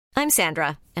I'm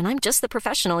Sandra, and I'm just the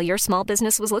professional your small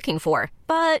business was looking for.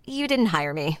 But you didn't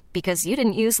hire me because you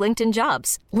didn't use LinkedIn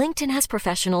Jobs. LinkedIn has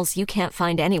professionals you can't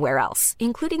find anywhere else,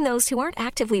 including those who aren't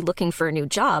actively looking for a new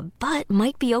job, but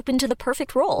might be open to the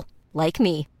perfect role, like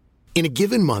me. In a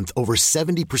given month, over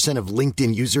 70% of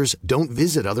LinkedIn users don't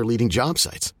visit other leading job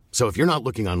sites. So if you're not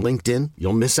looking on LinkedIn,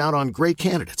 you'll miss out on great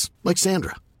candidates like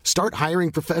Sandra. Start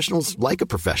hiring professionals like a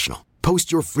professional.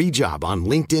 Post your free job on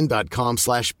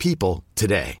linkedin.com/people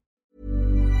today.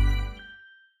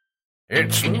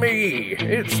 It's me,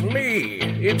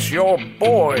 it's your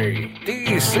boy,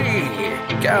 DC.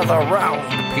 Gather round,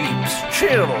 peeps,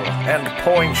 chill, and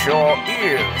point your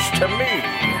ears to me.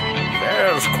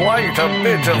 There's quite a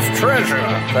bit of treasure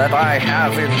that I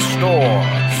have in store,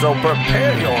 so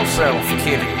prepare yourself,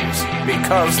 kiddies,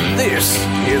 because this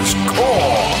is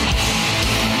Core.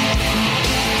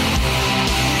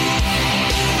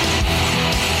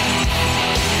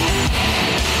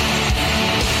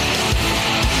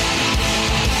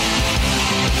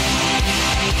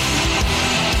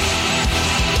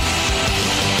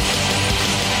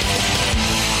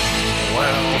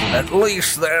 At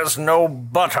least there's no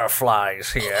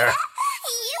butterflies here.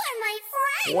 You are my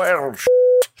friend. Well,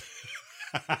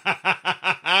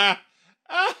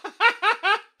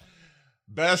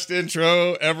 Best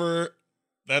intro ever.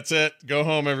 That's it. Go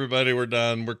home, everybody. We're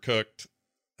done. We're cooked.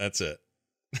 That's it.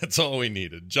 That's all we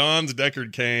needed. John's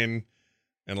Deckard Cain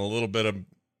and a little bit of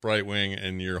Brightwing,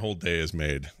 and your whole day is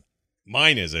made.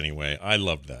 Mine is, anyway. I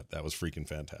loved that. That was freaking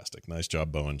fantastic. Nice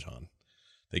job, Bo and John.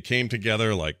 They came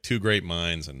together like two great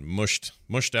minds and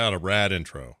mushed out a rad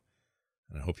intro.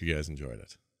 And I hope you guys enjoyed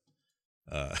it.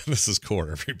 This is Core,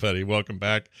 everybody. Welcome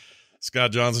back.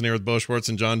 Scott Johnson here with Bo Schwartz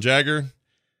and John Jagger.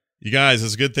 You guys,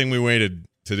 it's a good thing we waited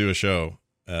to do a show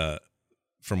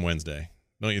from Wednesday.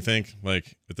 Don't you think?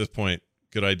 Like, at this point,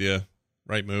 good idea,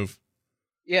 right move?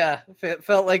 Yeah, it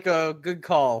felt like a good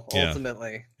call,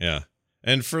 ultimately. Yeah.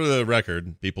 And for the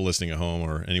record, people listening at home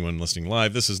or anyone listening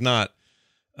live, this is not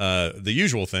the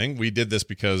usual thing. We did this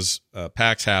because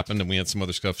PAX happened and we had some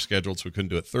other stuff scheduled, so we couldn't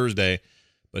do it Thursday.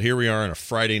 But here we are on a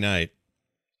Friday night,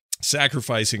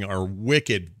 sacrificing our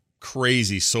wicked,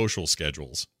 crazy social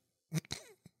schedules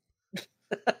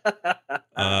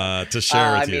to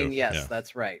share with you. Yes, yeah.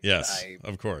 That's right. Yes,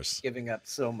 of course. Giving up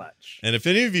so much. And if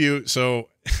any of you, so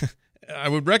I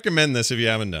would recommend this if you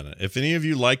haven't done it. If any of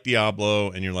you like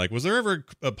Diablo and you're like, was there ever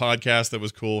a podcast that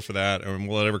was cool for that? Or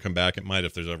will it ever come back? It might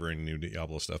if there's ever any new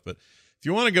Diablo stuff. But if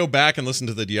you want to go back and listen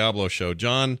to the Diablo show,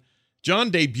 John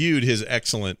debuted his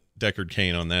excellent Deckard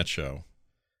Cain on that show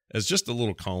as just a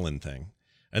little call-in thing.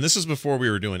 And this is before we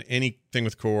were doing anything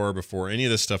with Core, before any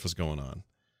of this stuff was going on.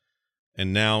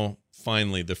 And now,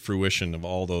 finally, the fruition of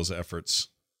all those efforts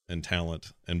and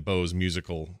talent and Bo's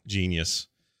musical genius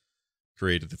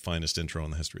created the finest intro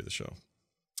in the history of the show.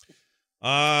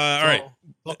 All right.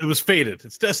 It was fated.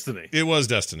 It's destiny. It was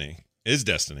destiny. It is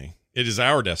destiny. It is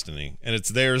our destiny, and it's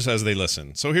theirs as they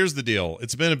listen. So here's the deal.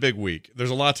 It's been a big week. There's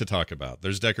a lot to talk about.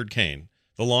 There's Deckard Cain,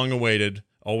 the long-awaited,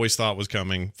 always thought was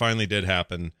coming, finally did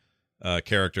happen,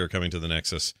 character coming to the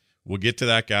Nexus. We'll get to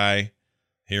that guy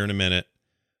here in a minute.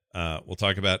 We'll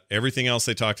talk about everything else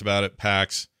they talked about at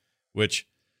PAX, which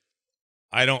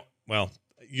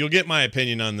you'll get my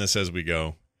opinion on this as we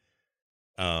go.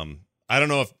 I don't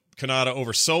know if Kanata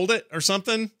oversold it or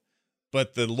something,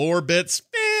 but the lore bits,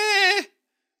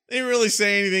 they didn't really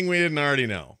say anything we didn't already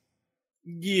know.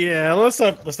 Yeah, let's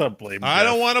not blame Jeff. I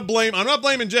don't want to blame. I'm not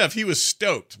blaming Jeff. He was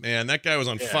stoked, man. That guy was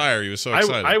on fire. He was so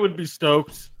excited. I would be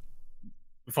stoked.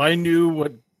 If I knew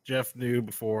what Jeff knew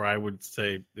before, I would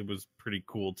say it was pretty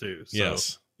cool too. So.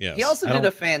 Yes. He also did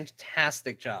a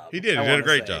fantastic job. He did. He did a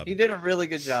great job. He did a really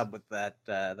good job with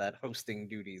that hosting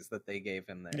duties that they gave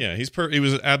him there. Yeah, he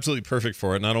was absolutely perfect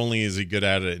for it. Not only is he good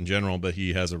at it in general, but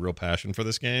he has a real passion for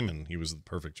this game, and he was the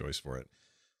perfect choice for it.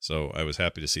 So I was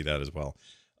happy to see that as well.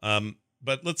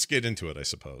 But let's get into it, I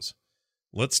suppose.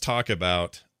 Let's talk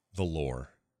about the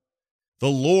lore. The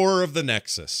lore of the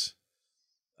Nexus.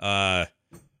 The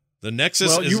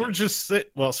Nexus you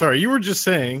were just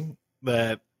saying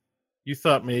that you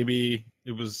thought maybe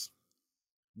it was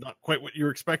not quite what you were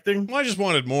expecting. Well, I just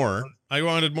wanted more. I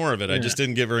wanted more of it. Yeah. I just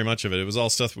didn't get very much of it. It was all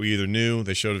stuff we either knew.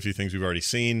 They showed a few things we've already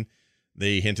seen.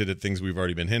 They hinted at things we've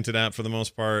already been hinted at for the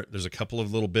most part. There's a couple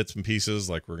of little bits and pieces,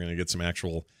 like we're going to get some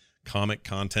actual comic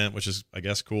content, which is, I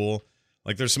guess, cool.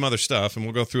 Like there's some other stuff, and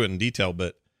we'll go through it in detail.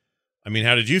 But I mean,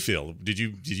 how did you feel? Did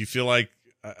you feel like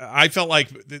I felt like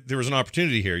there was an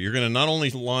opportunity here? You're going to not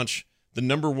only launch the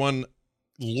number one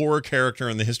lore character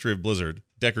in the history of Blizzard,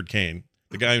 Deckard Cain,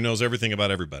 the guy who knows everything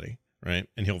about everybody, right?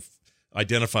 And he'll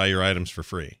identify your items for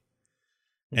free.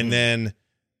 Mm-hmm. And then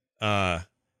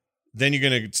then you're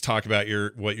going to talk about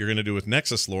what you're going to do with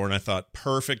Nexus lore, and I thought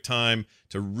perfect time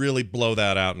to really blow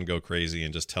that out and go crazy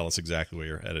and just tell us exactly where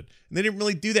you're headed. And they didn't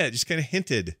really do that; just kind of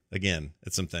hinted again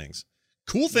at some things,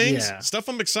 cool things, stuff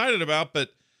I'm excited about. But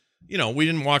we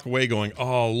didn't walk away going,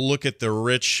 "Oh, look at the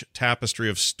rich tapestry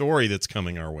of story that's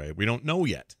coming our way." We don't know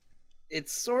yet.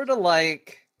 It's sort of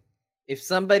like if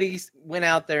somebody went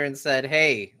out there and said,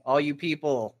 "Hey, all you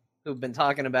people who've been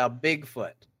talking about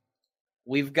Bigfoot,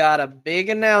 we've got a big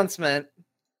announcement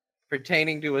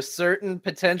pertaining to a certain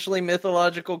potentially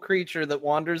mythological creature that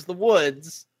wanders the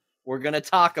woods. We're going to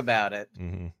talk about it."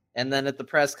 Mm-hmm. And then at the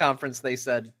press conference, they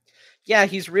said, "Yeah,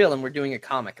 he's real, and we're doing a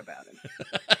comic about him."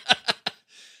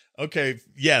 Okay,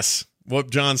 yes.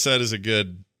 What John said is a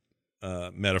good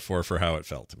metaphor for how it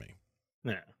felt to me.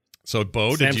 Yeah. So,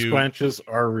 Bo, Sam did you... Squanches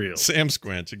are real. Sam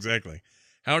Squanch, exactly.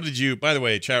 How did you... By the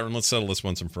way, chat room, let's settle this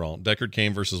once and for all. Deckard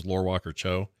Cain versus Lore Walker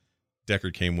Cho.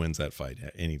 Deckard Cain wins that fight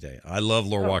any day. I love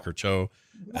Lore Walker Cho.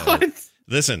 What?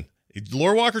 Listen,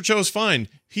 Lore Walker Cho's fine.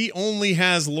 He only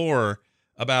has lore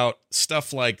about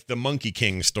stuff like the Monkey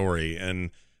King story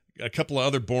and a couple of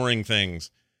other boring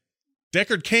things.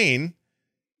 Deckard Cain,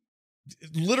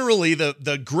 literally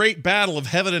the great battle of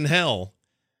heaven and hell,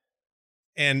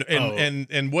 and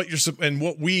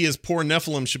what we as poor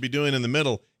Nephilim should be doing in the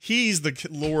middle. He's the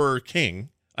lore king.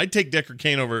 I'd take Deckard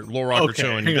Cain over Lore Walker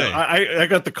Cho any day. I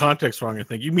got the context wrong. I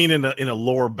think you mean in a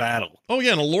lore battle. Oh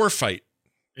yeah, in a lore fight.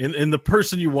 In the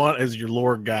person you want as your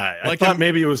lore guy. I thought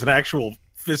maybe it was an actual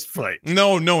fist fight.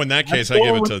 No. In that case, I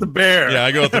give it to the bear. Yeah,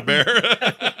 I go with the bear.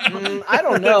 I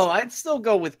don't know. I'd still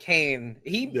go with Cain.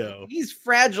 He's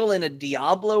fragile in a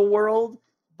Diablo world,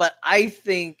 but I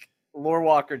think Lore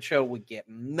Walker Cho would get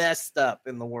messed up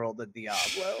in the world of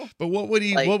Diablo. But what would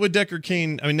Deckard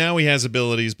Cain? I mean, now he has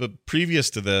abilities, but previous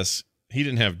to this, he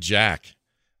didn't have jack.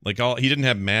 He didn't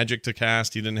have magic to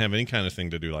cast. He didn't have any kind of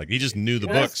thing to do. He just knew the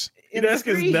books. He'd ask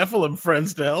his Nephilim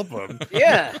friends to help him.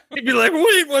 Yeah. He'd be like,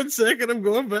 "Wait 1 second, I'm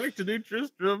going back to New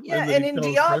Tristram." Yeah, and in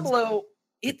Diablo,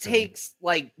 it takes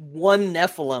one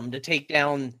Nephilim to take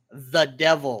down the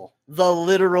devil, the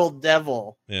literal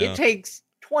devil. Yeah. It takes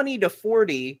 20 to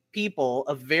 40 people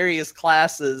of various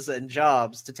classes and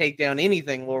jobs to take down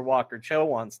anything Lord Walker Cho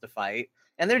wants to fight.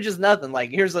 And they're just nothing.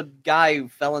 Here's a guy who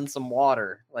fell in some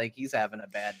water. He's having a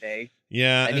bad day.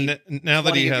 Yeah, and now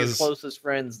that he has his closest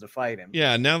friends to fight him.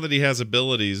 Yeah, now that he has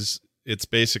abilities, it's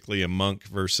basically a monk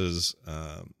versus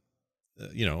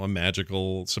a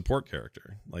magical support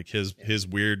character.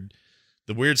 The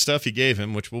weird stuff he gave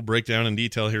him, which we'll break down in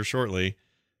detail here shortly,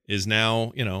 is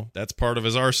now, that's part of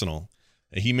his arsenal.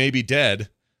 He may be dead,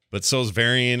 but so's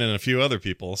Varian and a few other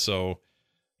people. So,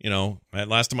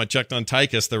 last time I checked on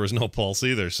Tychus, there was no pulse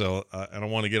either. So I don't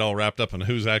want to get all wrapped up in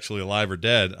who's actually alive or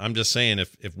dead. I'm just saying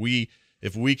if we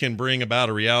can bring about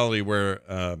a reality where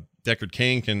Deckard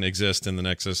Cain can exist in the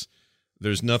Nexus,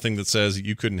 there's nothing that says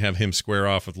you couldn't have him square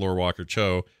off with Lore Walker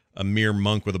Cho, a mere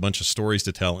monk with a bunch of stories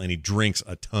to tell, and he drinks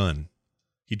a ton.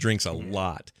 He drinks a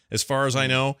lot. As far as I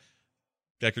know,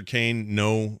 Deckard Cain,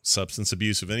 no substance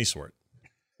abuse of any sort.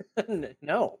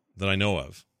 No. That I know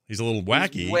of. He's a little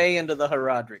wacky. He's way into the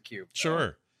Haradra cube.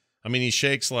 Sure. I mean, he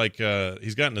shakes like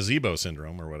he's got Nazebo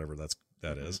syndrome or whatever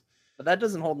that is. But that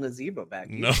doesn't hold Nazebo back.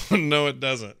 No, it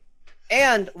doesn't.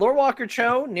 And Lore Walker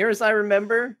Cho, near as I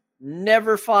remember,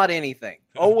 never fought anything.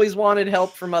 Always wanted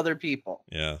help from other people.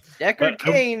 Yeah. Deckard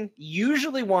Cain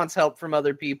usually wants help from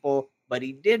other people, but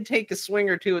he did take a swing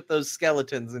or two at those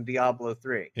skeletons in Diablo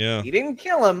 3. Yeah. He didn't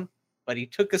kill him, but he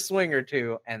took a swing or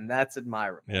two, and that's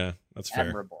admirable. Yeah, that's fair.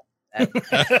 Admirable.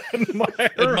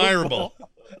 Admirable.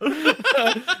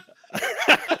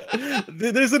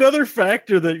 There's another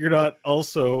factor that you're not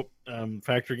also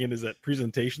factoring in, is that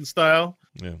presentation style.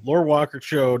 Yeah. Lore Walker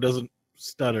Cho doesn't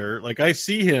stutter. I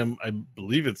see him, I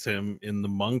believe it's him, in the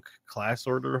monk class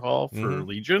order hall for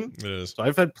Legion. It is. So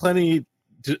I've had plenty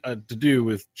to do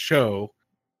with Cho,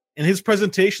 and his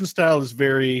presentation style is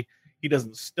he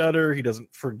doesn't stutter, he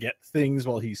doesn't forget things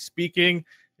while he's speaking.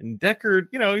 And Deckard,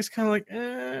 he's kind of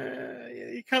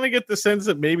you kind of get the sense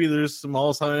that maybe there's some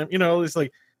Alzheimer's,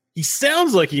 it's he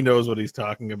sounds like he knows what he's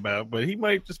talking about, but he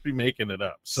might just be making it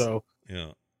up. So,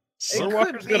 yeah. Lore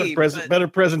Walker's got a better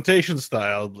presentation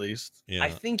style, at least. Yeah.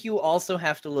 I think you also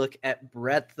have to look at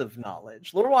breadth of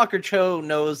knowledge. Lore Walker Cho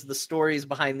knows the stories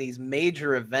behind these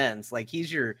major events.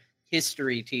 He's your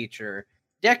history teacher.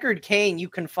 Deckard Cain, you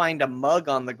can find a mug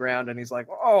on the ground, and he's like,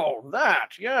 "Oh,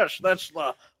 that's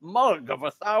the mug of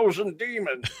 1,000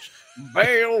 demons.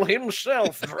 Baal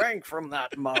himself drank from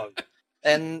that mug."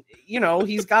 And,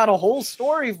 he's got a whole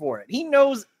story for it. He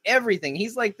knows everything.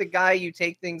 He's like the guy you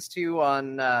take things to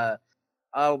on,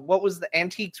 what was the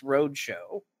Antiques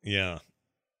Roadshow? Yeah.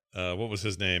 What was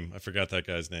his name? I forgot that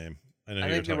guy's name. I know I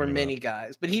who think you're there were talking many about.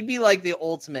 guys, but he'd be like the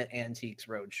ultimate Antiques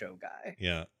Roadshow guy.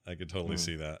 Yeah, I could totally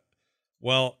see that.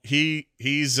 Well, he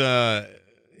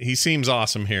seems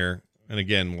awesome here, and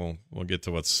again, we'll get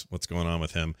to what's going on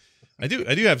with him. I do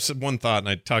have one thought, and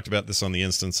I talked about this on the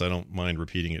instance. I don't mind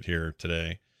repeating it here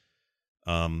today.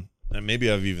 And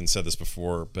maybe I've even said this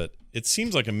before, but it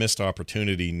seems like a missed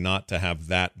opportunity not to have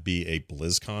that be a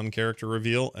BlizzCon character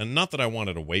reveal, and not that I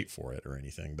wanted to wait for it or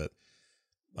anything, but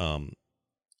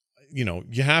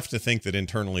you have to think that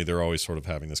internally they're always sort of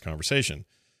having this conversation.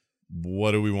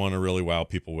 What do we want to really wow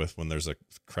people with when there's a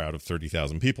crowd of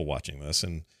 30,000 people watching this?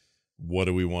 And what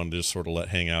do we want to just sort of let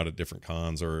hang out at different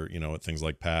cons or, at things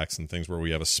like PAX and things where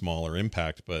we have a smaller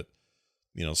impact, but,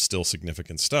 still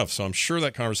significant stuff. So I'm sure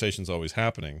that conversation's always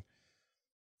happening.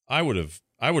 I would have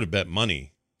bet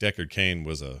money Deckard Cain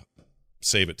was a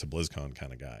save it to BlizzCon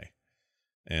kind of guy.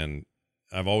 And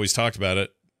I've always talked about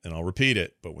it, and I'll repeat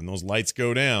it, but when those lights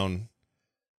go down,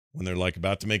 when they're like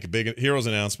about to make a big Heroes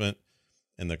announcement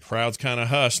and the crowd's kind of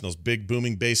hushed and those big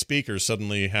booming bass speakers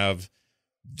suddenly have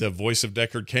the voice of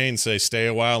Deckard Cain say, stay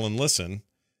a while and listen,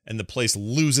 and the place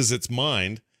loses its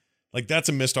mind, like that's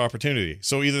a missed opportunity.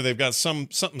 So either they've got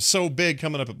something so big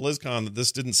coming up at BlizzCon that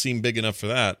this didn't seem big enough for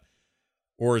that,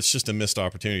 or it's just a missed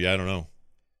opportunity. I don't know.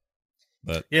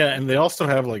 But yeah, and they also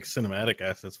have like cinematic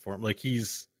assets for him. Like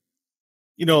he's,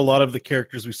 a lot of the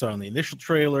characters we saw in the initial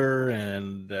trailer,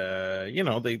 and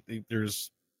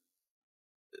there's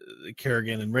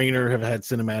Kerrigan and Rayner have had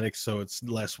cinematics, so it's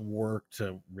less work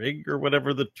to rig or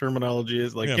whatever the terminology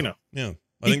is. Like, yeah.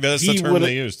 I think that's the term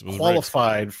they used. Was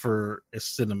qualified for a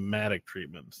cinematic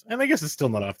treatment, and I guess it's still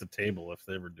not off the table if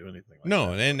they ever do anything like that.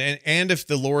 No, and if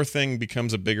the lore thing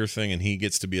becomes a bigger thing and he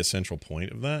gets to be a central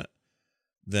point of that,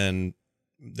 then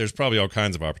there's probably all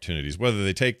kinds of opportunities. Whether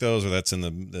they take those or that's in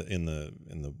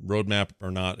the roadmap or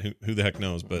not, who the heck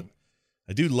knows? But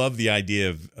I do love the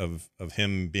idea of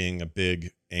him being a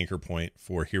big anchor point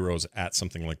for Heroes at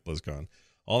something like BlizzCon.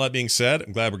 All that being said,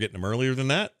 I'm glad we're getting him earlier than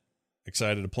that.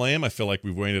 Excited to play him. I feel like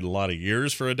we've waited a lot of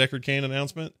years for a Deckard Cain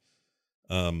announcement.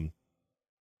 I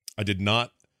did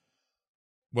not.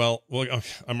 Well,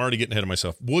 I'm already getting ahead of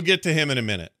myself. We'll get to him in a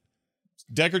minute.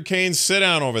 Deckard Cain, sit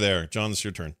down over there. John, it's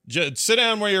your turn. Sit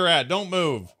down where you're at. Don't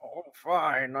move. Oh,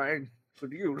 fine. I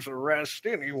could use a rest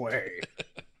anyway.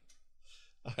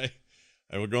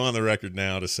 I will go on the record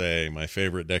now to say my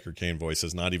favorite Deckard Cain voice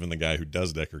is not even the guy who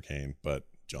does Deckard Cain, but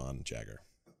John Jagger.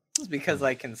 It's because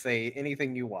I can say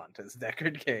anything you want as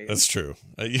Deckard Cain. That's true.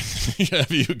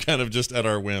 You kind of just at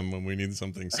our whim when we need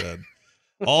something said.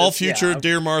 All future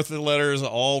Dear Martha letters,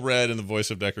 all read in the voice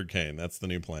of Deckard Cain. That's the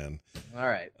new plan. All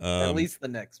right. At least the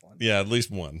next one. Yeah, at least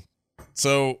one.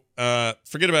 So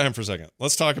forget about him for a second.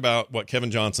 Let's talk about what Kevin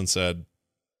Johnson said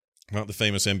about the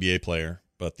famous NBA player,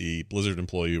 but the Blizzard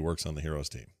employee who works on the Heroes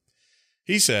team.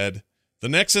 He said, the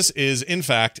Nexus is, in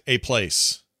fact, a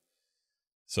place.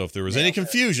 So if there was any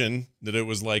confusion that it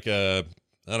was like a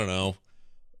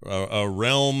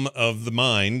realm of the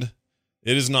mind,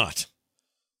 it is not.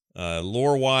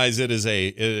 Lore-wise, it is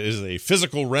a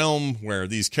physical realm where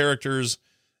these characters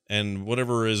and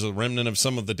whatever is a remnant of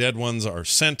some of the dead ones are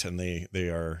sent, and they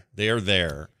are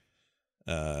there.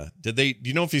 Do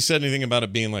you know if he said anything about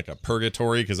it being like a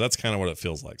purgatory? Because that's kind of what it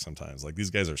feels like sometimes. Like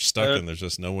these guys are stuck and there's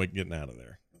just no way getting out of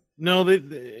there. No, they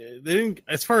didn't.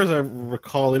 As far as I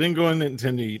recall, they didn't go into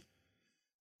any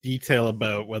detail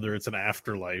about whether it's an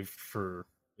afterlife for.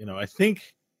 I think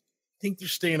they're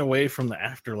staying away from the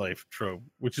afterlife trope,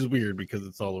 which is weird because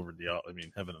it's all over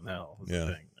heaven and hell is the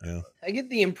thing. Yeah. I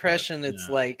get the impression it's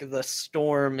like the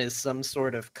storm is some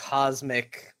sort of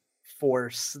cosmic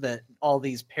force that all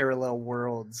these parallel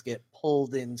worlds get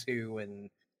pulled into and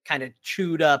kind of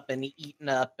chewed up and eaten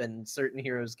up, and certain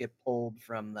heroes get pulled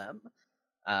from them.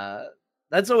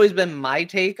 That's always been my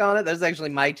take on it. That's actually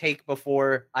my take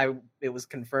before it was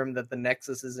confirmed that the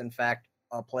Nexus is in fact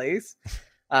a place.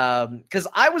 Because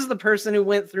I was the person who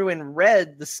went through and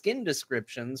read the skin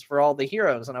descriptions for all the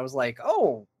heroes, and I was like,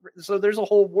 oh, so there's a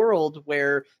whole world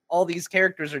where all these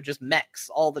characters are just mechs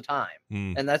all the time,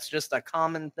 and that's just a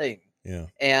common thing. Yeah.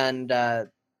 And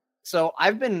so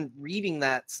I've been reading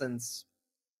that since,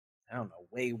 I don't know,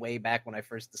 way back when I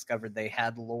first discovered they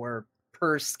had lore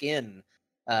per skin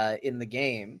in the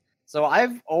game. So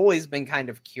I've always been kind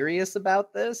of curious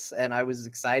about this, and I was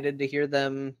excited to hear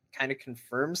them kind of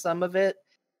confirm some of it.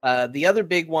 The other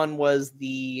big one was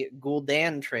the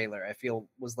Gul'dan trailer. I feel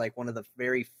was like one of the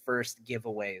very first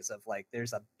giveaways of like,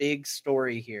 there's a big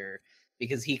story here,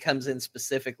 because he comes in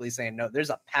specifically saying, no, there's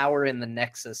a power in the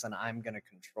Nexus and I'm going to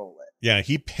control it. Yeah,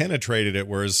 he penetrated it,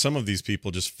 whereas some of these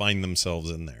people just find themselves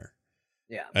in there.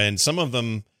 Yeah. And some of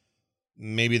them,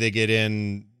 maybe they get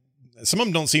in. Some of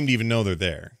them don't seem to even know they're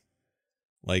there.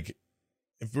 Like,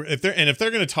 if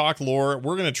they're going to talk lore,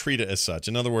 we're going to treat it as such.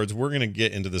 In other words, we're going to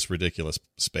get into this ridiculous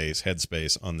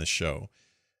headspace on this show,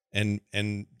 and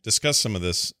discuss some of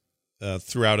this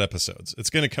throughout episodes. It's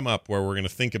going to come up where we're going to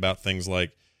think about things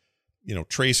like,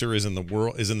 Tracer is in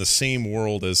the same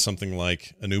world as something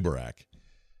like an Uberak.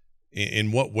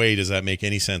 In what way does that make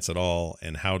any sense at all?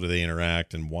 And how do they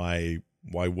interact? And why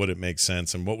would it make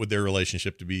sense? And what would their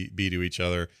relationship to be to each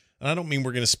other? And I don't mean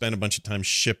we're going to spend a bunch of time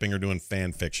shipping or doing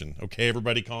fan fiction. Okay,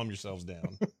 everybody, calm yourselves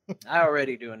down. I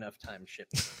already do enough time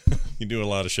shipping. You do a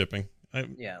lot of shipping. Lots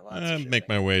of shipping. Make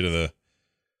my way to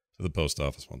the post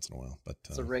office once in a while, but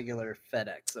it's a regular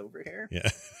FedEx over here. Yeah.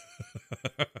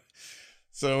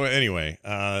 So anyway,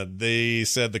 they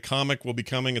said the comic will be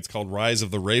coming. It's called Rise of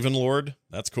the Raven Lord.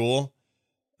 That's cool.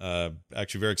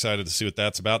 Actually very excited to see what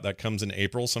that's about. That comes in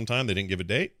April sometime. They didn't give a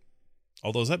date.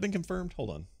 Although, has that been confirmed? Hold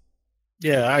on.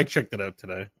 Yeah, I checked it out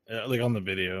today, like on the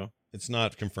video. It's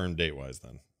not confirmed date-wise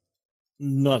then?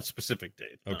 Not specific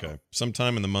date. No. Okay.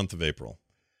 Sometime in the month of April.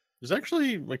 There's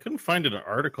actually, I couldn't find an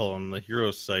article on the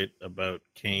Heroes site about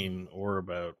Kane or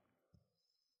about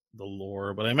the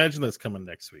lore, but I imagine that's coming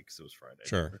next week, because it was Friday.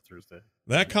 Sure. Or Thursday.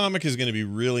 That comic is going to be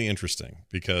really interesting,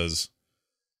 because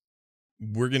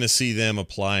we're going to see them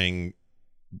applying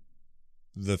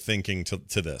the thinking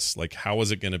to this. Like, how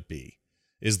is it going to be?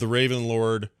 Is the Raven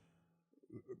Lord...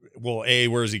 Well, A,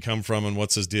 where does he come from, and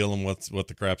what's his deal, and what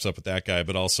the crap's up with that guy?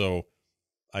 But also,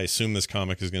 I assume this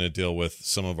comic is going to deal with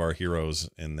some of our heroes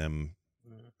and them,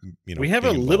 we have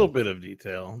a little bit of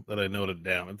detail that I noted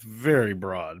down. It's very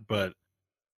broad, but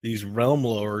these realm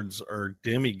lords are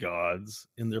demigods,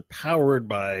 and they're powered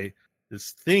by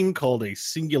this thing called a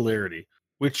singularity,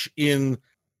 which I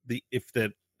think it's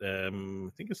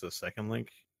the second link,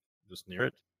 just near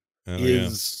it.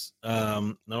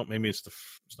 Oh, No, maybe it's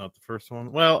not the first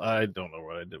one. Well, I don't know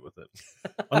what I did with it.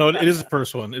 Oh no, it is the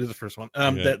first one. It is the first one.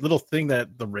 Okay. That little thing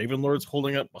that the Raven Lord's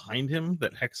holding up behind him,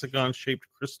 that hexagon shaped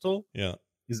crystal,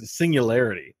 is a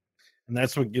singularity, and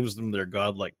that's what gives them their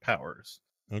godlike powers.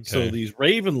 Okay. So these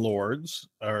Raven Lords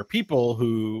are people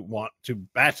who want to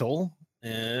battle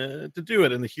to do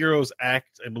it, and the heroes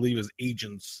act, I believe, as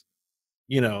agents.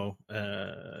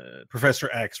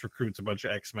 Professor X recruits a bunch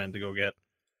of X-Men to go get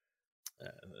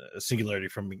a singularity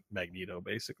from Magneto,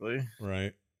 basically.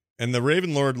 Right. And the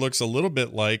Raven Lord looks a little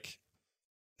bit like,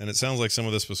 and it sounds like some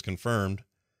of this was confirmed,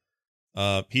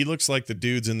 he looks like the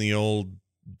dudes in the old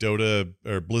Dota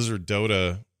or Blizzard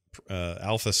Dota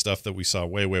alpha stuff that we saw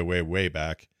way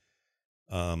back.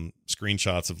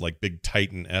 Screenshots of like big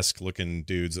Titan-esque looking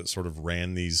dudes that sort of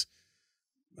ran this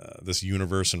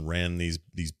universe and ran these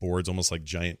boards almost like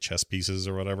giant chess pieces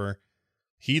or whatever.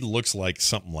 He looks like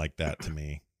something like that to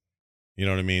me. You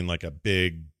know what I mean? Like a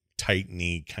big,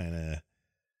 Titan-y kind of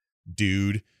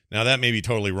dude. Now, that may be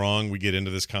totally wrong. We get into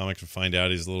this comic to find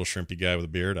out he's a little shrimpy guy with a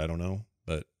beard. I don't know.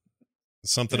 But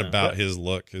something about his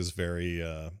look is very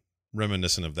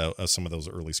reminiscent of some of those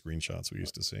early screenshots we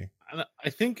used to see. I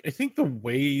think the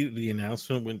way the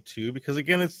announcement went, too, because,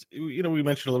 again, it's, we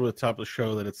mentioned a little bit at the top of the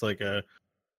show that it's like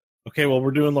okay, well,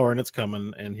 we're doing lore and it's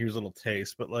coming, and here's a little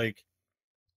taste. But, like,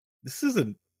 this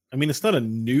isn't, it's not a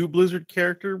new Blizzard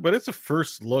character, but it's a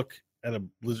first look at a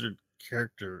Blizzard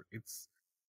character. It's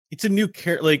a new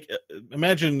character. Like,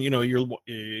 imagine, you're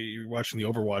watching the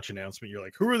Overwatch announcement. You're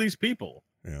like, who are these people?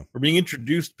 Yeah, we're being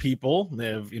introduced people. They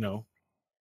have,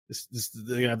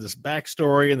 they have this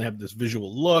backstory, and they have this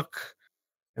visual look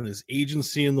and this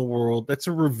agency in the world. That's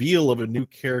a reveal of a new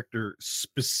character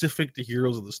specific to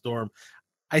Heroes of the Storm.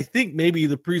 I think maybe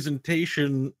the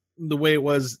presentation, the way it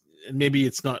was, and maybe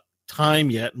it's not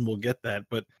time yet, and we'll get that,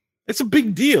 but it's a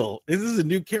big deal. This is a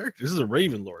new character. This is a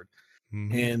Raven Lord,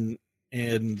 and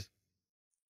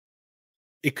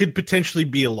it could potentially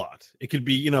be a lot. It could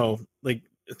be, like,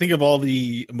 think of all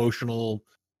the emotional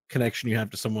connection you have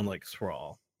to someone like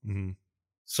Thrall.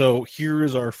 So here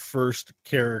is our first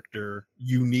character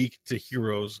unique to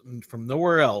Heroes from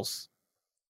nowhere else.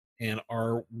 And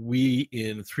are we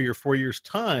in 3 or 4 years'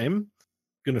 time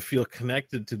going to feel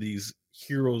connected to these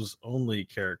Heroes only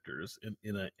characters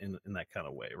in that kind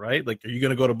of way, right? Like, are you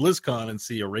going to go to BlizzCon and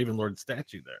see a Raven Lord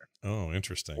statue there? Oh,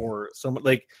 interesting. Or some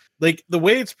like the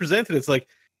way it's presented, it's like,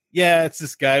 yeah, it's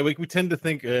this guy. We tend to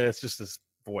think it's just this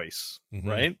voice,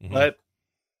 right? But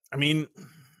I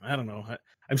don't know.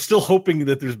 I'm still hoping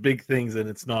that there's big things, and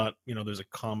it's not, there's a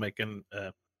comic and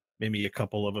maybe a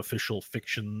couple of official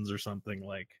fictions or something.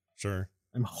 Like, sure.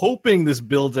 I'm hoping this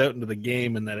builds out into the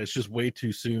game, and that it's just way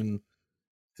too soon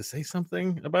to say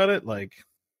something about it. Like,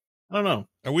 I don't know.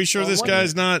 Are we sure this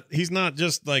guy's he's not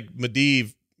just like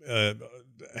Medivh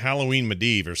Halloween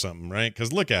Medivh or something, right?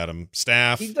 Because look at him,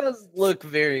 staff. He does look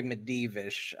very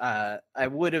Medivh-ish. I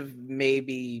would have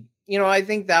maybe, I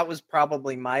think that was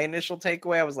probably my initial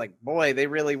takeaway. I was like, boy, they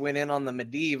really went in on the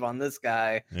Medivh on this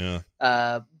guy. Yeah.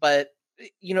 But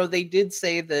they did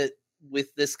say that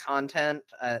with this content,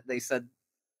 they said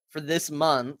for this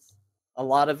month, a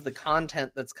lot of the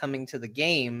content that's coming to the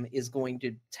game is going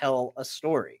to tell a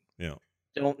story. Yeah.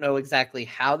 Don't know exactly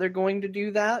how they're going to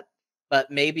do that, but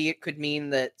maybe it could mean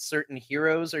that certain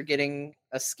heroes are getting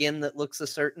a skin that looks a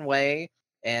certain way,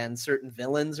 and certain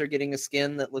villains are getting a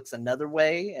skin that looks another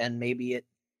way, and maybe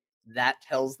that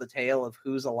tells the tale of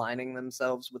who's aligning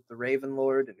themselves with the Raven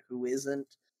Lord and who isn't.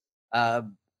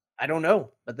 I don't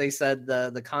know, but they said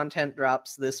the content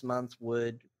drops this month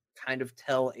would kind of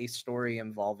tell a story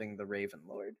involving the Raven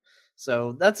Lord.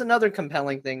 So that's another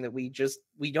compelling thing that we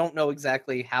don't know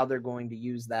exactly how they're going to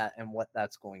use that and what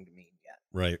that's going to mean yet.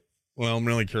 Right. Well, I'm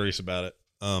really curious about it.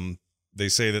 They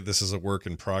say that this is a work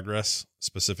in progress,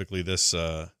 specifically this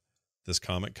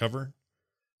comic cover.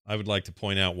 I would like to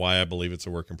point out why I believe it's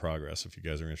a work in progress, if you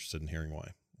guys are interested in hearing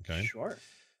why. Okay. Sure.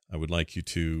 I would like you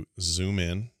to zoom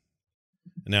in.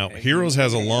 Now, Okay, Heroes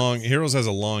has a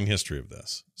long history of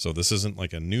this. So this isn't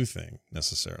like a new thing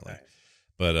necessarily. Right.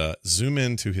 But zoom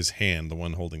into his hand, the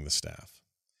one holding the staff.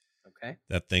 Okay.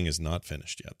 That thing is not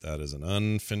finished yet. That is an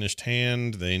unfinished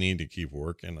hand. They need to keep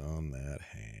working on that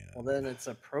hand. Well, then it's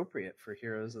appropriate for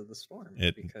Heroes of the Storm.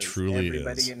 It because truly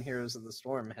everybody is. In Heroes of the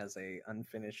Storm has a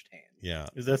unfinished hand. Yeah.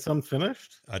 Is that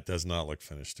unfinished? It does not look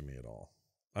finished to me at all.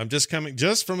 I'm just from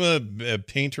a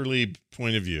painterly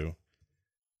point of view.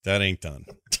 That ain't done.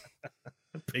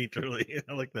 Painterly.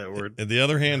 I like that word. And the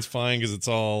other hand's fine because it's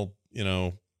all,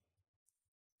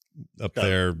 up Got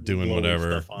there doing glowing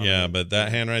whatever. stuff on Yeah, it. but that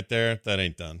hand right there, that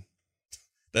ain't done.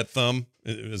 That thumb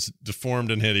is deformed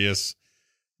and hideous.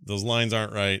 Those lines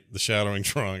aren't right. The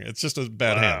shadowing's wrong. It's just a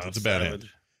bad hand. It's a bad hand.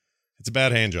 It's a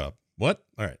bad hand job. What?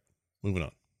 All right, moving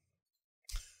on.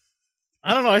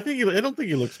 I don't know. I don't think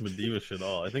he looks Medivh at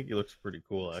all. I think he looks pretty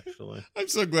cool, actually. I'm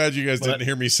so glad you guys didn't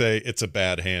hear me say it's a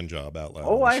bad hand job out loud.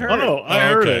 Oh, I heard. Oh no, I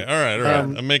heard okay. it. All right.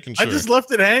 I'm making sure. I just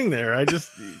left it hang there. Because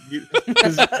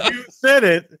you said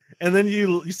it, and then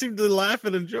you seemed to laugh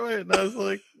and enjoy it, and I was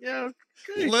like, yeah,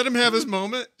 okay. Let him have his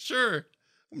moment. Sure.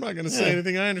 I'm not going to say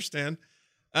anything. I understand.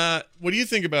 What do you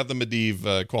think about the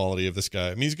Medivh quality of this guy?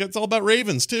 I mean, it's all about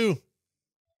ravens too.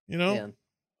 Man.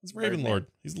 He's Raven Lord.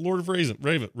 Birdman. He's the Lord of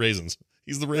Raisins.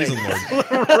 He's the Raisin Lord.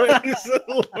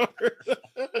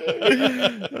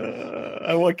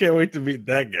 I can't wait to meet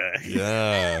that guy.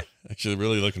 Yeah. Actually,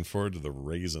 really looking forward to the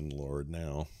Raisin Lord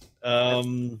now. I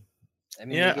mean,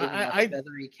 yeah, a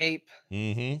feathery cape.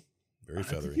 Mm-hmm. Very I think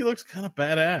feathery. he looks kind of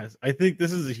badass. I think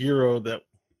this is a hero that,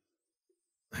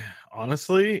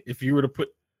 honestly, if you were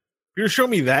to show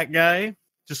me that guy,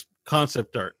 just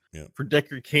concept art for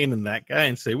Deckard Cain and that guy,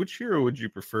 and say, which hero would you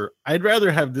prefer? I'd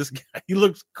rather have this guy. He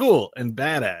looks cool and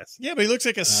badass. Yeah, but he looks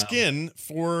like a skin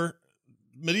for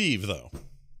Medivh, though.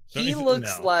 He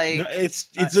looks like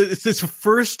it's a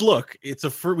first look.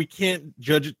 We can't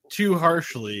judge it too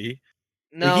harshly.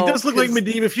 No, he does look like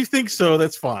Medivh. If you think so,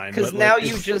 that's fine. Because now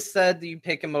you just said that you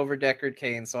pick him over Deckard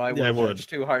Cain, so I won't judge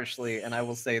too harshly, and I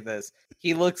will say this: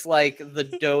 he looks like the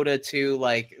Dota 2.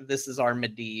 Like, this is our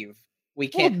Medivh. We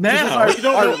can't. Well, this is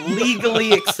our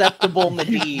legally acceptable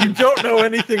Medivh. You don't know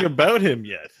anything about him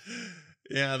yet.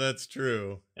 Yeah, that's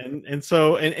true. And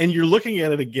so you're looking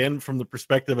at it again from the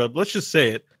perspective of, let's just say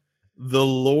it, the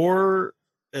lore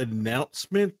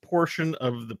announcement portion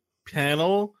of the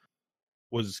panel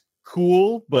was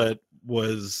cool, but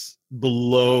was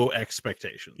below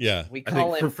expectations. Yeah. We I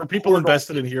call think for people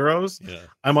invested in Heroes, Yeah.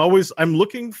 I'm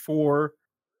looking for,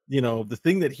 the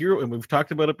thing that hero, and we've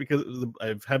talked about it because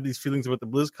I've had these feelings about the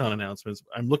BlizzCon announcements.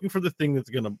 I'm looking for the thing that's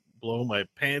going to blow my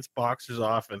pants boxers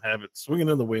off and have it swinging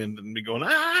in the wind and be going,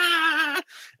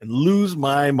 and lose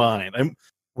my mind.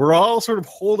 We're all sort of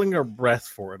holding our breath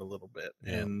for it a little bit.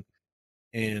 Yeah.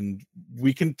 And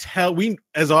we can tell,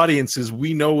 as audiences,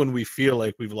 we know when we feel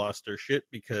like we've lost our shit,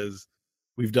 because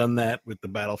we've done that with the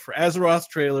Battle for Azeroth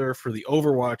trailer, for the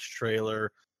Overwatch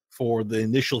trailer, for the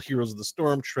initial Heroes of the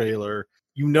Storm trailer.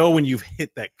 When you've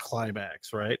hit that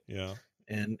climax, right? Yeah.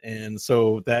 And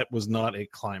so that was not a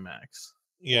climax.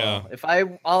 Yeah.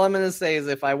 Well, all I'm gonna say is,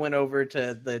 if I went over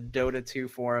to the Dota 2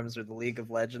 forums or the League of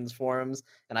Legends forums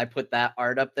and I put that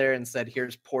art up there and said,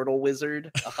 "Here's Portal Wizard,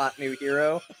 a hot new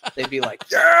hero," they'd be like,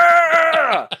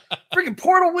 "Yeah, freaking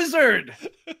Portal Wizard!"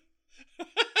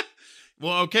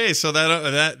 Well, okay, so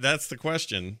that's the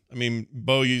question. I mean,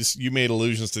 Bo, you made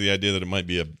allusions to the idea that it might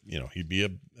be he'd be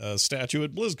statue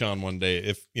at BlizzCon one day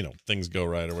if things go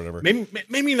right or whatever.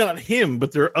 Maybe not him,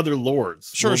 but there are other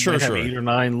lords. Sure. 8 or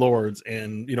 9 lords,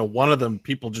 and one of them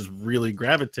people just really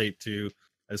gravitate to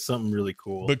as something really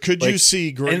cool. But could you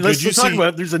see? And let's talk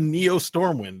about it. There's a Neo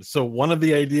Stormwind. So one of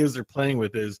the ideas they're playing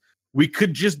with is we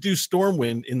could just do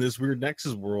Stormwind in this weird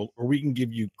Nexus world, or we can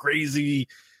give you crazy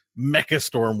mecha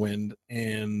Stormwind,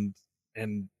 and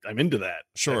I'm into that.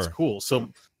 Sure, that's cool.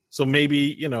 So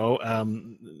maybe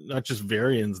not just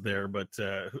Varians there, but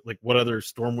like what other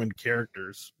Stormwind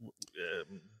characters?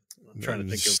 I'm trying to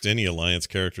think just of any Alliance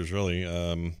characters, really.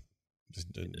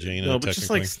 Jaina, no, but just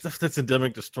like stuff that's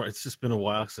endemic to Storm. It's just been a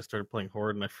while since I started playing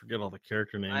Horde, and I forget all the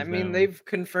character names. I mean, they've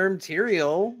confirmed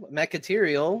Tyrael, Mecha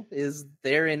Tyrael, is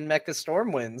there in Mecha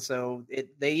Stormwind, so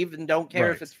they even don't care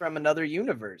if it's from another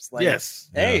universe. Like, yes,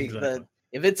 hey,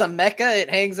 if it's a mecha, it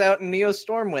hangs out in Neo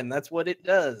Stormwind. That's what it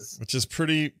does. Which is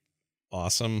pretty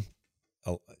awesome.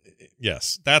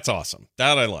 Yes, that's awesome.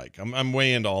 That I like. I'm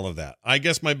way into all of that. I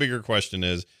guess my bigger question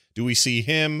is, do we see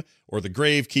him or the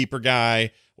Gravekeeper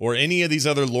guy or any of these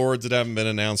other lords that haven't been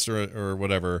announced or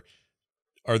whatever?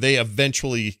 Are they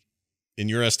eventually, in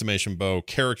your estimation, Bo,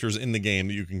 characters in the game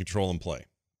that you can control and play?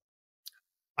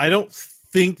 I don't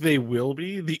think they will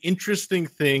be. The interesting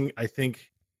thing, I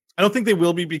don't think they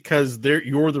will be because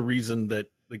you're the reason that,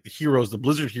 like, the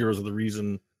Blizzard heroes are the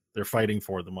reason they're fighting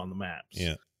for them on the maps.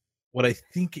 Yeah. What I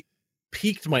think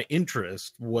piqued my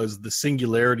interest was the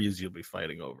singularities you'll be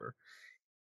fighting over.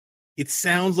 It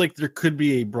sounds like there could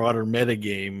be a broader meta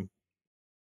game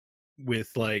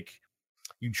with, like,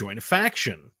 you join a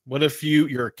faction. What if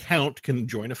your account can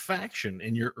join a faction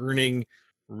and you're earning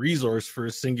resource for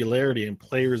a singularity, and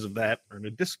players of that earn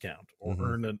a discount or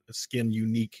earn a skin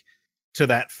unique to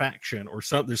that faction, or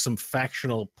there's some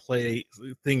factional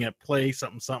thing at play,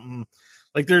 something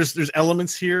like there's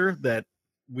elements here that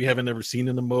we haven't ever seen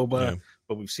in the MOBA,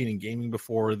 but we've seen in gaming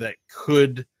before that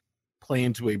could play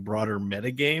into a broader meta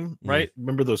game, right?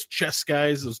 Remember those chess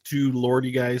guys, those 2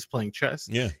 lordy guys playing chess?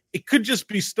 Yeah. It could just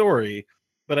be story,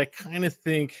 but I kind of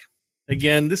think,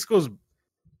 again, this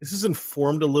is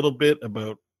informed a little bit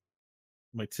about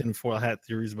my tinfoil hat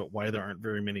theories about why there aren't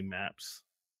very many maps.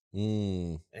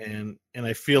 And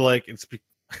I feel like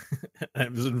I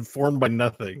was informed by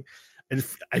nothing. And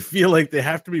I feel like they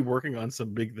have to be working on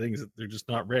some big things that they're just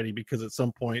not ready, because at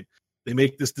some point they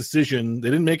make this decision. They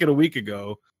didn't make it a week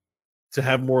ago to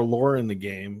have more lore in the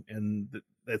game, and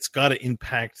that's got to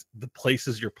impact the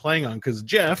places you're playing on. Because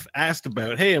Jeff asked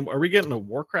about, hey, are we getting a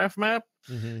Warcraft map?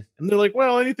 And they're like,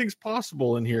 well, anything's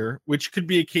possible in here, which could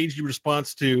be a cagey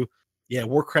response to, yeah,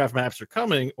 Warcraft maps are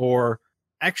coming, or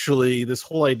actually this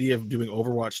whole idea of doing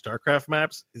Overwatch StarCraft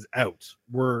maps is out.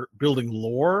 We're building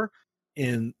lore,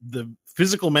 and the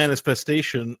physical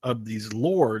manifestation of these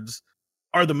lords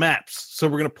are the maps. So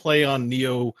we're going to play on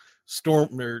Neo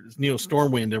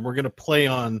Stormwind, and we're going to play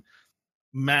on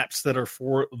maps that are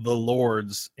for the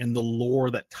lords and the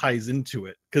lore that ties into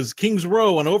it. Because King's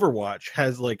Row on Overwatch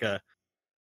has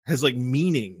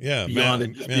meaning beyond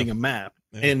it just being a map.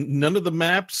 And none of the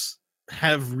maps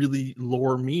have really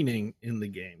lore meaning in the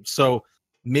game. So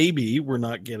maybe we're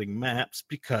not getting maps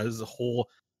because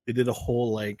they did a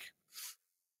whole like,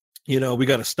 we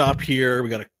got to stop here, we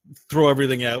got to throw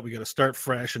everything out, we got to start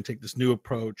fresh and take this new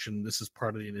approach, and this is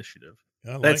part of the initiative.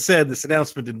 That said, this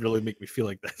announcement didn't really make me feel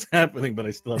like that's happening, but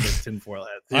I still have that tinfoil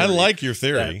hat theory. I like your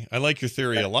theory. I like your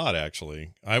theory a lot,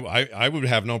 actually. I would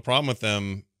have no problem with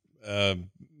them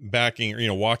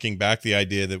walking back the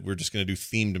idea that we're just going to do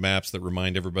themed maps that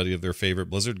remind everybody of their favorite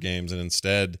Blizzard games, and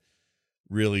instead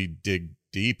really dig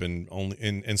deep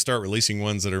and start releasing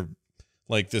ones that are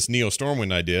like this Neo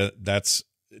Stormwind idea. That's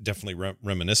definitely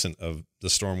reminiscent of the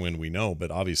Stormwind we know,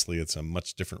 but obviously it's a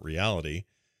much different reality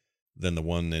than the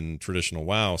one in traditional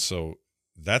WoW. So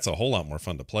that's a whole lot more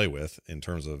fun to play with in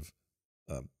terms of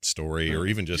story, or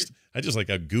even I just like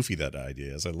how goofy that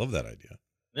idea is. I love that idea.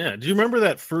 Yeah. Do you remember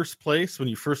that first place when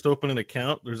you first open an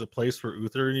account? There's a place where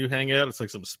Uther and you hang out. It's like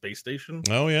some space station.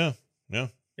 Oh yeah. Yeah.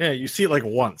 Yeah. You see it like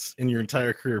once in your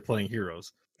entire career playing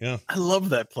Heroes. Yeah. I love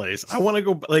that place. I want to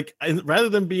go, like, rather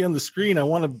than be on the screen, I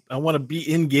want to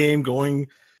be in game, going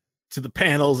to the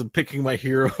panels and picking my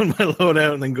hero and my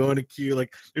loadout and then going to queue.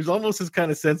 Like, there's almost this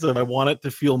kind of sense of, I want it to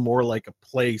feel more like a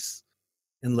place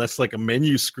and less like a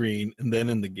menu screen, and then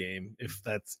in the game, if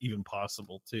that's even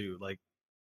possible too. Like,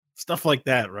 stuff like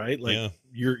that, right? Like,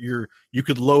 you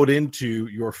could load into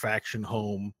your faction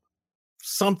home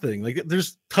something. Like,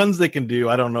 there's tons they can do.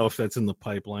 I don't know if that's in the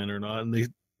pipeline or not. And they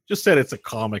just said it's a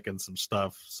comic and some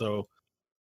stuff. So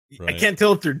I can't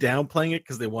tell if they're downplaying it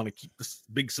because they want to keep this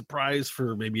big surprise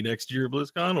for maybe next year at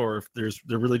BlizzCon, or if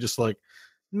they're really just like,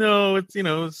 No, it's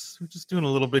we're just doing a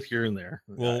little bit here and there.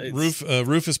 Well,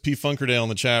 Rufus P. Funkerdale in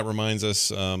the chat reminds us.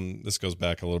 This goes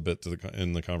back a little bit to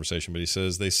in the conversation, but he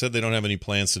says they said they don't have any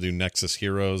plans to do Nexus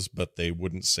Heroes, but they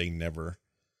wouldn't say never.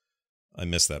 I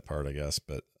missed that part, I guess,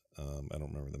 but I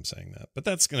don't remember them saying that. But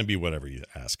that's going to be whatever you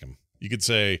ask them. You could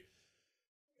say,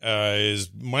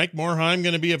 "Is Mike Morheim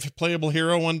going to be a playable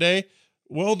hero one day?"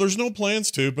 Well, there's no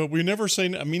plans to, but we never say.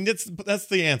 I mean, that's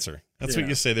the answer. That's what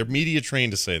you say. They're media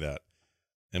trained to say that.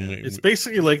 And it's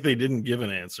basically like they didn't give an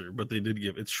answer, but they did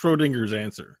give. It's Schrodinger's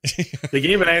answer. They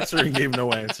gave an answer and gave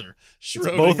no answer. It's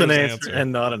both an answer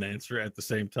and not an answer at the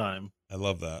same time. I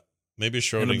love that. Maybe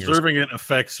Schrodinger's. And observing it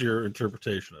affects your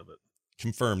interpretation of it.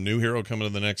 Confirm. New hero coming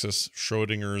to the Nexus.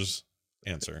 Schrodinger's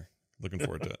answer. Looking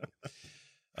forward to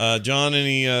it. John,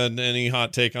 any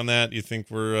hot take on that? You think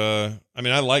we're? I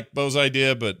mean, I like Bo's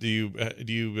idea, but do you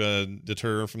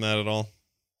deter from that at all?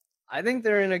 I think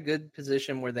they're in a good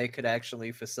position where they could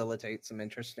actually facilitate some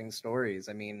interesting stories.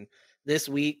 I mean, this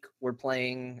week we're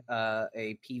playing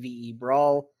a PvE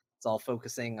brawl. It's all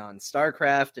focusing on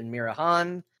StarCraft and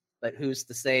Mirahan, but who's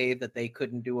to say that they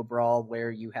couldn't do a brawl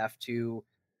where you have to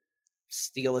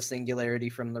steal a singularity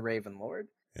from the Raven Lord?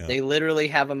 Yeah. They literally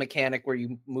have a mechanic where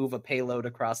you move a payload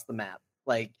across the map.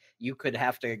 Like, you could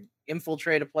have to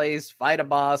infiltrate a place, fight a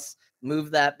boss,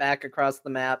 move that back across the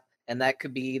map. And that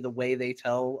could be the way they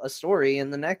tell a story in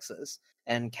the Nexus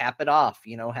and cap it off,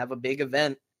 have a big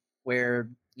event where,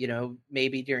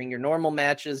 maybe during your normal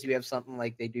matches, you have something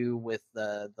like they do with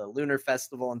the Lunar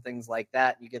Festival and things like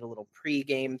that. You get a little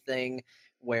pre-game thing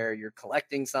where you're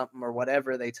collecting something or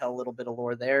whatever. They tell a little bit of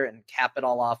lore there and cap it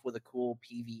all off with a cool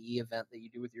PvE event that you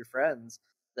do with your friends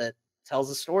that tells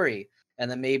a story. And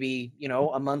then maybe,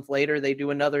 a month later, they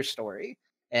do another story.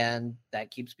 And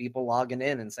that keeps people logging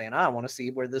in and saying, I want to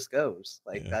see where this goes.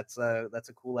 Like, that's a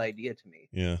cool idea to me.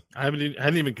 Yeah. I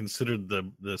hadn't even considered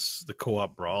the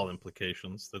co-op brawl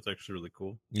implications. That's actually really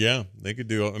cool. Yeah. They could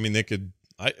do, I mean, they could,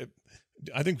 I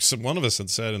think one of us had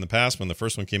said in the past when the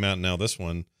first one came out and now this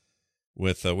one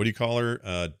with, what do you call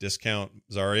her? Discount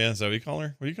Zarya. Is that what you call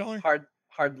her? What do you call her?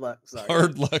 Hard luck Zarya.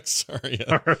 Hard luck Zarya.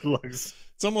 Hard luck.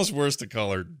 It's almost worse to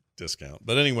call her Discount.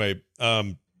 But anyway,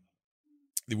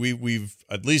 we've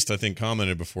at least I think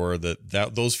commented before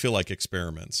that those feel like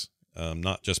experiments,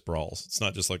 not just brawls. It's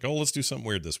not just like, oh, let's do something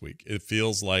weird this week. It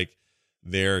feels like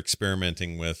they're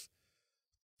experimenting with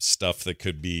stuff that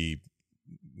could be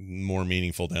more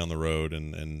meaningful down the road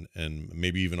and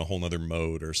maybe even a whole nother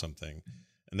mode or something.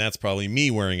 And that's probably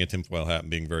me wearing a tinfoil hat and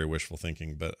being very wishful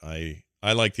thinking. But I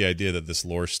like the idea that this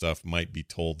lore stuff might be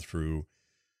told through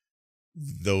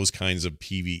those kinds of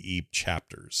PvE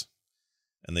chapters.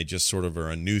 And they just sort of are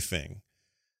a new thing.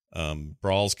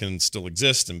 Brawls can still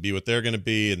exist and be what they're going to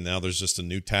be. And now there's just a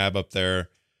new tab up there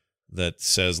that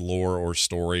says lore or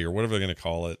story or whatever they're going to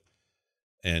call it.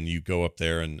 And you go up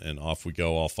there and off we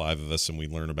go, all five of us, and we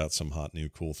learn about some hot new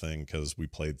cool thing because we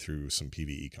played through some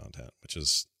PvE content, which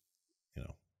is,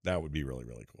 that would be really,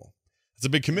 really cool. It's a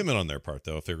big commitment on their part,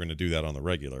 though, if they're going to do that on the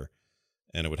regular.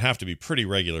 And it would have to be pretty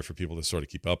regular for people to sort of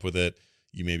keep up with it.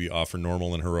 You maybe offer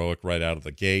normal and heroic right out of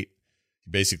the gate.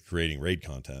 You're basically creating raid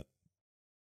content,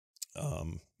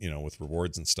 with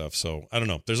rewards and stuff. So I don't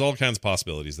know. There's all kinds of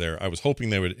possibilities there. I was hoping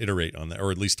they would iterate on that,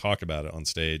 or at least talk about it on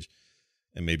stage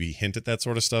and maybe hint at that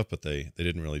sort of stuff, but they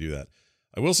didn't really do that.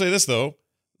 I will say this, though.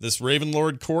 This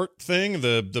Ravenlord Court thing,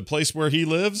 the place where he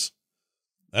lives,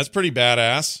 that's pretty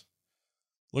badass.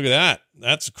 Look at that.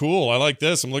 That's cool. I like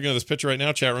this. I'm looking at this picture right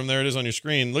now, chat room. There it is on your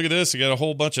screen. Look at this. You got a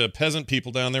whole bunch of peasant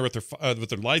people down there with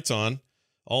their lights on,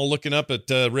 all looking up at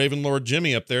Ravenlord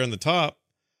Jimmy up there in the top.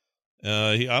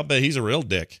 I'll bet he's a real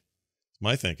dick.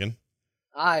 My thinking.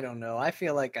 I don't know. I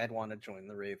feel like I'd want to join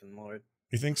the Ravenlord.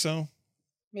 You think so?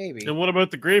 Maybe. And what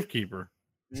about the Gravekeeper?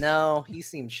 No, he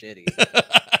seems shitty.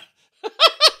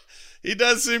 He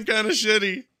does seem kind of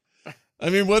shitty. I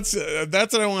mean, that's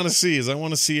what I want to see. Is I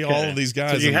want to see all of these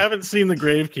guys. So you haven't seen the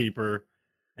Gravekeeper,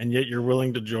 and yet you're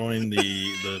willing to join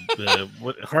the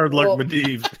Hard Luck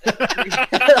Medivh.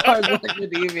 Hard Luck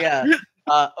Medivh, yeah.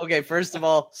 Okay, first of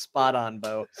all, spot on,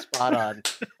 Bo. Spot on.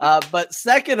 But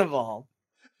second of all,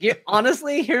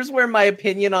 honestly, here's where my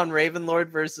opinion on Ravenlord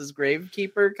versus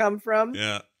Gravekeeper come from.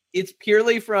 Yeah. It's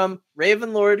purely from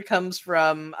Ravenlord comes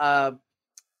from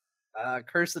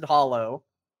Cursed Hollow.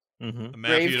 Mm-hmm.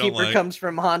 Gravekeeper comes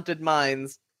from Haunted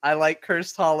Mines. I like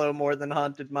Cursed Hollow more than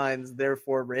Haunted Mines,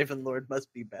 therefore Ravenlord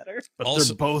must be better. But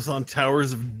also, they're both on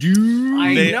Towers of Doom.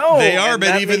 I know they are,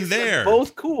 but even there,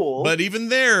 both cool. But even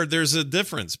there's a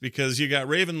difference because you got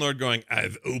Ravenlord going,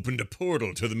 "I've opened a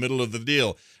portal to the middle of the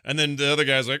deal," and then the other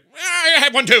guy's like, "I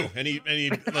have one too," and he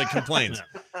like complains.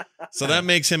 So that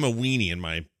makes him a weenie, in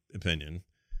my opinion.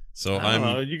 So I don't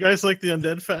know. You guys like the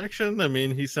undead faction? I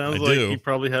mean, he sounds like he'd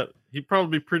probably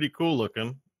be pretty cool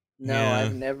looking. No, Yeah.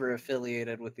 I've never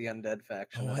affiliated with the undead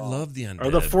faction. Oh, at I all. love the undead.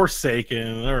 Or the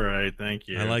Forsaken. All right, thank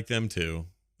you. I like them too.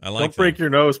 I like Don't break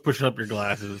your nose pushing up your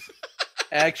glasses.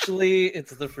 Actually,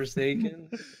 it's the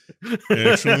Forsaken.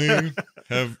 Actually,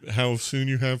 how soon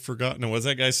you have forgotten. What does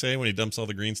that guy say when he dumps all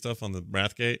the green stuff on the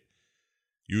Wrathgate?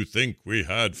 You think we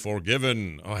had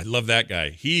forgiven. Oh, I love that guy.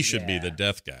 He should be the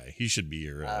death guy. He should be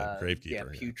your gravekeeper. Yeah,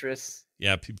 Putris.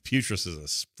 Yeah, Putris is a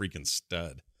freaking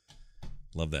stud.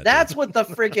 Love that. That's what the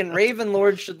freaking Raven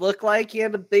Lord should look like. He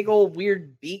had a big old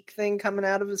weird beak thing coming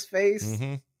out of his face.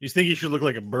 Mm-hmm. You think he should look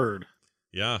like a bird?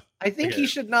 Yeah. I think he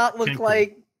should not look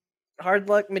like Hard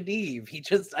Luck Medivh.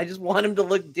 I just want him to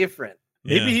look different.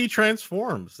 Maybe he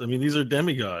transforms. I mean, these are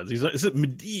demigods. Is it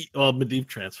Medivh? Oh, Medivh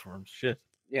transforms. Shit.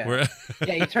 Yeah.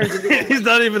 Yeah, he turns into he's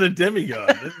not even a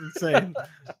demigod. That's insane.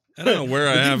 I don't know where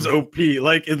I have OP,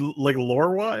 like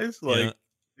lore wise. Like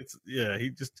he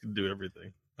just can do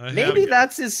everything. Maybe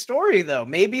that's his story, though.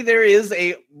 Maybe there is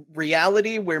a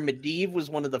reality where Medivh was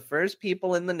one of the first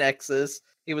people in the Nexus.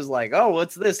 He was like, "Oh,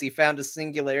 what's this?" He found a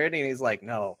singularity, and he's like,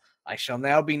 "No, I shall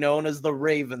now be known as the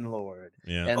Raven Lord."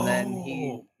 Yeah. And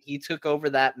then he took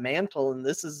over that mantle, and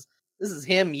this is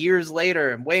him years later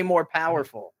and way more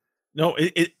powerful. No,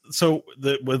 so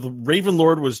when Raven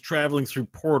Lord was traveling through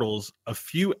portals, a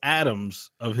few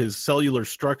atoms of his cellular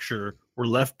structure were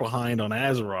left behind on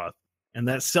Azeroth, and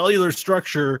that cellular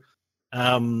structure, that's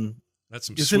some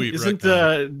sweet. Isn't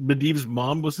Medivh's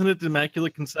mom? Wasn't it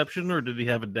Immaculate Conception, or did he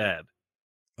have a dad?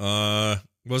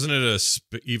 Wasn't it a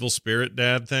evil spirit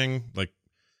dad thing? Like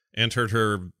entered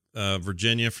her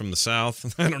Virginia from the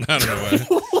south. I don't know why.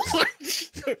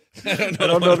 I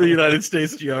don't know the United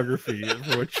States geography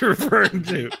for what you're referring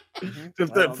to.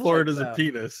 Except that Florida's a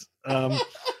penis. But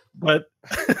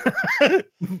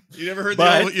you never heard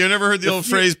the old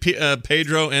phrase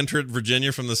Pedro entered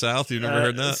Virginia from the south? You never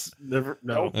heard that? Never.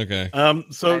 No. Okay.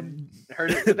 So I heard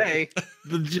it today.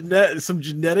 Some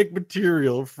genetic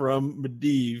material from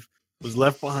Medivh was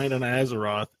left behind on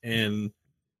Azeroth and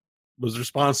was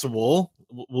responsible.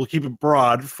 We'll keep it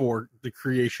broad for the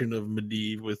creation of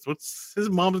Medivh with what's his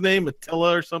mom's name,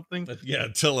 Attila or something? Yeah,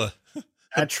 Attila.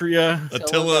 Atria.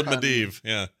 Attila Medivh.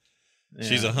 Yeah.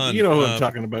 She's a Hun. You know who I'm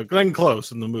talking about. Glenn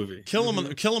Close in the movie.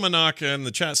 Killimanok in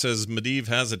the chat says Medivh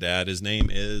has a dad. His name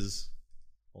is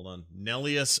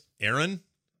Nelius Aaron.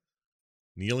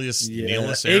 Nelius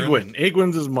Aaron.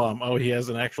 Egwin's his mom. Oh, he has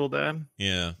an actual dad?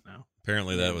 Yeah. No.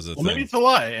 Apparently that was a thing. Maybe it's a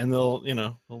lie, and they'll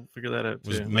figure that out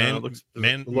too.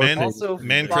 Also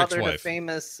fathered a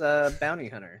famous bounty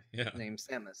hunter named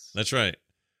Samus. That's right.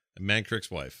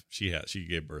 Mancrick's wife. She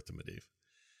gave birth to Medivh.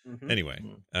 Mm-hmm. Anyway,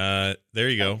 there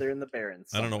you go. They're in the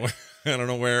Barrens. I don't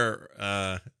know where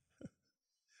her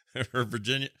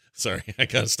Virginia. Sorry, I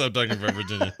gotta stop talking about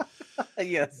Virginia.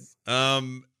 Yes.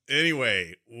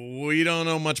 Anyway, we don't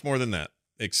know much more than that,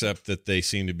 except that they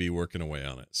seem to be working away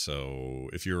on it. So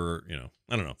if you're,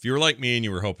 I don't know, if you were like me and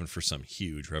you were hoping for some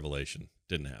huge revelation,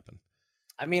 didn't happen.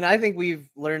 I mean, I think we've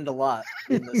learned a lot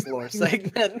in this lore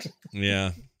segment.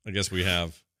 Yeah, I guess we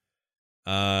have.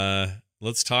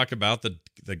 Let's talk about the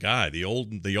guy, the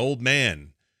old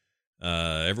man.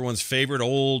 Everyone's favorite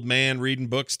old man reading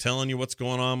books, telling you what's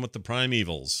going on with the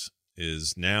primevals,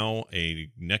 is now a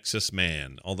Nexus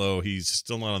man. Although he's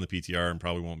still not on the PTR and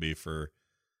probably won't be for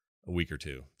a week or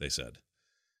two, they said.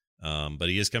 But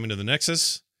he is coming to the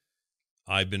Nexus.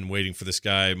 I've been waiting for this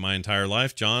guy my entire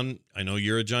life. John, I know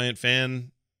you're a giant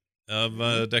fan of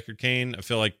Deckard Cain. I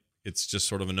feel like it's just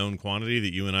sort of a known quantity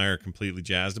that you and I are completely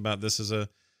jazzed about this as a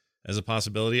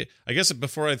possibility. I guess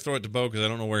before I throw it to Bo, because I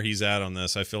don't know where he's at on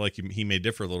this, I feel like he may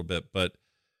differ a little bit, but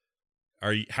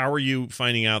how are you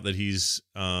finding out that he's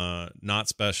not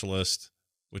specialist?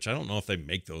 Which I don't know if they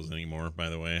make those anymore, by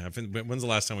the way. When's the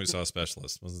last time we saw a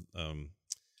specialist?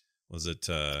 Was it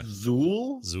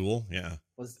Zool? Zool, yeah.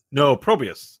 No,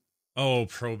 Probius. Oh,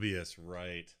 Probius,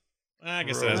 right. I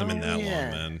guess it hasn't been that long,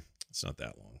 man. It's not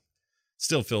that long.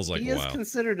 Still feels like a while. He is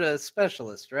considered a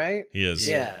specialist, right? He is.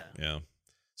 Yeah.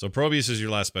 So Probius is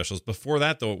your last specialist. Before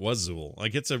that, though, it was Zool.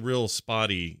 Like, it's a real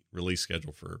spotty release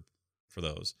schedule for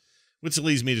those, which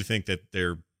leads me to think that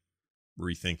they're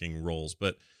rethinking roles.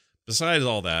 But besides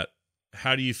all that,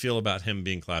 how do you feel about him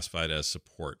being classified as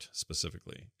support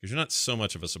specifically? Because you're not so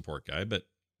much of a support guy, but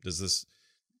does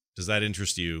that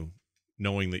interest you,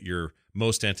 knowing that your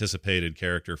most anticipated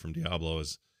character from Diablo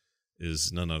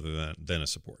is none other than a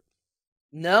support?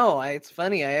 No, it's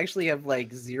funny. I actually have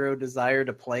like zero desire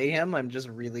to play him. I'm just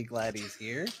really glad he's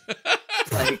here.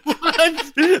 Like,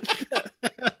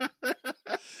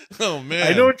 oh man,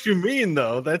 I know what you mean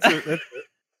though. That's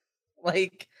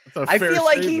like I feel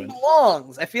like he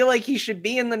belongs. I feel like he should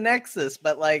be in the Nexus,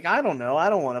 but like, I don't know. I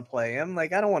don't want to play him.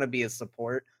 Like, I don't want to be a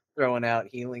support throwing out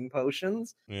healing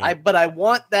potions. Yeah. But I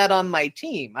want that on my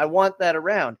team. I want that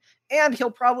around. And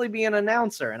he'll probably be an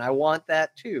announcer, and I want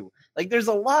that too. Like, there's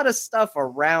a lot of stuff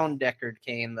around Deckard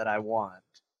Cain that I want.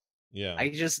 Yeah.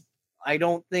 I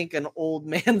don't think an old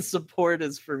man support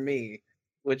is for me,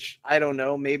 which I don't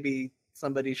know. Maybe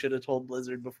somebody should have told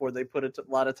Blizzard before they put a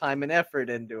lot of time and effort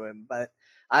into him. But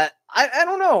I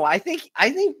don't know. I think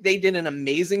they did an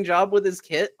amazing job with his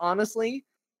kit, honestly.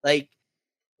 Like,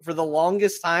 for the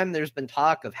longest time, there's been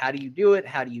talk of how do you do it?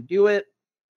 How do you do it?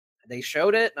 They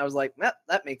showed it, and I was like,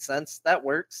 that makes sense. That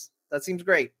works. That seems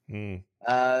great.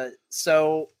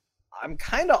 So I'm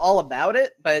kind of all about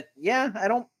it, but yeah, I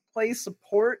don't play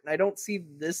support, and I don't see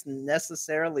this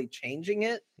necessarily changing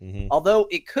it. Although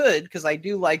it could, because I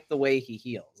do like the way he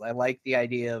heals. I like the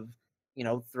idea of,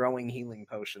 throwing healing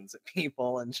potions at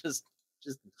people and just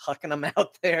hucking them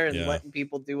out there and letting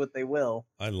people do what they will.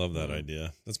 I love that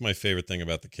idea. That's my favorite thing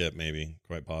about the kit, maybe,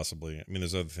 quite possibly. I mean,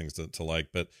 there's other things to like,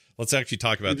 but let's actually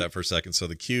talk about that for a second. So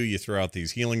the Q, you throw out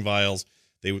these healing vials.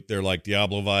 They're like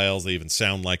Diablo vials. They even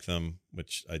sound like them,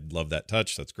 which I love that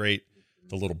touch. That's great.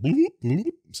 The little bloop,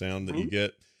 bloop sound that you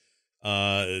get.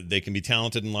 They can be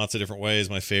talented in lots of different ways.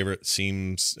 My favorite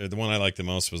the one I liked the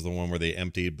most was the one where they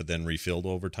emptied but then refilled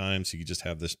over time. So you could just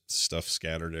have this stuff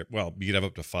scattered. Well, you could have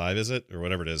up to 5, is it? Or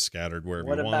whatever it is, scattered wherever you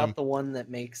want them. What about the one that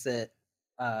makes it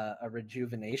a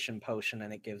rejuvenation potion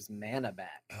and it gives mana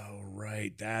back? Oh,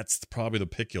 right. That's probably the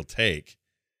pick you'll take,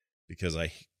 because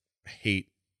I hate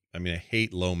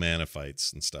low mana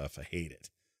fights and stuff. I hate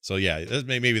it. So yeah,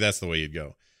 maybe that's the way you'd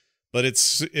go. But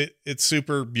it's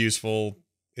super useful.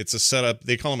 It's a setup.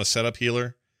 They call him a setup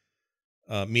healer,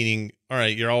 meaning, all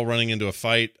right, you're all running into a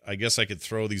fight. I guess I could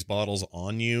throw these bottles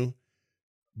on you,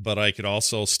 but I could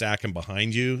also stack them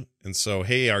behind you. And so,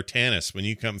 hey, Artanis, when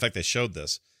you come, in fact, they showed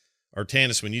this.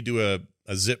 Artanis, when you do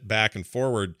a zip back and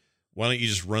forward, why don't you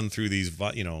just run through these,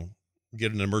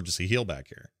 get an emergency heal back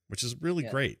here, which is really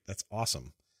great. That's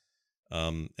awesome.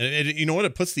 And you know what?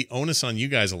 It puts the onus on you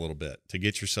guys a little bit to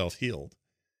get yourself healed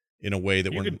in a way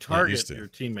that you can target your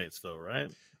teammates, though, right?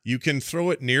 You can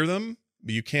throw it near them,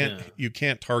 but you can't. Yeah. You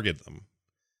can't target them.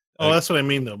 Oh, that's what I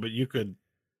mean, though. But you could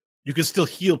still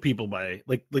heal people by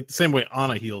like the same way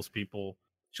Ana heals people.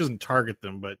 She doesn't target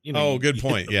them, but Oh, good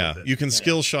point. Yeah, you can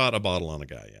skill shot a bottle on a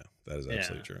guy. Yeah, that is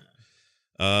absolutely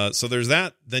true. So there's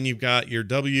that. Then you've got your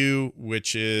W,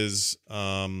 which is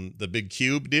the big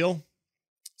cube deal.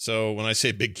 So when I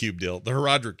say big cube deal, the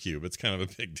Herodric cube, it's kind of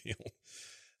a big deal.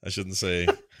 I shouldn't say.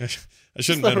 I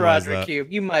shouldn't minimize that.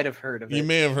 Cube. You might have heard of it. You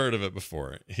may have heard of it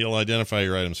before. He'll identify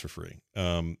your items for free.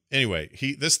 Anyway,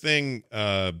 this thing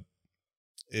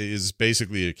is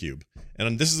basically a cube,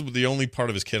 and this is the only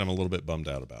part of his kit I'm a little bit bummed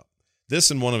out about.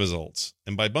 This and one of his ults,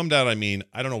 and by bummed out I mean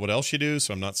I don't know what else you do,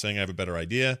 so I'm not saying I have a better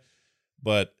idea,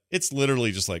 but it's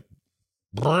literally just like,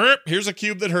 here's a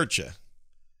cube that hurts you.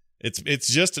 It's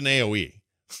just an AOE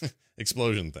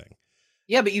explosion thing.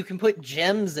 Yeah, but you can put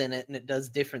gems in it and it does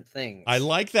different things. I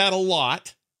like that a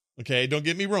lot. Okay, don't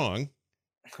get me wrong.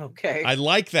 Okay. I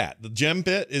like that. The gem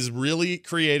pit is really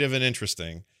creative and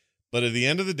interesting. But at the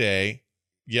end of the day,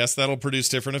 yes, that'll produce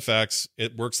different effects.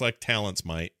 It works like talents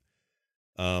might.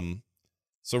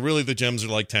 So really the gems are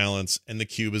like talents and the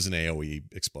cube is an AoE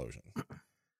explosion.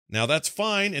 Now that's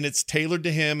fine and it's tailored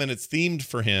to him and it's themed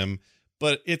for him,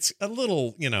 but it's a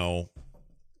little,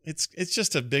 it's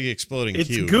just a big exploding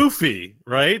cube. It's goofy,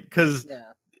 right? Because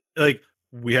like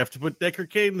we have to put Deckard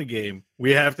Cain in the game.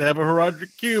 We have to have a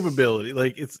Herodric cube ability.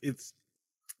 Like it's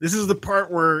this is the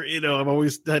part where I've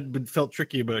always been felt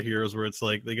tricky about heroes, where it's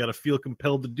like they got to feel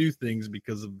compelled to do things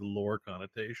because of the lore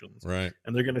connotations, right?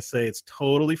 And they're gonna say it's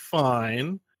totally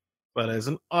fine, but as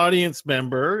an audience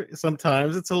member,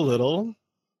 sometimes it's a little,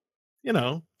 it's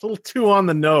a little too on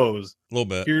the nose. A little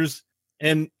bit.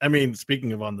 And I mean,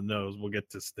 speaking of on the nose, we'll get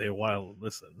to stay a while and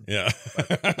listen. Yeah.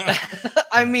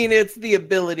 I mean, it's the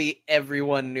ability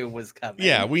everyone knew was coming.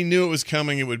 Yeah, we knew it was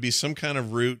coming. It would be some kind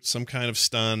of root, some kind of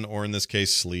stun, or in this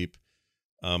case, sleep.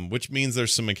 Which means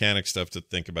there's some mechanic stuff to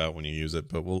think about when you use it,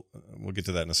 but we'll get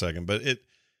to that in a second. But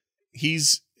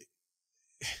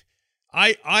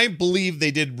I believe they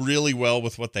did really well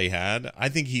with what they had. I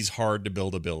think he's hard to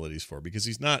build abilities for because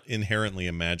he's not inherently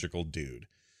a magical dude.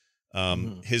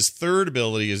 His third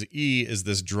ability is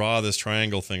this draw this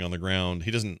triangle thing on the ground.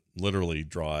 He doesn't literally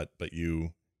draw it, but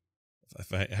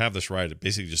if I have this right, it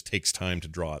basically just takes time to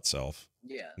draw itself.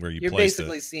 Yeah. Where you're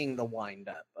basically seeing the wind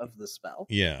up of the spell.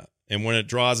 Yeah. And when it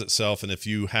draws itself, and if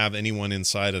you have anyone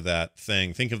inside of that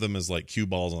thing, think of them as like cue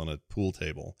balls on a pool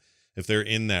table. If they're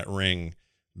in that ring,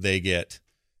 they get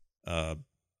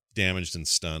damaged and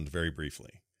stunned very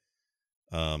briefly.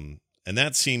 And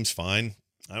that seems fine.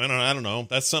 I don't know.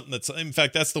 That's something that's, in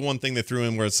fact, that's the one thing they threw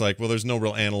in where it's like, well, there's no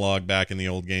real analog back in the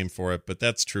old game for it, but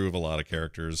that's true of a lot of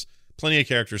characters. Plenty of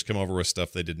characters come over with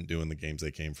stuff they didn't do in the games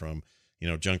they came from. You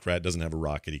know, Junkrat doesn't have a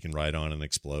rocket he can ride on and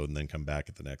explode and then come back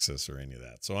at the Nexus or any of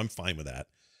that. So I'm fine with that.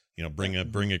 You know, bring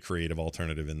a creative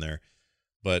alternative in there.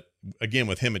 But again,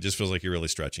 with him, it just feels like you're really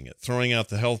stretching it. Throwing out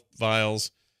the health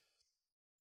vials.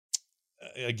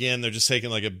 Again, they're just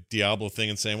taking like a Diablo thing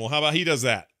and saying, well, how about he does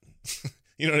that?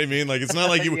 You know what I mean? Like, it's not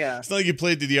like you, it's not like you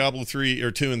played the Diablo 3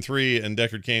 or 2 and 3 and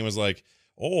Deckard Cain was like,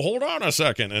 oh, hold on a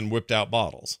second, and whipped out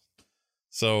bottles.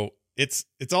 So it's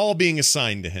all being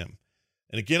assigned to him.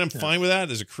 And again, I'm fine with that.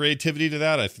 There's a creativity to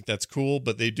that. I think that's cool,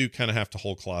 but they do kind of have to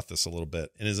whole cloth this a little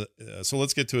bit. And so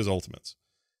let's get to his ultimates.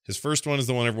 His first one is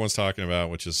the one everyone's talking about,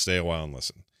 which is stay a while and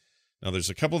listen. Now, there's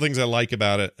a couple of things I like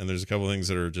about it, and there's a couple of things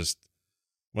that are just,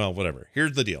 well, whatever.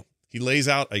 Here's the deal. He lays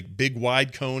out a big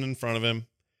wide cone in front of him,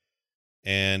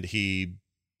 and he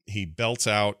belts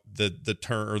out the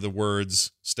term or the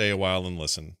words, stay a while and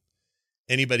listen.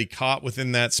 Anybody caught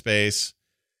within that space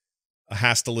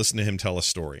has to listen to him tell a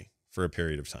story for a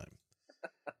period of time.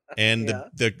 And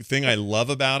the thing I love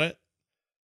about it,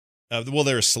 well,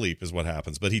 they're asleep is what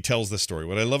happens, but he tells the story.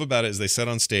 What I love about it is they said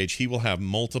on stage, he will have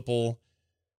multiple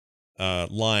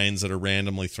lines that are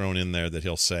randomly thrown in there that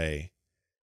he'll say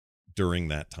during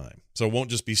that time. So it won't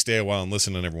just be stay a while and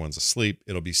listen and everyone's asleep.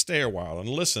 It'll be stay a while and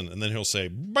listen. And then he'll say,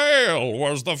 Baal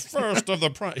was the first of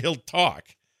the... He'll talk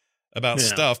about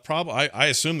stuff. Probably, I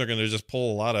assume they're going to just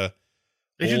pull a lot of...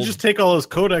 They should just take all those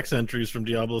codex entries from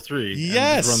Diablo 3 and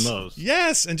just run those.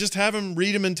 Yes, and just have him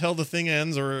read them until the thing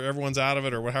ends or everyone's out of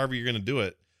it or however you're going to do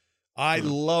it. I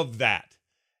love that.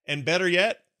 And better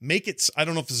yet, make it, I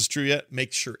don't know if this is true yet,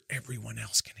 make sure everyone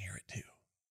else can hear it too.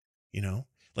 You know?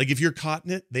 Like if you're caught in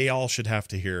it, they all should have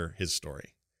to hear his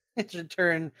story. It should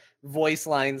turn voice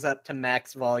lines up to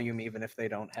max volume even if they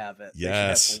don't have it.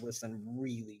 Yes. They should have to listen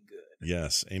really good.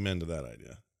 Yes, amen to that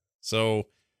idea. So...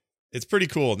 it's pretty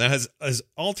cool. Now, his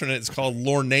alternate is called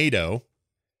Lorenado.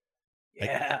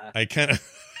 Yeah. I kind of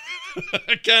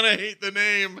I kind of hate the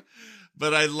name,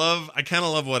 but I kind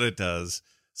of love what it does.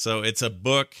 So it's a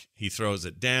book. He throws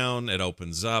it down. It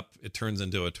opens up. It turns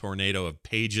into a tornado of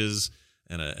pages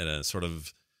and a sort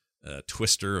of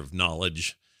twister of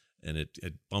knowledge, and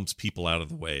it bumps people out of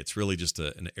the way. It's really just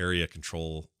an area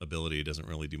control ability. It doesn't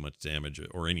really do much damage,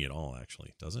 or any at all,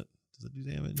 actually. Does it? Does it do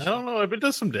damage? I don't know. It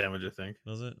does some damage, I think.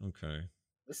 Does it? Okay.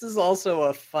 This is also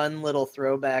a fun little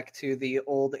throwback to the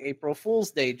old April Fool's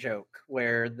Day joke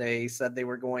where they said they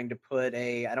were going to put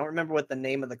I don't remember what the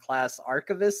name of the class,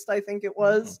 Archivist, I think it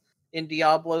was, in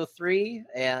Diablo 3.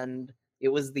 And it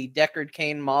was the Deckard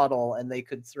Cain model, and they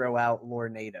could throw out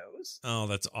Lorenados. Oh,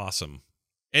 that's awesome.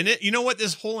 And you know what?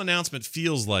 This whole announcement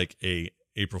feels like a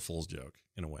April Fool's joke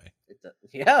in a way.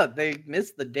 Yeah, they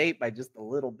missed the date by just a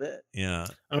little bit. Yeah.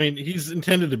 I mean, he's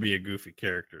intended to be a goofy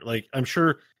character. Like, I'm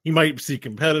sure he might see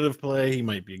competitive play. He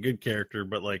might be a good character,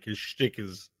 but like his shtick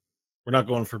is, we're not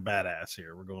going for badass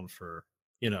here. We're going for,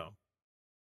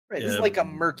 Right. It's like a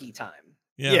murky time.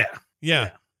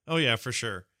 Yeah. Oh yeah, for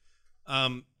sure.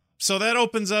 So that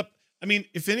opens up, I mean,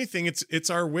 if anything, it's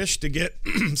our wish to get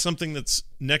something that's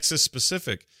Nexus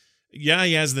specific. Yeah,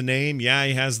 he has the name. Yeah,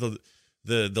 he has the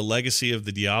legacy of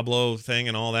the Diablo thing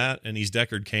and all that, and he's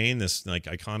Deckard Cain, this like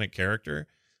iconic character.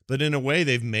 But in a way,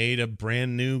 they've made a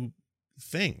brand new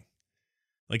thing.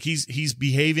 Like he's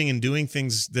behaving and doing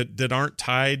things that aren't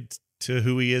tied to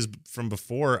who he is from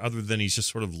before, other than he's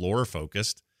just sort of lore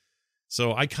focused.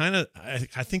 So I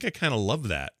think I kind of love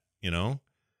that,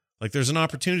 like there's an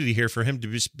opportunity here for him to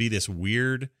just be this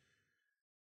weird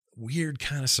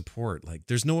kind of support. Like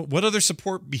there's what other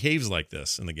support behaves like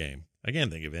this in the game? I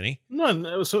can't think of any.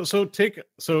 None.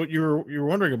 So you're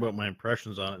wondering about my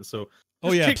impressions on it. So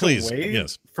please. Away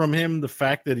yes. From him, the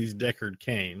fact that he's Deckard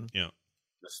Cain. Yeah.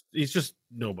 He's just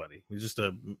nobody. He's just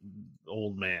a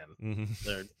old man.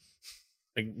 Mm-hmm.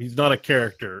 Like, he's not a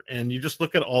character, and you just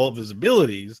look at all of his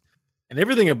abilities, and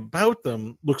everything about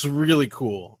them looks really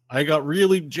cool. I got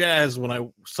really jazzed when I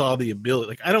saw the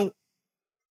ability.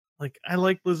 I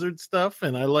like Blizzard stuff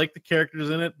and I like the characters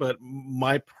in it, but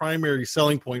my primary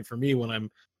selling point for me when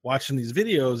I'm watching these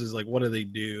videos is like, what do they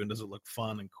do? And does it look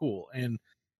fun and cool? And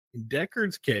in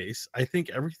Deckard's case, I think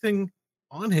everything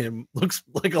on him looks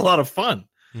like a lot of fun.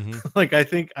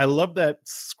 Mm-hmm. I love that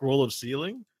scroll of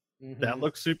ceiling. Mm-hmm. That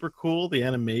looks super cool. The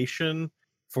animation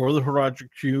for the Horadric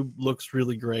Cube looks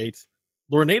really great.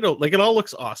 Lorenado, it all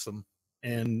looks awesome.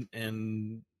 And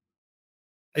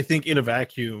I think in a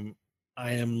vacuum,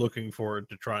 I am looking forward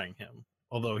to trying him,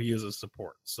 although he is a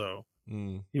support. So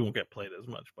he won't get played as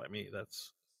much by me.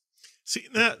 See,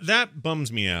 that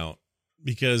bums me out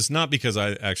not because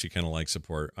I actually kind of like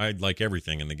support. I like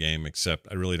everything in the game except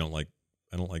I don't like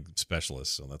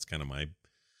specialists, so that's kind of my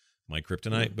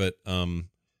kryptonite. But I'm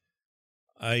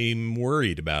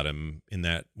worried about him in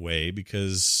that way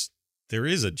because there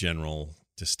is a general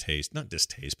not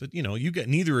distaste, but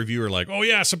neither of you are like, oh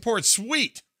yeah, support,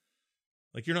 sweet.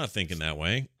 Like, you're not thinking that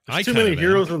way. There's too many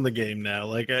heroes in the game now.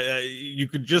 Like, you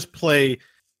could just play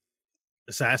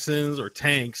assassins or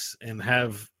tanks and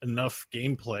have enough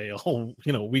gameplay all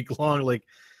week long. Like,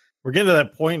 we're getting to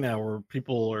that point now where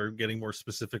people are getting more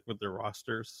specific with their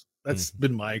rosters. That's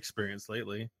been my experience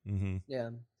lately. Mm-hmm. Yeah.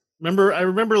 I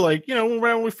remember like,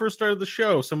 when we first started the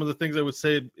show, some of the things I would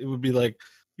say, it would be like,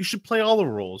 you should play all the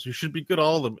roles. You should be good at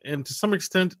all of them. And to some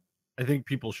extent, I think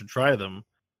people should try them.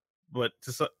 But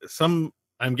to some,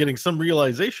 I'm getting some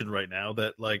realization right now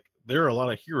that like there are a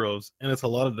lot of heroes and it's a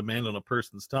lot of demand on a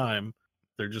person's time.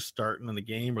 They're just starting in the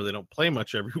game or they don't play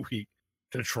much every week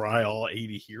to try all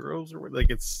 80 heroes or like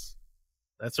that's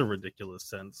a ridiculous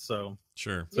sense. So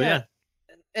sure. So yeah.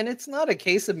 And it's not a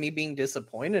case of me being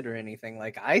disappointed or anything.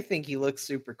 Like, I think he looks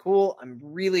super cool. I'm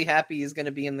really happy he's going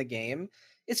to be in the game.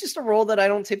 It's just a role that I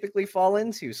don't typically fall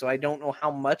into, so I don't know how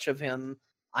much of him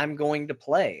I'm going to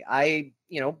play.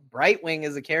 Brightwing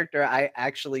is a character I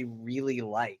actually really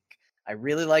like. I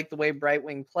really like the way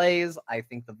Brightwing plays. I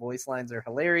think the voice lines are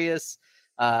hilarious.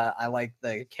 I like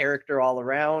the character all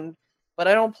around, but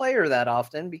I don't play her that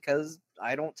often because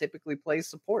I don't typically play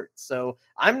support. So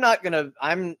I'm not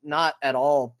at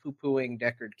all poo-pooing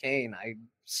Deckard Cain. I'm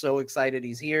so excited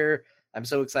he's here. I'm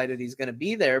so excited he's going to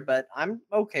be there, but I'm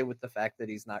okay with the fact that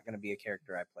he's not going to be a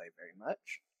character I play very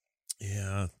much.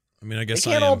 Yeah. I mean, I guess it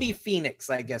can't all be Phoenix,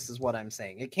 I guess is what I'm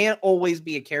saying. It can't always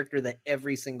be a character that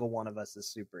every single one of us is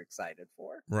super excited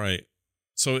for. Right.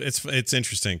 So it's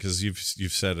interesting because you've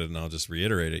said it, and I'll just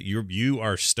reiterate it. You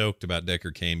are stoked about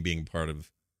Deckard Cain being part of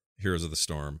Heroes of the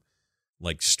Storm.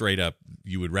 Like, straight up,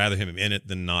 you would rather him in it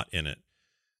than not in it.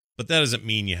 But that doesn't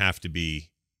mean you have to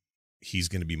be, he's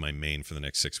going to be my main for the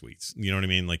next 6 weeks. You know what I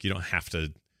mean? Like, you don't have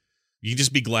to, you can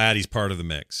just be glad he's part of the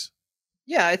mix.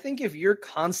 Yeah, I think if you're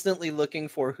constantly looking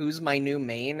for who's my new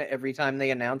main every time they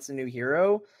announce a new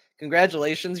hero,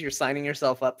 congratulations, you're signing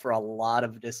yourself up for a lot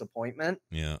of disappointment.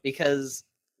 Yeah. Because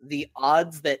the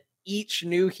odds that each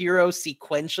new hero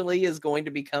sequentially is going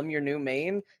to become your new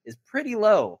main is pretty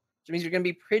low. Which means you're going to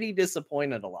be pretty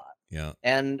disappointed a lot. Yeah.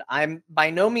 And I'm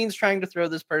by no means trying to throw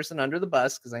this person under the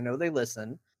bus because I know they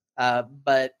listen.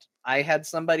 But I had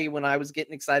somebody when I was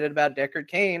getting excited about Deckard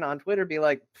Cain on Twitter be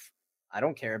like, I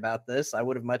don't care about this. I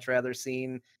would have much rather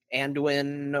seen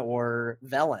Anduin or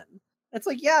Velen. It's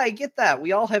like, yeah, I get that.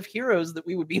 We all have heroes that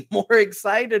we would be more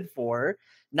excited for.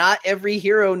 Not every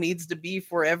hero needs to be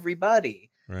for everybody.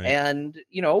 Right. And,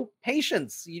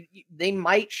 patience. They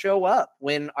might show up.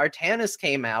 When Artanis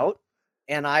came out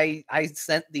and I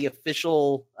sent the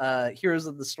official Heroes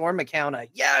of the Storm account,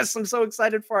 yes, I'm so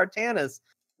excited for Artanis.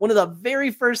 One of the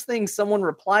very first things someone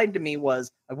replied to me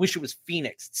was, I wish it was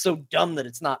Phoenix. It's so dumb that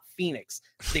it's not Phoenix.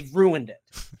 They've ruined it.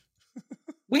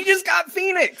 We just got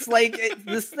Phoenix. Like,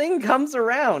 this thing comes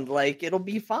around. Like, it'll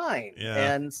be fine. Yeah.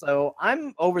 And so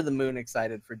I'm over the moon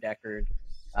excited for Deckard.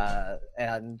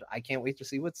 And I can't wait to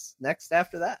see what's next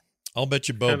after that. I'll bet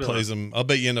you Bo plays him. I'll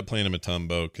bet you end up playing him a ton,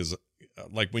 Bo, because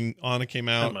like when Anna came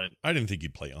out, I didn't think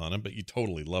you'd play Anna, but you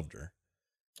totally loved her.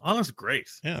 Anna's great.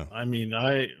 Yeah. I mean,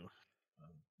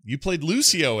 you played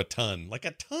Lucio a ton.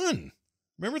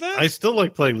 Remember that? I still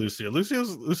like playing Lucio.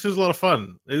 Lucio's a lot of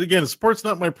fun. Again, support's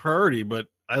not my priority, but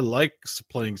I like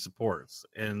playing supports.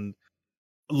 And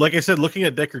like I said, looking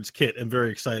at Deckard's kit, I'm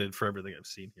very excited for everything I've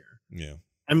seen here. Yeah.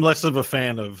 I'm less of a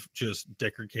fan of just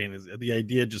Deckard Cain. The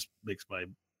idea just makes my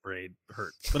brain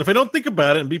hurt. But if I don't think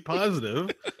about it and be positive,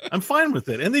 I'm fine with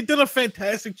it. And they did a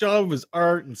fantastic job of his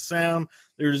art and sound.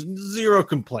 There's zero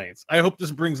complaints. I hope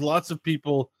this brings lots of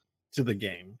people to the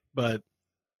game. But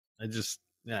I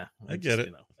get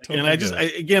it. Totally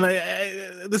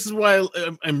this is why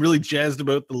I'm really jazzed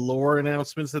about the lore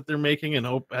announcements that they're making and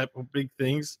hope big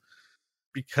things,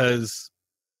 because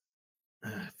I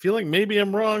feel like maybe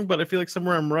I'm wrong, but I feel like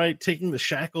somewhere I'm right. Taking the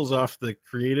shackles off the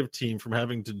creative team from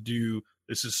having to do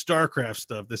this is StarCraft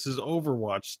stuff, this is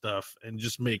Overwatch stuff, and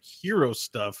just make hero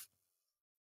stuff.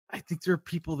 I think there are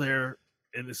people there,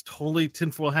 and it's totally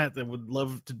tinfoil hat, that would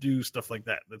love to do stuff like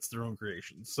that. That's their own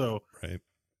creation. So, right.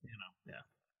 Yeah.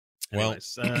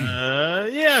 Anyways,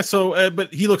 well, So,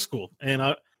 but he looks cool, and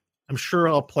I'm sure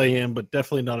I'll play him, but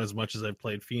definitely not as much as I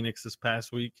played Phoenix this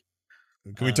past week.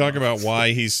 Can we talk about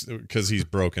why because he's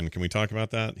broken? Can we talk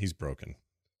about that? He's broken.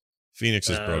 Phoenix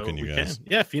is broken, you guys.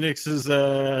 Yeah, Phoenix is.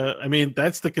 I mean,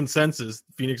 that's the consensus.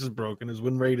 Phoenix is broken. His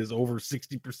win rate is over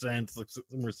 60%,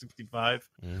 somewhere 65.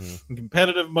 In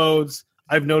competitive modes,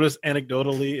 I've noticed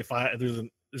anecdotally, if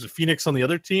there's a Phoenix on the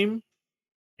other team,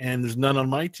 and there's none on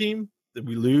my team, that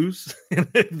we lose.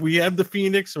 If we have the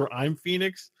Phoenix or I'm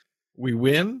Phoenix, we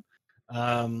win.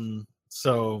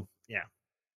 So yeah.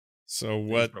 So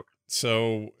what?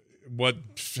 So what?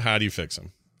 How do you fix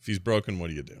him? If he's broken, what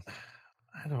do you do?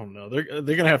 I don't know.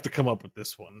 They're gonna have to come up with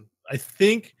this one. I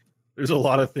think there's a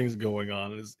lot of things going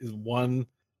on. Is one,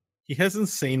 he has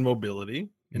insane mobility,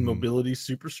 and mobility's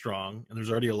super strong. And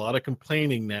there's already a lot of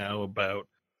complaining now about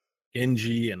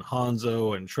Genji and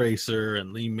Hanzo and Tracer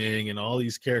and Li Ming and all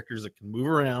these characters that can move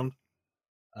around.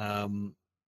 And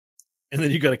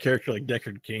then you got a character like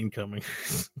Deckard Cain coming.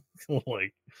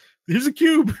 Like, here's a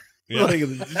cube. Yeah. Like,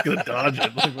 he's just gonna dodge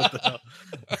it. Like, what the hell?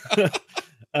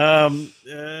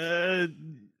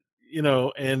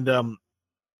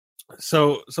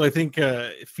 So I think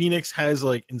Phoenix has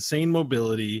like insane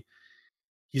mobility.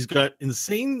 He's got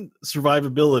insane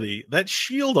survivability. That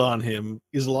shield on him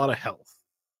is a lot of health,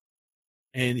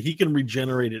 and he can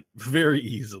regenerate it very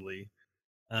easily.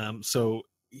 So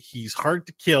he's hard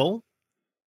to kill,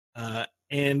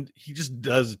 and he just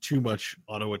does too much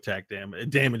auto attack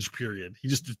damage. Period. He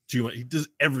just does too much. He does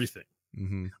everything.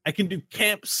 I can do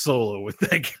camp solo with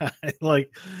that guy.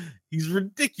 Like, he's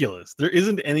ridiculous. There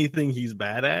isn't anything he's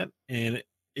bad at, and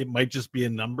it might just be a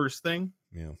numbers thing.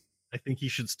 Yeah, I think he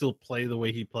should still play the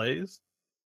way he plays,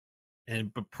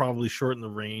 but probably shorten the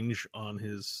range on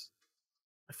his.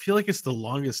 I feel like it's the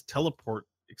longest teleport,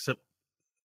 except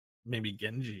maybe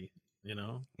Genji.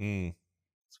 It's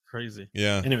crazy.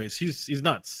 Yeah. Anyways, he's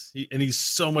nuts, and he's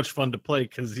so much fun to play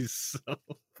because he's so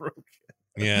broken.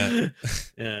 Yeah.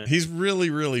 Yeah. He's really,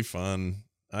 really fun.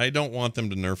 I don't want them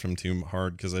to nerf him too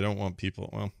hard because I don't want people.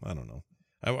 Well, I don't know.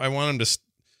 I want him to.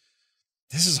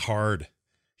 This is hard.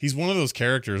 He's one of those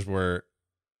characters where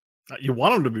you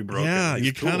want him to be broken. Yeah, he's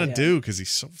you cool. kind of do because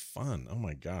he's so fun. Oh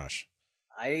my gosh.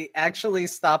 I actually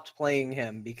stopped playing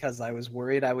him because I was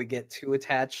worried I would get too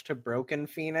attached to Broken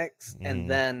Phoenix, and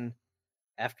then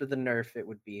after the nerf, it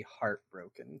would be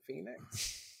Heartbroken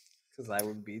Phoenix. Because I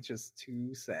would be just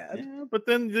too sad. Yeah, but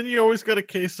then you always got a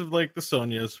case of like the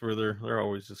Sonyas where they're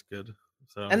always just good.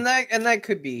 So and that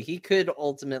could be. He could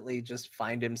ultimately just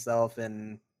find himself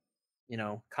in,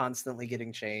 constantly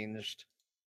getting changed,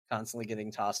 constantly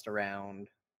getting tossed around.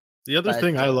 The other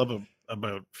thing I love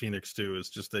about Phoenix too is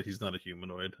just that he's not a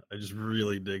humanoid. I just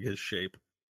really dig his shape.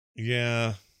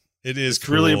 Yeah, it's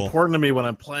cool. Really important to me when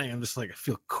I'm playing. I'm just like, I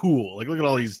feel cool. Like, look at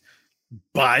all these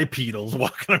bipedals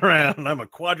walking around. I'm a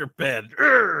quadruped.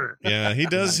 Yeah, he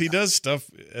does stuff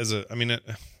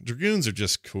Dragoons are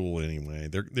just cool anyway.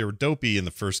 They were dopey in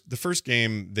the first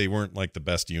game. They weren't like the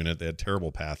best unit. They had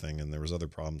terrible pathing, and there was other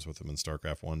problems with them in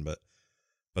StarCraft 1,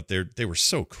 but they were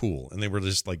so cool, and they were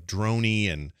just like droney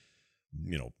and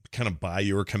kind of by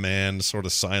your command, sort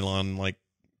of Cylon like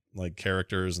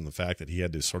characters, and the fact that he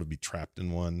had to sort of be trapped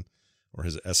in one, or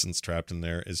his essence trapped in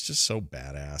there, is just so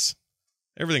badass.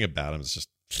 Everything about him is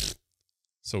just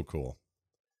so cool.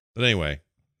 But anyway,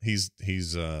 he's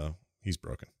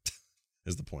broken.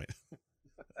 Is the point.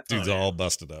 Dude's all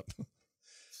busted up.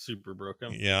 Super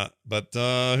broken. Yeah, but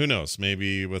who knows?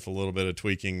 Maybe with a little bit of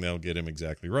tweaking, they'll get him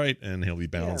exactly right, and he'll be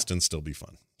balanced and still be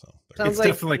fun. So sounds like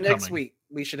definitely next week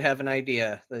we should have an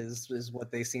idea. Is what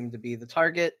they seem to be the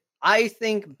target. I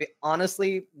think,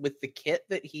 honestly, with the kit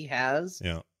that he has,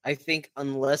 I think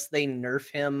unless they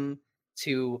nerf him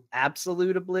to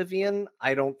absolute oblivion,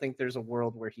 I don't think there's a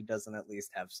world where he doesn't at least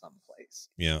have some place.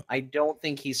 Yeah. I don't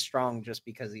think he's strong just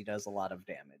because he does a lot of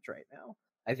damage right now.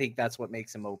 I think that's what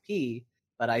makes him OP,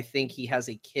 but I think he has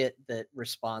a kit that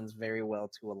responds very well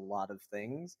to a lot of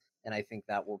things, and I think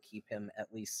that will keep him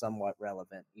at least somewhat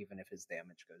relevant, even if his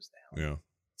damage goes down. Yeah.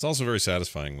 It's also very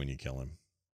satisfying when you kill him,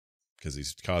 because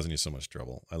he's causing you so much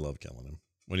trouble. I love killing him.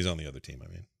 When he's on the other team, I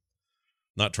mean.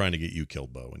 Not trying to get you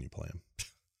killed, Bo, when you play him.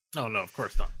 No, of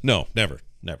course not. No, never.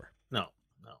 No. You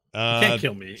can't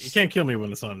kill me. You can't kill me when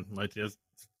it's on my team.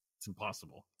 It's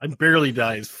impossible. I barely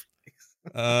die.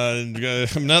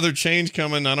 Another change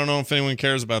coming. I don't know if anyone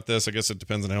cares about this. I guess it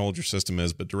depends on how old your system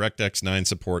is, but DirectX 9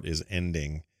 support is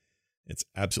ending. It's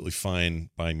absolutely fine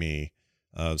by me.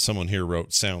 Someone here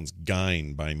wrote "sounds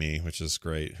gine by me," which is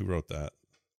great. Who wrote that?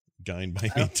 Gine by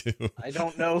me too. I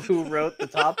don't know who wrote the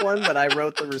top one, but I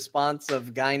wrote the response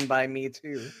of "gine by me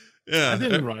too." Yeah, I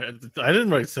didn't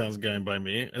write "sounds gine by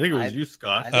me." I think it was you,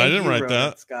 Scott. I didn't write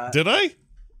that. Scott. Did I?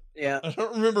 Yeah. I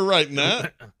don't remember writing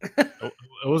that. It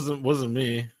wasn't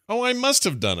me. Oh, I must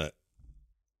have done it.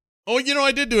 Oh,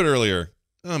 I did do it earlier.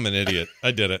 I'm an idiot.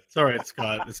 I did it. It's all right,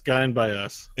 Scott. It's guided by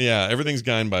us. Yeah, everything's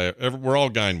guying by it. We're all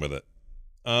guying with it.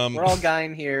 We're all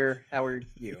guying here. How are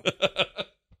you?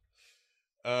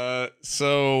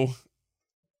 So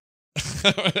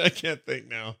I can't think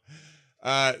now.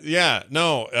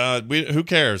 Who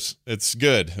cares? It's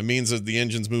good. It means that the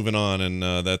engine's moving on, and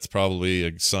that's probably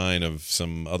a sign of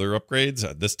some other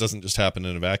upgrades. This doesn't just happen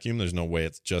in a vacuum. There's no way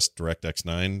it's just DirectX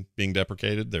 9 being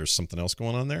deprecated. There's something else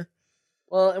going on there.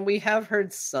 Well, and we have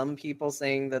heard some people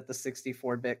saying that the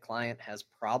 64-bit client has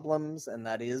problems, and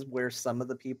that is where some of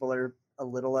the people are a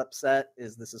little upset,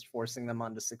 is this is forcing them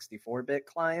onto 64-bit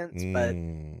clients. But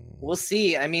we'll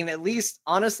see. I mean, at least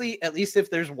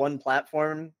if there's one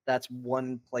platform, that's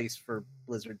one place for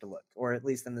Blizzard to look. Or at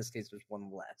least in this case, there's one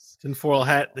less. Tinfoil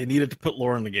hat, they needed to put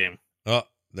lore in the game. Oh,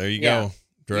 there you go.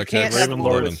 You can't have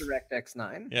lore with DirectX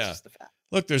 9. Yeah. It's just a fact.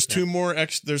 Look, there's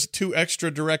there's 2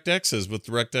 extra DirectXs with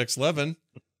DirectX 11.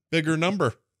 Bigger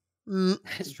number.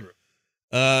 That's true.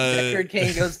 Deckard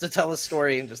Cain goes to tell a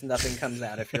story and just nothing comes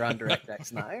out if you're on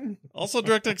DirectX 9. Also,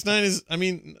 DirectX 9 is, I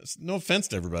mean, no offense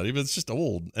to everybody, but it's just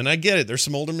old. And I get it. There's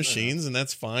some older machines, and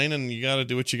that's fine, and you got to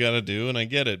do what you got to do, and I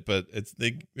get it. But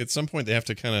at some point, they have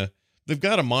to they've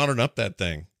got to modern up that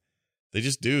thing. They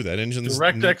just do. That engine's...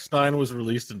 DirectX 9 was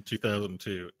released in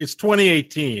 2002. It's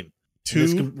 2018.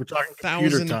 We're talking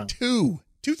computer time. 2002.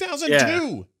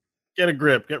 Yeah. Get a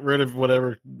grip. Get rid of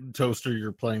whatever toaster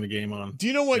you're playing the game on. Do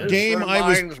you know what This game I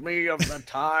was... reminds me of the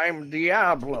time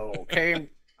Diablo came.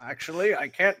 Actually, I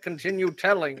can't continue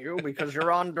telling you because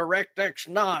you're on DirectX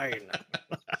 9.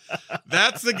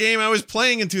 That's the game I was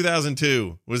playing in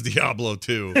 2002, was Diablo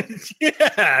 2.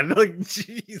 Yeah. Like,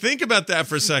 geez. Think about that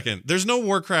for a second. There's no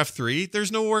Warcraft 3.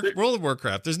 There's no World of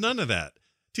Warcraft. There's none of that.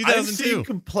 2002. I've seen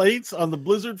complaints on the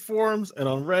Blizzard forums and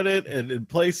on Reddit and in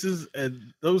places,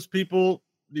 and those people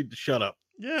need to shut up.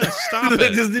 Yeah, stop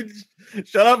it. Just need to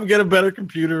shut up and get a better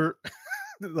computer.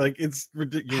 Like, it's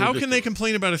ridiculous. How can they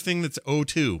complain about a thing that's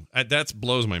 02? That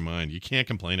blows my mind. You can't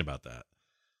complain about that.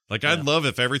 Like, I'd love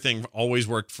if everything always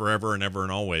worked forever and ever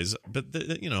and always, but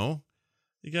you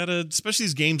gotta, especially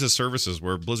these games as services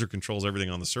where Blizzard controls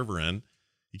everything on the server end.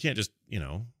 You can't just, what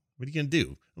are you gonna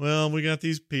do? Well, we got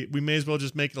these. We may as well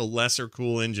just make it a lesser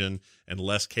cool engine and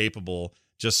less capable,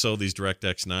 just so these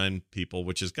DirectX 9 people,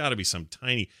 which has got to be some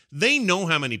tiny. They know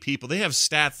how many people. They have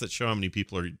stats that show how many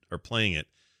people are playing it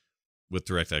with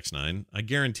DirectX 9. I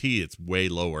guarantee it's way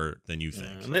lower than you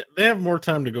think. Yeah, they have more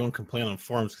time to go and complain on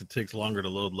forums because it takes longer to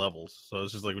load levels. So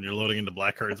it's just like when you're loading into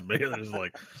Blackheart's beta, they're just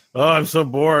like, oh, I'm so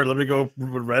bored. Let me go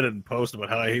with Reddit and post about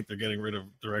how I hate they're getting rid of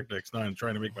DirectX 9 and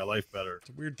trying to make my life better. It's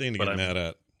a weird thing to get mad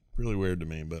at. Really weird to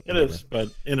me, but it is. But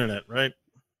internet, right?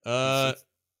 It's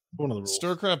one of the rules.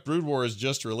 StarCraft Brood War is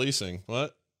just releasing.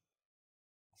 What?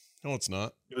 No, it's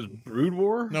not. It was Brood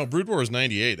War? No, Brood War was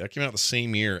 98. That came out the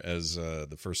same year as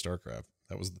the first StarCraft.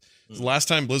 That was the last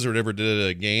time Blizzard ever did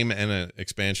a game and an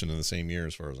expansion in the same year,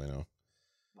 as far as I know.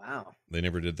 Wow. They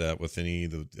never did that with any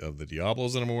of the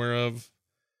Diablos that I'm aware of.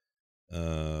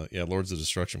 Lords of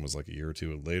Destruction was like a year or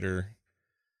two later.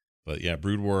 But yeah,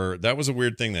 Brood War, that was a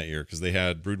weird thing that year because they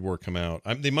had Brood War come out.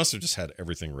 They must have just had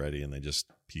everything ready and they just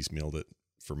piecemealed it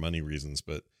for money reasons.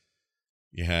 But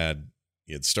you had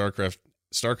StarCraft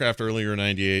earlier in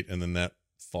 98, and then that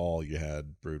fall you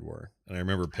had Brood War. And I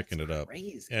remember picking it up.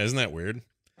 Crazy. Yeah, isn't that weird?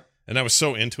 And I was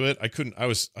so into it, I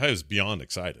was beyond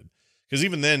excited. Because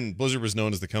even then, Blizzard was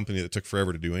known as the company that took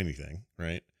forever to do anything,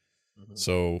 right? Mm-hmm.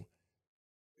 So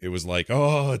it was like,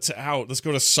 oh, it's out. Let's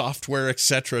go to Software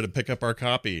Etc. to pick up our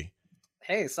copy.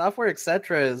 Hey, Software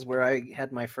Etc. is where I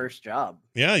had my first job.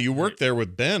 Yeah, you worked there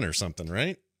with Ben or something,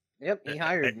 right? Yep, he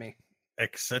hired me.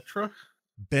 Etc.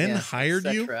 Ben hired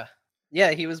you?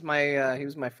 Yeah, he was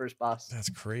my first boss. That's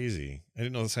crazy. I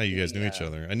didn't know that's how you guys knew each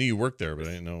other. I knew you worked there, but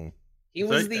I didn't know. He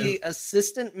was the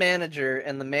assistant manager,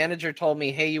 and the manager told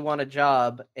me, hey, you want a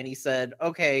job? And he said,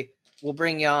 okay, we'll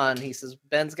bring you on. He says,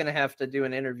 Ben's going to have to do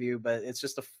an interview, but it's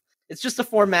just a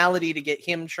formality to get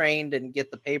him trained and get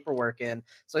the paperwork in.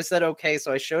 So I said, okay.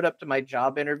 So I showed up to my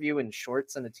job interview in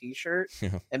shorts and a t-shirt.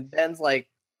 Yeah. And Ben's like,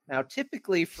 now,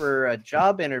 typically for a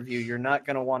job interview, you're not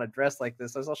going to want to dress like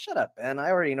this. I was like, shut up, Ben.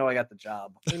 I already know I got the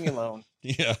job. Leave me alone.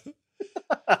 Yeah.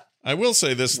 I will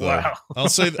say this, though. Wow. I'll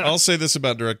say this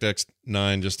about DirectX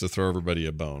 9 just to throw everybody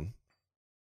a bone.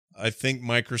 I think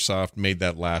Microsoft made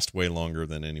that last way longer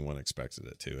than anyone expected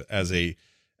it to. As a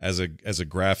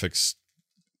graphics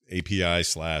API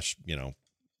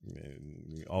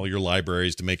 / all your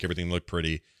libraries to make everything look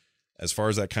pretty. As far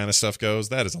as that kind of stuff goes,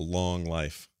 that is a long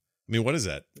life. I mean, what is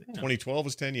that? Yeah. 2012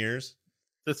 was 10 years.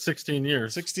 That's 16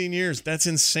 years. 16 years. That's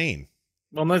insane.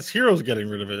 Well, unless Heroes getting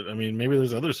rid of it. I mean, maybe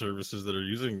there's other services that are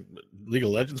using League of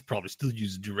Legends. Probably still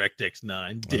use DirectX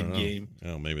 9. Dead game.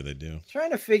 Oh, maybe they do.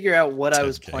 Trying to figure out what I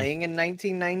was Dead game. playing in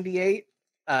 1998.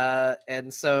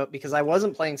 And so because I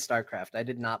wasn't playing StarCraft, I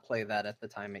did not play that at the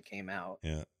time it came out.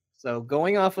 Yeah. So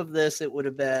going off of this, it would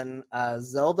have been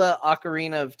Zelda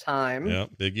Ocarina of Time. Yeah.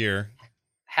 Big year.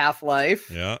 Half-Life.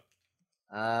 Yeah.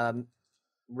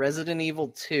 Resident Evil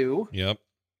 2. Yep.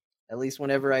 At least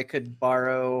whenever I could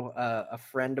borrow a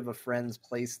friend of a friend's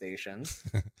PlayStation.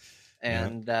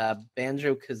 And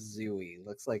Banjo-Kazooie.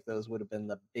 Looks like those would have been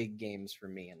the big games for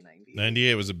me in 98.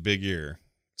 98 was a big year.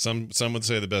 Some would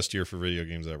say the best year for video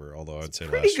games ever, although I'd say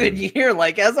Pretty last good year. year.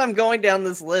 Like, as I'm going down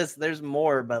this list, there's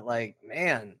more, but like,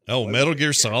 man. Oh, what a Metal good Gear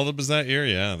year. Solid was that year?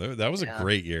 Yeah, that was a Yeah.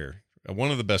 great year.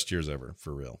 One of the best years ever,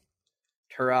 for real.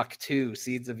 Turok 2,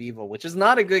 Seeds of Evil, which is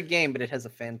not a good game, but it has a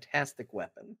fantastic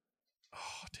weapon.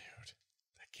 Oh, dude.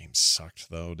 That game sucked,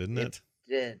 though, didn't it?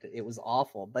 It was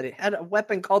awful, but it had a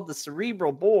weapon called the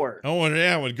Cerebral Bore. Oh, and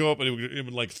yeah, it would go up and it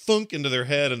would like thunk into their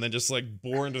head and then just like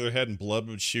bore into their head and blood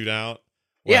would shoot out.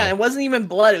 Yeah, Wow. it wasn't even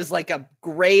blood. It was like a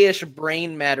grayish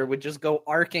brain matter would just go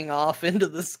arcing off into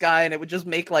the sky, and it would just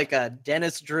make like a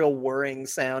dentist drill whirring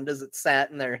sound as it sat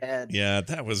in their head. Yeah,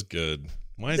 that was good.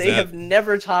 Why is They that? have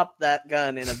never topped that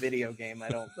gun in a video game, I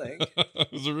don't think.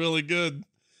 It was really good.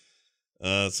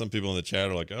 Some people in the chat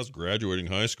are like, I was graduating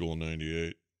high school in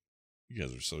 98. You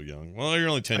guys are so young. Well, you're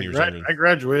only 10 years younger. I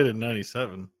graduated in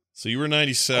 97. So you were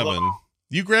 97.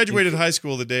 You graduated high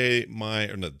school the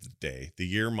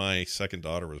year my second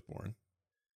daughter was born.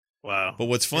 Wow. But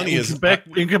what's funny is in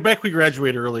Quebec we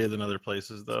graduate earlier than other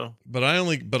places though. But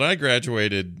I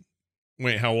graduated.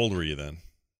 Wait, how old were you then?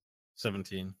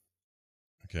 17.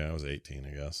 Okay, I was 18, I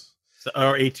guess.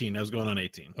 Or 18. I was going on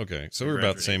 18. Okay, so we were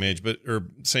about the same age, or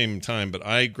same time. But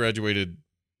I graduated,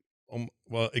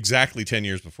 exactly 10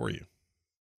 years before you.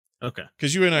 Okay.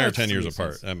 Because you and I are That 10 years makes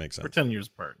apart. sense. That makes sense. We're 10 years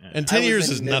apart. Yeah. And I 10 was years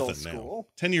in is middle nothing now. school.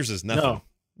 10 years is nothing. No.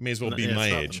 May as well be Yeah, it's my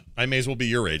nothing. age. I may as well be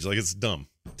your age. Like, it's dumb.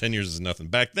 10 years is nothing.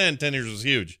 Back then, 10 years was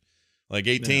huge. Like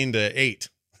 18 to 8.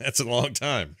 That's a long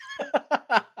time.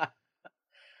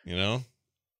 You know?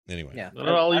 Anyway. Yeah,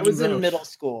 I'll I even was in vouch. middle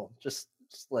school. Just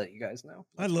to let you guys know.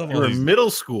 I love You all were these. in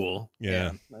middle school.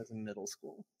 Yeah. I was in middle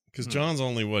school. Because John's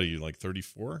only, what are you, like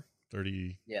 34?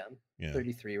 30? Yeah, Yeah.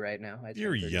 33 right now. I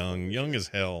You're turned 34 young. this Young year. as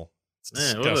hell. It's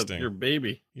Man, disgusting. you're a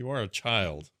baby. You are a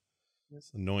child. This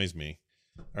annoys me.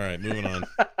 All right, moving on.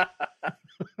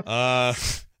 Well,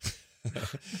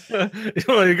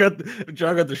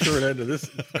 John got the short end of this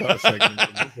segment.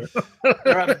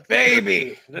 You're a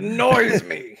baby. It annoys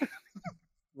me.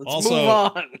 Let's move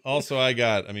on. Also,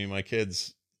 my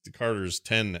kids, Carter's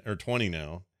 10 or 20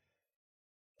 now.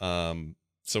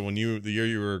 So when the year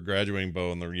you were graduating,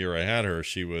 Bo, and the year I had her,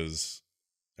 she was,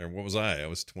 or what was I? I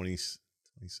was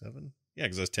 27. Yeah,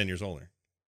 because I was 10 years older.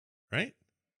 Right?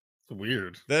 It's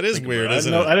weird. That is Think weird, about it.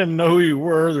 isn't I it? didn't know who you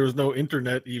were. There was no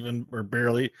internet even, or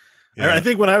barely. Yeah. I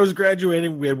think when I was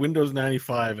graduating, we had Windows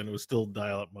 95 and it was still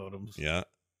dial-up modems. Yeah.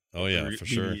 Oh yeah, for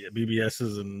sure.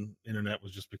 BBSs and internet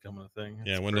was just becoming a thing.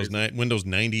 Yeah, It's crazy. Windows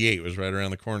 98 was right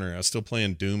around the corner. I was still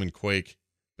playing Doom and Quake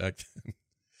back then.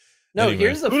 No, Anyway.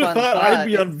 here's the Who'd have fun thought thought. I'd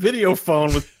be on video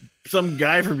phone with some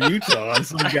guy from Utah and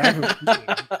some guy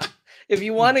from If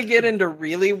you want to get into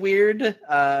really weird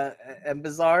and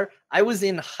bizarre, I was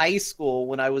in high school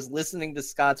when I was listening to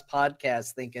Scott's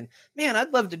podcast thinking, man,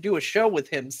 I'd love to do a show with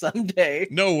him someday.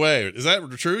 No way. Is that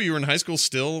true? You were in high school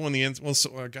still when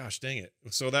gosh, dang it.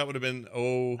 So that would have been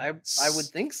I would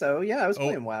think so. Yeah, I was Oh.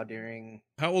 playing WoW during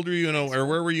How old were you or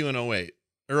where were you in 08?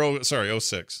 Or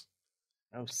 06.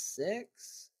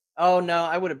 06. Oh, no,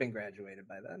 I would have been graduated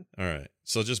by then. All right.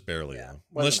 So just barely. Yeah, though.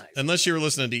 wasn't high school. Unless you were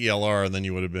listening to ELR, and then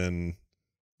you would have been,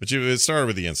 but it started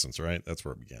with the instance, right? That's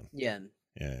where it began. Yeah.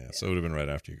 Yeah. So it would have been right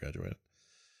after you graduated.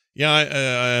 Yeah,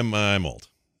 I'm old.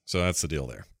 So that's the deal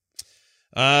there.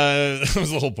 That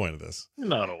was the whole point of this.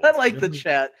 Not old. I like the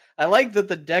chat. I like that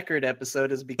the Deckard episode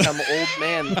has become old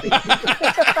man.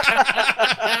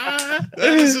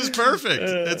 This is perfect.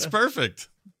 It's perfect.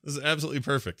 This is absolutely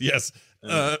perfect. Yes.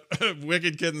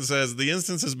 Wicked Kitten says the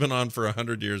instance has been on for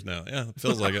 100 years now. Yeah, it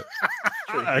feels like it.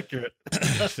 Accurate.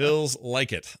 Feels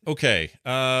like it. Okay.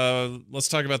 Let's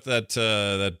talk about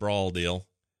that brawl deal.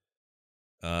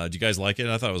 Do you guys like it?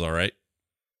 I thought it was all right.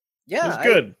 Yeah, It was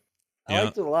good. I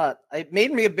liked it a lot. It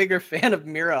made me a bigger fan of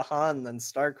Mira Han than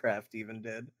StarCraft even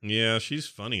did. Yeah, she's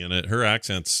funny in it. Her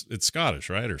accent's Scottish,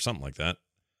 right? Or something like that.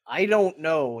 I don't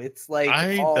know. It's like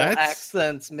all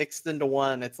accents mixed into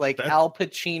one. It's like Al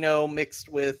Pacino mixed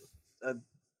with a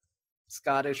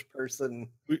Scottish person.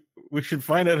 We should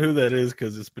find out who that is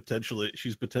because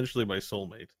she's potentially my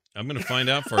soulmate. I'm going to find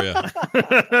out for you.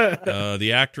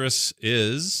 The actress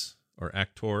is, or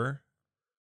actor. Are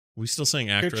we still saying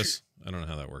actress? I don't know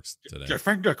how that works today.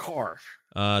 Jafanga Carr.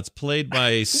 It's played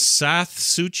by Sath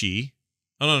Suchi.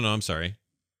 Oh, no, I'm sorry.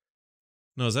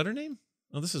 No, is that her name?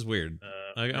 Oh, this is weird.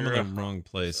 I'm in the wrong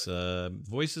place.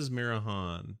 Voices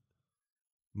Mirahan.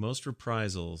 Most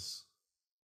reprisals.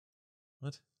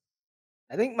 What?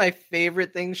 I think my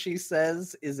favorite thing she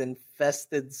says is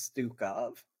infested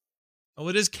Stukov. Oh,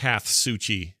 it is Kath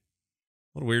Suchi.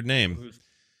 What a weird name.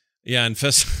 Yeah,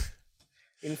 infested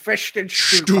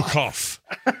Stukov.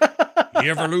 You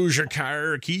ever lose your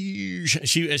car keys?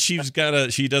 She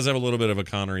does have a little bit of a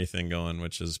Connery thing going,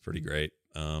 which is pretty great.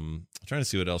 I'm trying to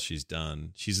see what else she's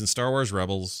done. She's in Star Wars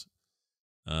Rebels.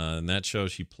 In that show,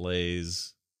 she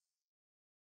plays.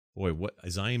 Boy, what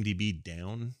is IMDb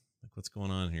down? Like, what's going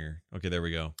on here? Okay, there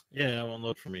we go. Yeah, it won't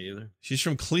load for me either. She's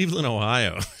from Cleveland,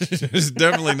 Ohio. It's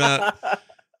definitely not.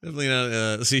 Definitely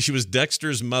not. See, she was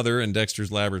Dexter's mother in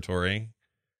Dexter's Laboratory.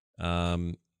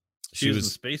 She was in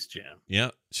Space Jam.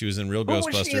 Yeah, she was in Real Who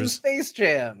Ghostbusters. was she in Space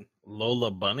Jam? Lola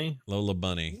Bunny.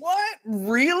 What?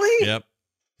 Really?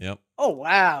 Yep. Oh,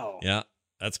 wow. Yeah,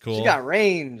 that's cool. She got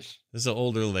range. This is an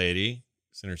older lady.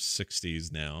 She's in her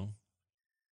 60s now.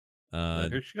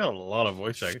 She got a lot of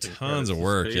voice acting. Tons of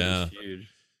work, yeah. Huge.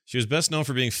 She was best known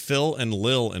for being Phil and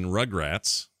Lil in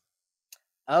Rugrats.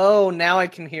 Oh, now I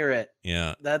can hear it.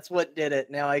 Yeah. That's what did it.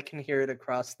 Now I can hear it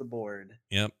across the board.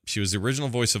 Yep. She was the original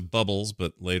voice of Bubbles,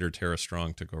 but later Tara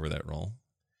Strong took over that role.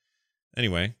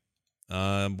 Anyway,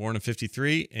 born in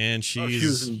 53, and she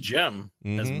was in Gem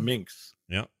as Minx.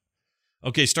 Yep.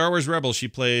 Okay, Star Wars Rebels. She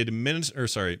played Mira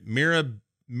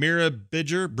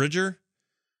Bridger,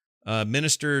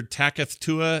 Minister Taketh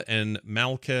Tua, and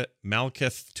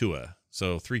Malketh Tua.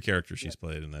 So 3 characters she's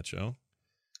played in that show.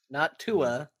 Not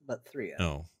Tua, but 3. Oh,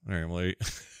 all right. Well,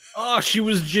 oh, she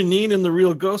was Janine in the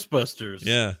Real Ghostbusters.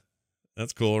 Yeah,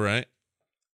 that's cool, right?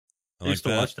 I used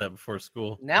to watch that before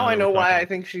school. Now I know why I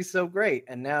think she's so great,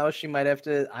 and now she might have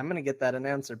to. I'm gonna get that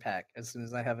announcer pack as soon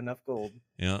as I have enough gold.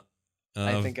 Yeah,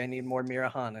 I think I need more Mira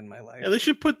Han in my life. Yeah, they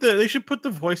should put the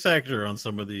voice actor on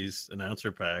some of these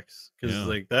announcer packs because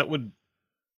like that would.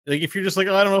 Like if you're just like,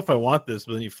 oh, I don't know if I want this,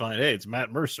 but then you find, hey, it's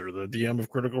Matt Mercer, the DM of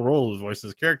Critical Role, who's voiced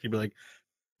this character. You'd be like,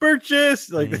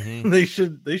 purchase. Like they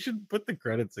should put the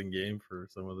credits in game for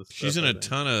some of this. She's in a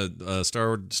ton of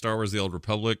Star Wars: The Old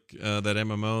Republic, that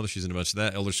MMO. She's in a bunch of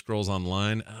that. Elder Scrolls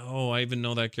Online. Oh, I even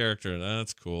know that character.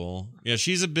 That's cool. Yeah,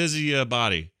 she's a busy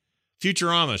body.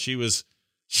 Futurama.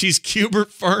 She's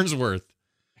Cubert Farnsworth.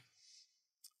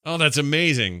 Oh, that's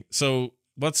amazing. So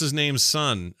what's his name's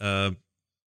son?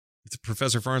 It's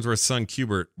Professor Farnsworth's son,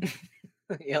 Cubert.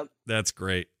 Yep. That's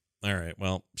great. All right.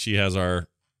 Well, she has our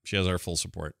full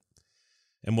support.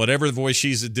 And whatever voice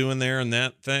she's doing there in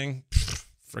that thing,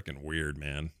 freaking weird,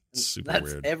 man. Super that's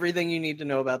weird. Everything you need to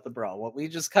know about the brawl. What we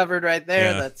just covered right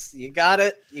there. Yeah. You got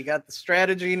it. You got the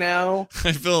strategy now.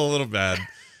 I feel a little bad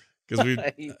because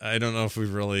I don't know if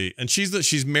we've really. And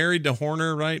she's married to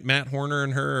Horner, right? Matt Horner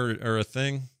and her are a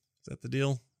thing. Is that the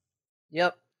deal?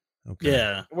 Yep. Okay.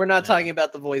 Yeah. We're not talking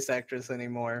about the voice actress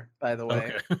anymore, by the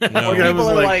way. Okay. No. People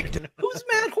are like, who's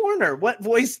Matt Horner? What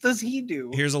voice does he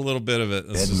do? Here's a little bit of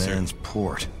it. Dead man's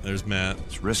port. There's Matt.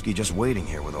 It's risky just waiting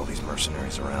here with all these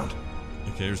mercenaries around.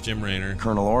 Okay, there's Jim Raynor.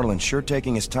 Colonel Orland's sure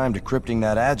taking his time decrypting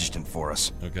that adjutant for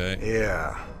us. Okay.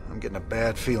 Yeah, I'm getting a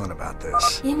bad feeling about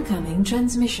this. Incoming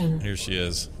transmission. Here she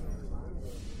is.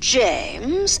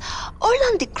 James,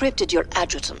 Orland decrypted your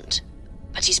adjutant,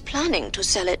 but he's planning to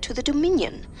sell it to the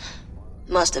Dominion.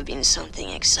 Must have been something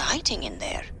exciting in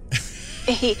there.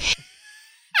 I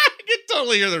can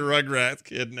totally hear the Rugrats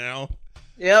kid now.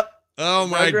 Yep. Oh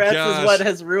my god. Rugrats is what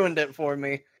has ruined it for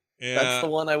me. Yeah. That's the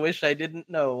one I wish I didn't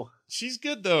know. She's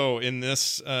good though in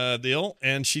this deal,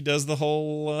 and she does the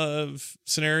whole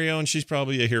scenario, and she's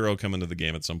probably a hero coming to the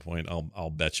game at some point.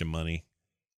 I'll bet you money.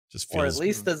 Just feels, or at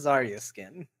least a Zarya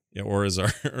skin. Yeah, or a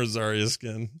Zarya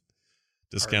skin.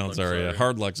 Discount Zarya.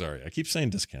 Hard luck Zarya. I keep saying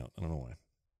discount. I don't know why.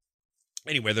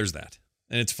 Anyway, there's that.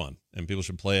 And it's fun. And people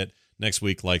should play it. Next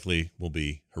week likely will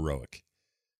be heroic.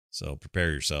 So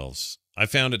prepare yourselves. I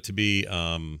found it to be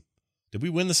did we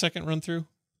win the second run through?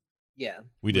 Yeah.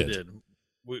 We did.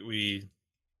 We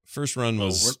first run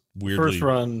was weirdly. First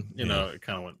run, it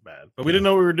kind of went bad. But we didn't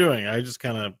know what we were doing. I just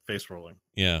kind of face rolling.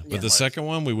 Yeah. But the second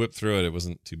one we whipped through it. It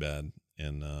wasn't too bad.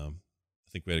 And I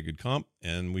think we had a good comp,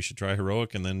 and we should try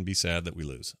heroic and then be sad that we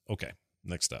lose. Okay.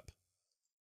 Next up.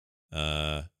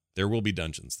 There will be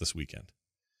dungeons this weekend.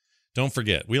 don't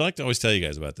forget, we like to always tell you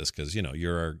guys about this because,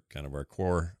 you're our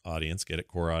core audience, get it,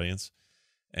 core audience.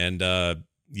 And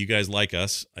you guys like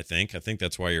us, I think. I think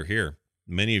that's why you're here.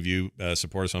 Many of you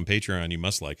support us on Patreon. You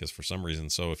must like us for some reason.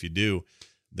 So if you do,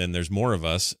 then there's more of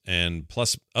us, and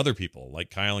plus other people like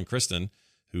Kyle and Kristen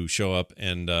who show up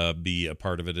and be a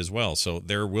part of it as well. So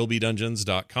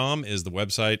therewillbedungeons.com is the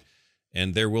website,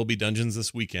 and There Will Be Dungeons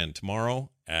this weekend,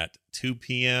 tomorrow at 2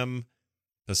 p.m.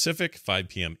 Pacific, 5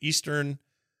 p.m. Eastern.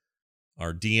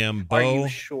 Our DM, Bo. Are you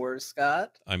sure,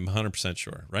 Scott? I'm 100%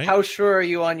 sure, right? How sure are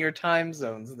you on your time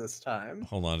zones this time?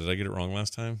 Hold on, did I get it wrong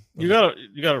last time? You got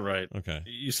it right. Okay.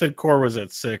 You said core was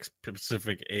at 6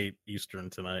 Pacific, 8 Eastern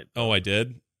tonight. Oh, I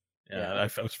did? Yeah. I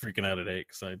was freaking out at 8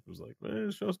 because I was like,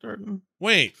 the show's starting.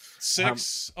 Wait,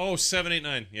 6? 7, 8,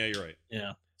 9. Yeah, you're right.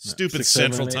 Yeah. Stupid 6,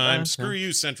 Central 7, 8, Time. 9. Screw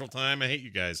you, Central Time. I hate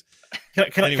you guys.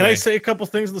 Can I say a couple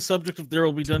things on the subject of There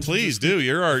Will Be Dungeons? Please do.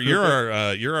 You're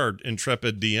our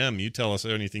intrepid DM. You tell us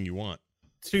anything you want.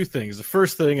 2 things. The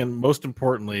first thing, and most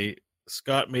importantly,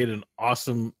 Scott made an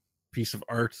awesome piece of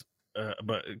art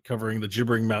about covering the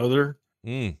gibbering mouther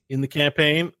in the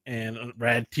campaign, and a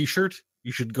rad T-shirt.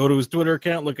 You should go to his Twitter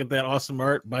account, look at that awesome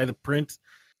art, buy the print.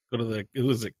 Go to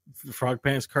the Frog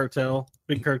Pants Cartel,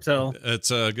 Big Cartel. It's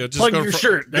good. Just plug go your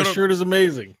shirt. That shirt is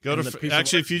amazing. Go to if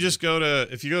you go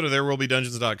to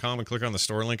therewillbedungeons.com and click on the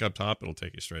store link up top, it'll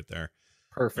take you straight there.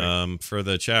 Perfect. For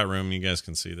the chat room, you guys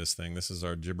can see this thing. This is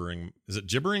our gibbering. Is it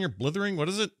gibbering or blithering? What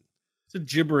is it? It's a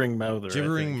gibbering mouther.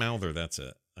 Gibbering mouther. That's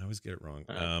it. I always get it wrong.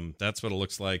 That's what it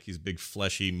looks like. He's a big,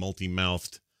 fleshy,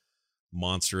 multi-mouthed,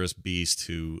 monstrous beast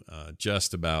who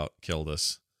just about killed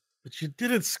us. But you did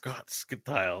it Scott's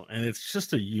style, and it's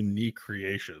just a unique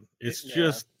creation. It's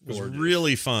It was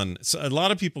really fun. So a lot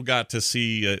of people got to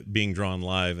see it being drawn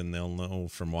live, and they'll know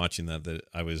from watching that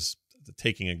I was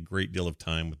taking a great deal of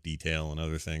time with detail and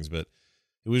other things, but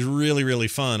it was really, really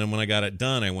fun. And when I got it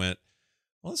done, I went,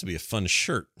 well, this would be a fun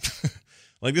shirt.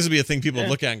 Like, this would be a thing people would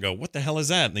look at and go, what the hell is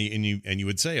that? And you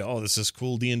would say, oh, this is a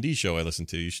cool D&D show I listened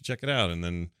to. You should check it out. And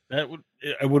then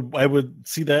I would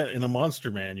see that in a monster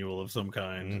manual of some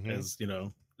kind, as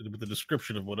with the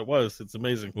description of what it was. It's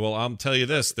amazing. Well, I'll tell you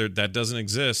this: that doesn't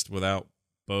exist without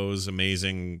Bo's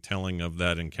amazing telling of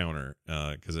that encounter,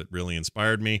 because it really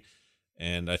inspired me.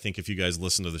 And I think if you guys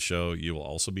listen to the show, you will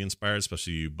also be inspired,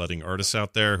 especially you budding artists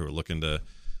out there who are looking to,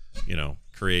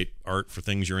 create art for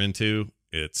things you're into.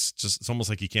 It's almost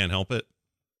like you can't help it.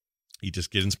 You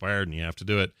just get inspired and you have to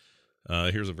do it.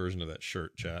 Here's a version of that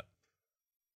shirt, chat.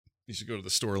 You should go to the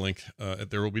store link at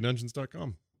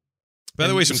therewillbedungeons.com. By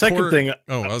the way, some second core, thing.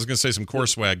 I was going to say some core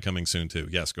swag coming soon too.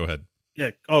 Yes, go ahead.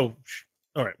 Yeah. Oh,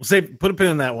 all right. We'll put a pin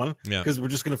in that one. Yeah. Because we're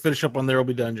just going to finish up on There Will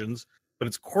Be Dungeons, but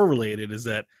it's correlated. Is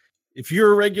that if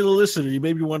you're a regular listener, you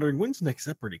may be wondering when's Next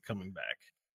Jeopardy coming back.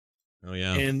 Oh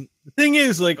yeah. And the thing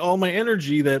is, like, all my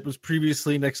energy that was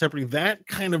previously Next Jeopardy, that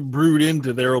kind of brewed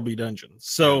into There Will Be Dungeons.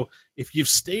 So if you've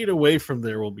stayed away from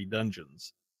There Will Be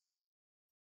Dungeons,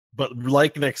 but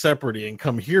like Next Jeopardy and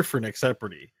come here for Next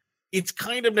Jeopardy, it's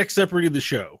kind of Next Jeopardy the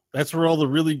show. That's where all the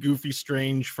really goofy,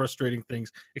 strange, frustrating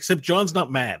things. Except John's not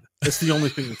mad. That's the only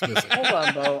thing that's missing. Hold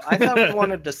on, Bo. I thought we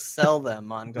wanted to sell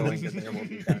them on going to There Will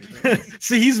Be Dungeons.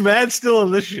 See, he's mad still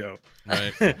on this show.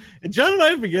 Right. And John and I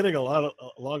have been getting along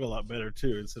a lot better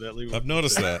too. Incidentally, I've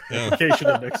noticed that. Yeah. Application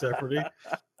of Next Jeopardy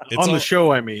on the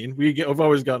show. I mean, we've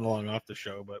always gotten along off the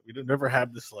show, but we never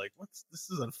have this like, this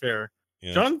is unfair.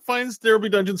 Yeah. John finds There Will Be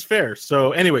Dungeons fair.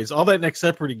 So, anyways, all that Next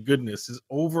Jeopardy goodness is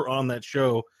over on that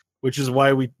show, which is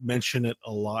why we mention it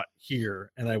a lot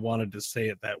here. And I wanted to say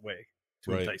it that way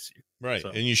to entice you. Right. So.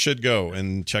 And you should go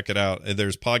and check it out.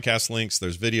 There's podcast links,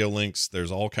 there's video links,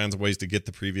 there's all kinds of ways to get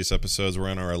the previous episodes. We're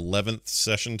on our 11th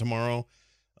session tomorrow.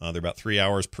 They're about 3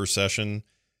 hours per session.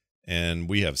 And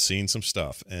we have seen some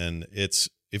stuff. And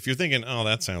if you're thinking, oh,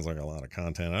 that sounds like a lot of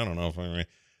content, I don't know if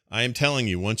I am telling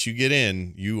you, once you get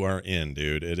in, you are in,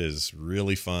 dude. It is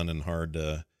really fun and hard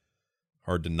to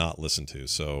not listen to.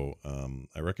 So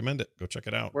I recommend it. Go check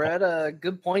it out. We're at a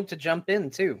good point to jump in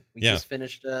too. We just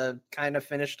finished an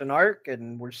arc,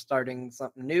 and we're starting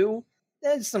something new.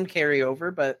 There's some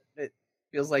carryover, but it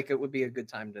feels like it would be a good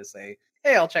time to say,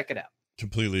 "Hey, I'll check it out."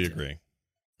 Completely agree.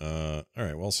 All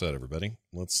right, well said, everybody.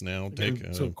 Let's now take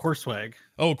Core Swag.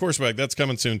 Oh, Core Swag, that's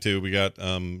coming soon too. We got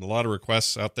a lot of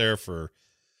requests out there for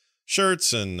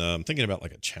shirts, and I'm thinking about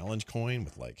like a challenge coin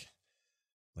with like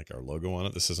our logo on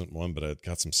it. This isn't one, but I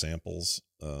got some samples.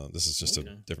 This is just a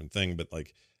different thing, but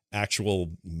like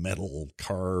actual metal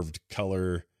carved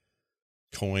color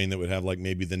coin that would have like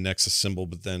maybe the Nexus symbol,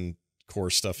 but then core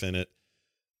stuff in it.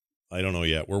 I don't know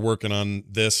yet. We're working on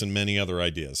this and many other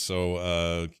ideas.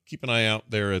 So keep an eye out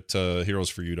there at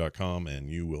heroesforyou.com, and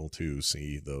you will too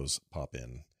see those pop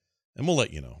in. And we'll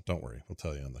let you know. Don't worry. We'll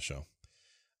tell you on the show.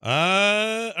 All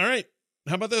right.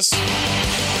 How about this?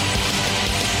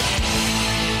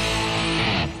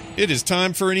 It is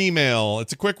time for an email.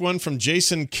 It's a quick one from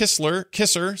Jason Kisser,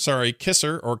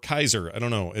 or Kaiser. I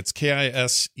don't know. It's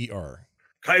Kiser.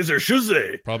 Kaiser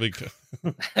Schuze. Probably. Kaiser.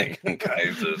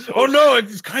 Oh no,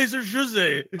 it's Kaiser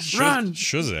Schuze. Run.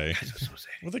 Schuze.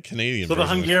 With a Canadian. So the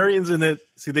Hungarians in it,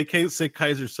 see, they can't say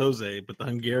Kaiser Soze, but the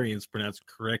Hungarians pronounce it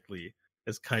correctly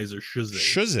as Kaiser Schuze.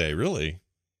 Schuze, really?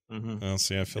 Mm-hmm. Well,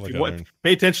 see, I feel like I learned.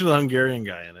 Pay attention to the Hungarian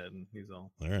guy in it, and he's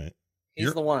all right.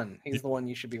 He's the one. He's the one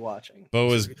you should be watching.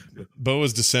 Bo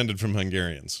is descended from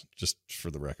Hungarians, just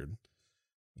for the record.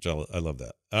 Which I love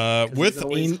that. With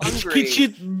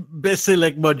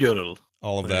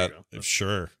all of that,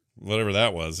 sure. Whatever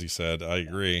that was, he said. I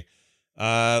agree.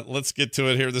 Let's get to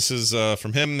it here. This is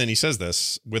from him, and he says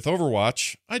this. With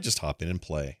Overwatch, I just hop in and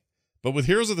play. But with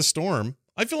Heroes of the Storm,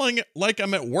 I feel like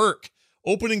I'm at work,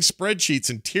 opening spreadsheets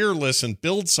and tier lists and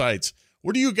build sites.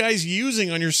 What are you guys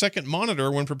using on your second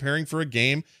monitor when preparing for a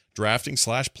game, drafting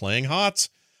 / playing HOTS?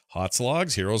 HOTS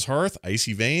logs, Heroes Hearth,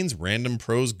 Icy Veins, Random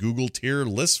Pros Google tier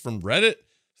lists from Reddit?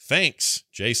 Thanks,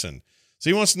 Jason. So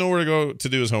he wants to know where to go to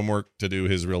do his homework, to do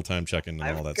his real-time check-in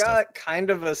and all that stuff. I've got kind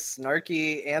of a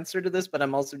snarky answer to this, but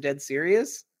I'm also dead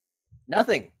serious.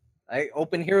 Nothing. I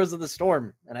open Heroes of the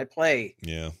Storm and I play.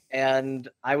 Yeah. And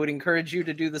I would encourage you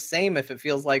to do the same if it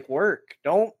feels like work.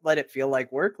 Don't let it feel like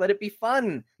work. Let it be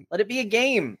fun. Let it be a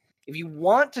game. If you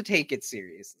want to take it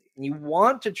seriously and you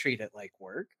want to treat it like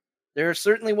work, there are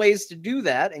certainly ways to do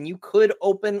that. And you could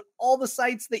open all the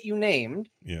sites that you named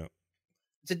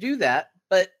to do that.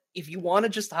 But if you want to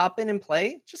just hop in and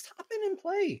play, just hop in and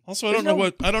play. Also, I don't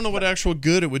know what actual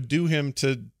good it would do him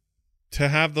to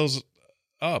have those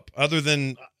up, other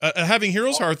than having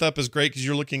Heroes Hearth up is great because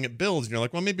you're looking at builds and you're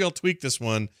like, well, maybe I'll tweak this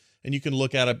one, and you can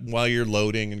look at it while you're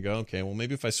loading and go, okay, well,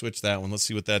 maybe if I switch that one, let's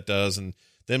see what that does. And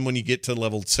then when you get to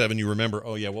level 7, you remember,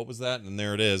 oh yeah, what was that? And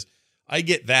there it is. I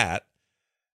get that,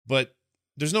 but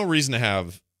there's no reason to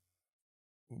have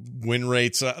win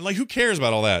rates. Like, who cares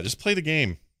about all that? Just play the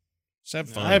game. Just have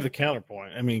fun. I have the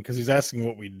counterpoint. I mean, because he's asking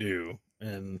what we do,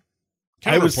 and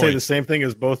I would say the same thing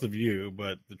as both of you,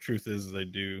 but the truth is I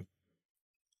do.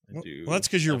 Well, that's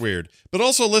because you're weird. But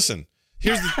also, listen.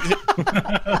 Here's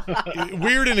the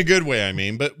weird in a good way. I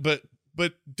mean, but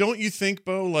don't you think,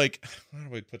 Bo? Like, how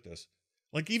do I put this?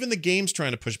 Like, even the game's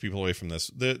trying to push people away from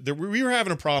this. We were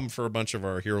having a problem for a bunch of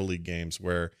our Hero League games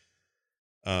where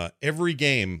every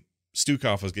game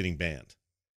Stukov was getting banned,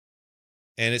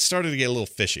 and it started to get a little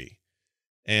fishy.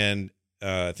 And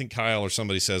I think Kyle or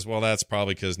somebody says, well, that's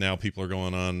probably because now people are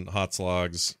going on HOTS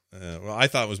logs. Well, I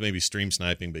thought it was maybe stream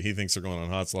sniping, but he thinks they're going on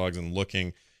HOTS logs and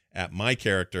looking at my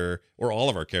character or all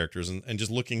of our characters and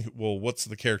just looking, well, what's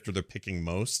the character they're picking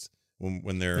most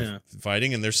when they're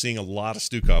fighting? And they're seeing a lot of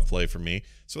Stukov play from me.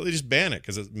 So they just ban it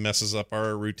because it messes up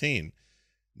our routine.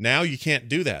 Now you can't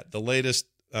do that. The latest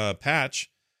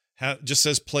patch just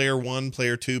says player 1,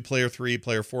 player 2, player 3,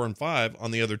 player 4, and 5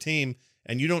 on the other team.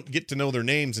 And you don't get to know their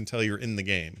names until you're in the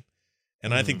game.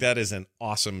 And I think that is an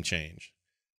awesome change.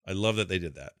 I love that they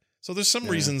did that. So there's some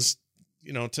reasons,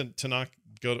 to not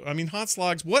go to, I mean, HOTS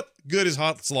logs, what good is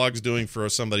HOTS logs doing for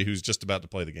somebody who's just about to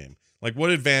play the game? Like, what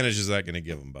advantage is that going to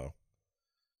give them, Bo?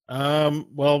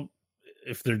 Well,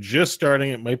 if they're just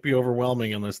starting, it might be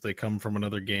overwhelming unless they come from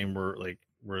another game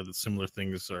where the similar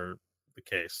things are the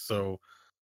case. So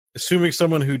assuming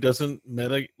someone who doesn't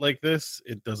meta like this,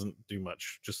 it doesn't do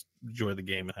much. Just enjoy the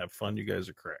game and have fun. You guys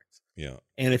are correct. Yeah.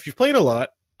 And if you've played a lot,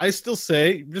 I still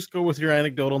say just go with your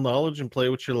anecdotal knowledge and play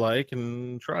what you like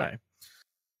and try.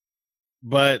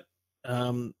 But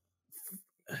I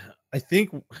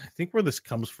think where this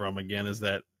comes from again is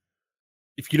that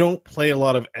if you don't play a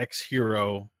lot of X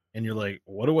hero and you're like,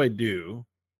 what do I do?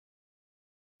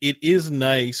 It is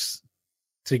nice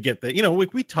to get that.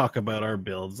 Like we talk about our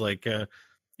builds, like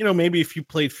maybe if you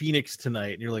played Phoenix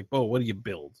tonight and you're like, "Oh, what do you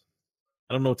build?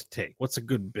 I don't know what to take. What's a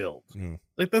good build?"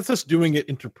 Like that's us doing it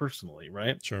interpersonally,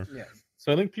 right? Sure. Yeah.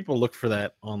 So I think people look for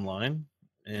that online,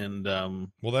 and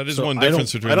well, that is one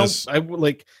difference between this. I would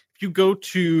like if you go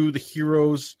to the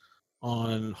heroes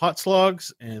on HOTS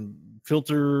logs and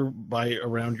filter by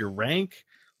around your rank,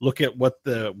 look at what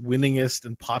the winningest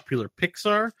and popular picks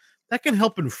are. That can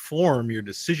help inform your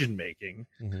decision making.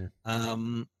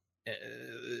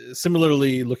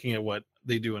 Similarly, looking at what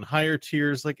they do in higher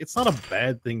tiers, like it's not a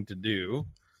bad thing to do.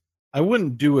 I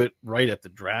wouldn't do it right at the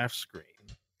draft screen.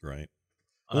 Right.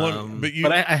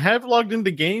 But I have logged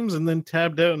into games and then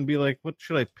tabbed out and be like, what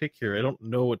should I pick here? I don't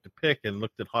know what to pick, and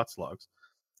looked at Hotslogs.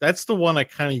 That's the one I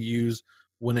kind of use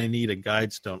when I need a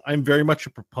guide stone. I'm very much a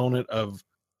proponent of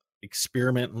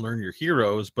experiment and learn your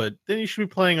heroes, but then you should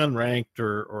be playing unranked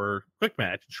or quick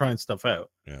match, trying stuff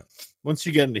out. Yeah. Once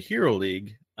you get into Hero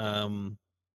League,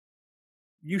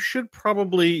 you should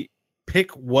probably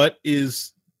pick what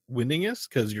is winningest,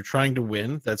 because you're trying to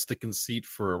win. That's the conceit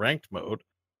for a ranked mode.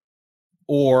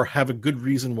 Or have a good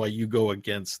reason why you go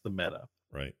against the meta.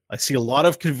 Right. I see a lot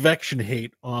of convection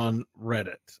hate on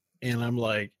Reddit, and I'm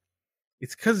like,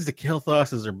 it's because the kill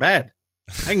tosses are bad.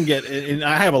 I can get, and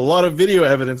I have a lot of video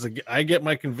evidence. I get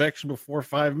my convection before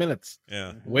 5 minutes.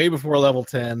 Yeah. Way before level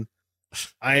 10.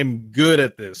 I'm good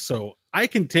at this, so I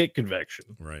can take convection.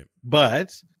 Right.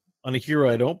 But on a hero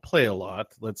I don't play a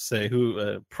lot, let's say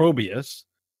Probius,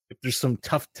 if there's some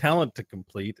tough talent to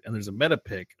complete and there's a meta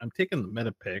pick, I'm taking the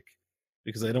meta pick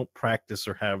because I don't practice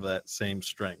or have that same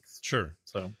strength. Sure.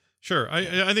 So. Sure.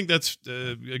 I think that's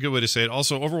a good way to say it.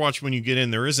 Also, Overwatch, when you get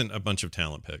in, there isn't a bunch of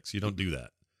talent picks. You don't do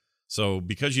that. So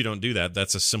because you don't do that,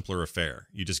 that's a simpler affair.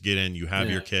 You just get in, you have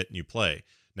your kit, and you play.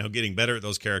 Now, getting better at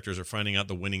those characters or finding out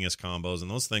the winningest combos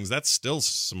and those things, that's still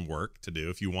some work to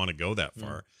do if you want to go that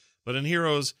far. But in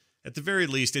Heroes, at the very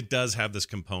least, it does have this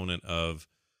component of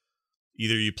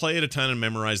either you play it a ton and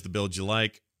memorize the build you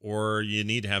like, or you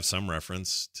need to have some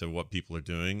reference to what people are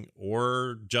doing,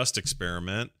 or just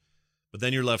experiment. But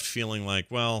then you're left feeling like,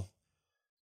 well,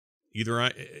 either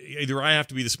I have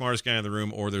to be the smartest guy in the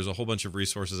room, or there's a whole bunch of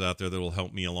resources out there that will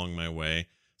help me along my way.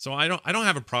 So I don't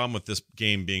have a problem with this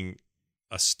game being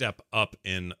a step up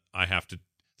in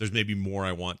there's maybe more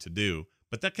I want to do,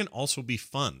 but that can also be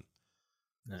fun.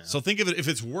 Yeah. So think of it, if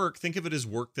it's work, think of it as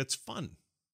work that's fun.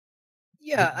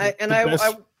 Yeah. I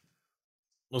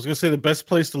was going to say the best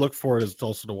place to look for it is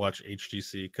also to watch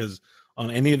HGC, because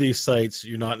on any of these sites,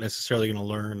 you're not necessarily going to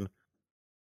learn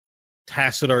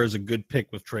Tassadar is a good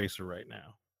pick with Tracer right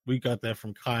now. We got that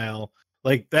from Kyle.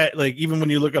 Like that, like even when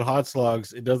you look at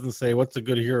Hotslogs, it doesn't say what's a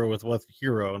good hero with what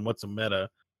hero and what's a meta.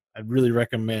 I'd really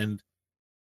recommend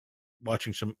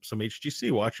watching some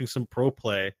HGC, watching some pro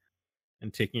play,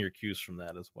 and taking your cues from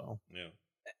that as well. Yeah.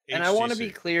 And I want to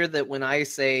be clear that when I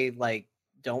say, like,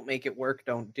 don't make it work,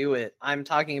 don't do it, I'm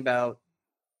talking about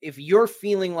if you're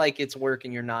feeling like it's work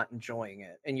and you're not enjoying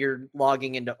it, and you're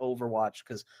logging into Overwatch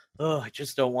because, I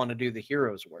just don't want to do the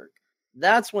hero's work,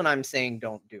 that's when I'm saying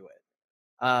don't do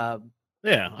it.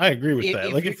 Yeah, I agree with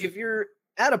that. Like if you're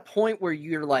at a point where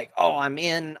you're like, I'm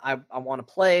in, I want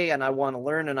to play and I want to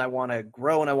learn and I want to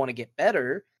grow and I want to get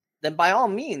better, then by all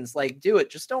means, like, do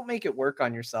it. Just don't make it work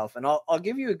on yourself. And I'll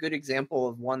give you a good example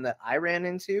of one that I ran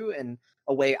into, and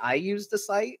a way I use the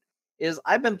site is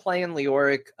I've been playing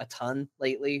Leoric a ton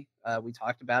lately. We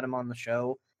talked about him on the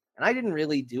show, and I didn't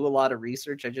really do a lot of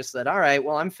research. I just said, all right,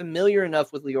 well, I'm familiar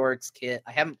enough with Leoric's kit.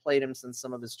 I haven't played him since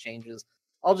some of his changes.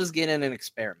 I'll just get in and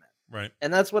experiment. Right.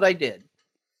 And that's what I did.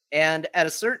 And at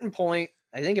a certain point,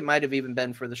 I think it might have even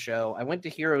been for the show, I went to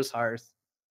Hero's Hearth.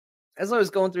 As I was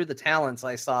going through the talents,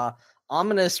 I saw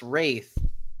Ominous Wraith,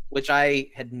 which I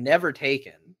had never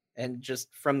taken. And just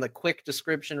from the quick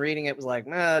description reading, it was like,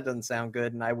 it doesn't sound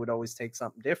good. And I would always take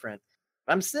something different.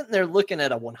 But I'm sitting there looking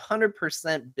at a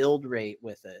 100% build rate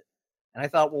with it. And I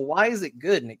thought, well, why is it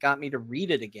good? And it got me to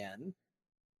read it again.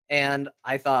 And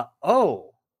I thought,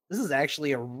 this is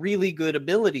actually a really good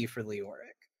ability for Leoric.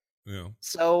 Yeah.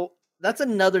 So that's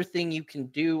another thing you can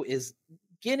do is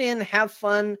get in, have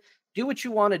fun, do what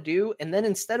you want to do. And then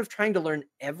instead of trying to learn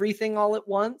everything all at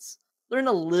once, learn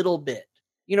a little bit.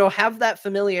 Have that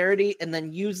familiarity and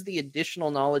then use the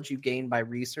additional knowledge you gain by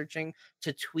researching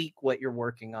to tweak what you're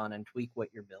working on and tweak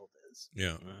what your build is.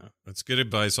 Yeah, that's good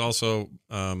advice. Also,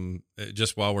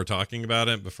 just while we're talking about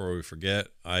it, before we forget,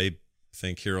 I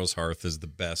think Heroes Hearth is the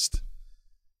best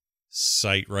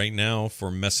site right now for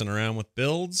messing around with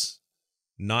builds.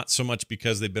 Not so much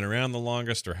because they've been around the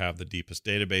longest or have the deepest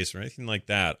database or anything like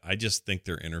that. I just think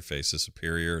their interface is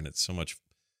superior, and it's so much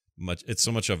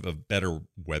of a better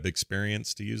web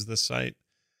experience to use this site.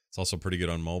 It's also pretty good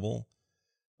on mobile.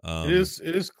 It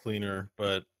is cleaner,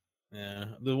 but yeah,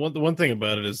 the one thing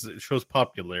about it is it shows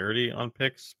popularity on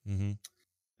picks. Mm-hmm.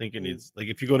 I think it needs, like,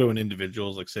 if you go to an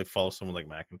individual's, like, say, follow someone like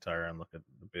McIntyre and look at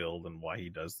the build and why he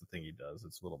does the thing he does,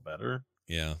 it's a little better.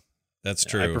 Yeah, that's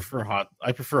true.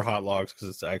 I prefer hot logs because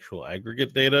it's actual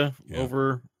aggregate data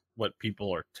over what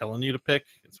people are telling you to pick.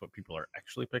 It's what people are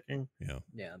actually picking.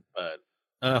 Yeah. But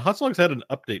Hotslogs had an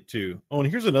update too. Oh, and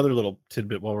here's another little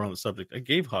tidbit while we're on the subject. I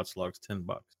gave Hotslogs $10.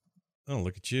 Oh,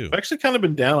 look at you. I've actually kind of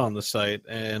been down on the site,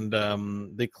 and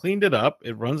they cleaned it up.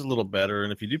 It runs a little better,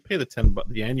 and if you do pay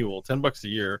the annual $10 a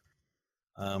year,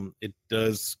 It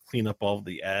does clean up all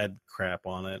the ad crap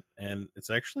on it, and it's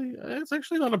actually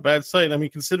not a bad site. I mean,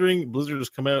 considering Blizzard has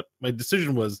come out, my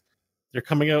decision was they're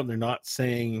coming out and they're not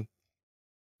saying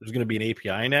there's going to be an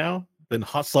API now. Then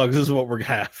Hotslogs is what we're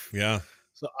gonna have. Yeah.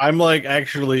 So I'm like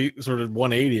actually sort of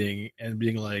 180ing and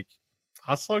being like,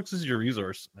 Hotslogs is your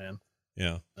resource, man.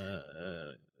 Yeah.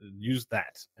 Use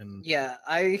that. And yeah,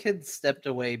 I had stepped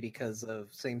away because of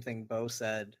same thing Bo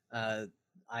said.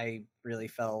 I really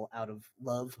fell out of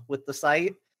love with the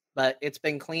site, but it's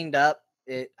been cleaned up.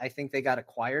 I think they got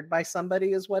acquired by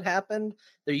somebody is what happened.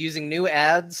 They're using new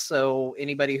ads, so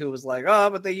anybody who was like, "Oh,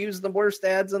 but they use the worst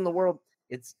ads in the world,"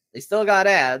 they still got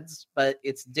ads, but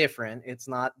it's different. It's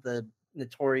not the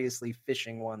notoriously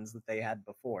phishing ones that they had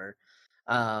before.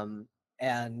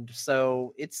 And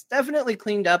so it's definitely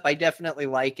cleaned up. I definitely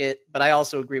like it, but I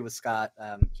also agree with Scott.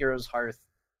 Heroes Hearth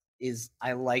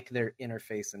I like their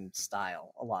interface and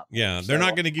style a lot more. Yeah, they're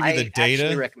not going to give you the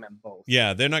data. I recommend both.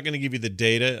 Yeah, they're not going to give you the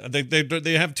data.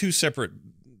 They have two separate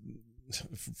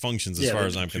functions as far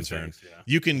as I'm concerned. Things, yeah.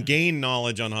 You can gain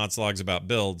knowledge on Hotslogs about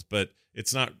builds, but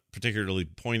it's not particularly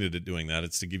pointed at doing that.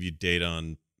 It's to give you data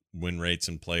on win rates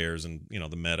and players and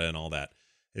the meta and all that.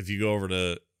 If you go over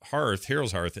to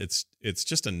Heroes Hearth, it's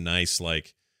just a nice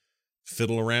like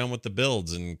fiddle around with the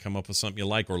builds and come up with something you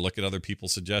like, or look at other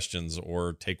people's suggestions,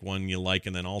 or take one you like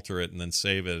and then alter it and then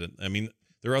save it. I mean,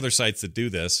 there are other sites that do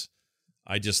this.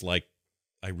 I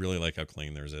really like how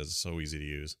clean theirs is. It's so easy to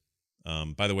use.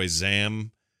 By the way,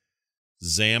 Zam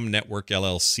Network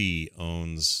LLC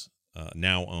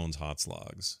now owns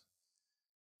Hotslogs.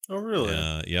 Oh,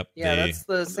 really? Yep. Yeah, that's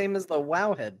the same as the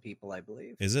Wowhead people, I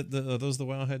believe. Is it are those the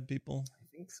Wowhead people?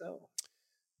 I think so.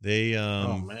 They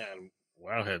oh man,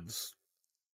 Wowheads.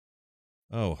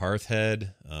 Oh,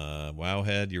 Hearthhead,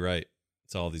 Wowhead. You're right.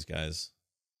 It's all these guys.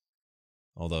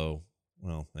 Although,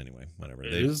 well, anyway, whatever.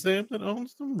 Is Zam that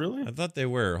owns them? Really? I thought they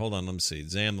were. Hold on, let me see.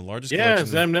 Zam, the largest. Yeah,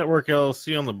 Zam Network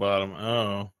LLC on the bottom.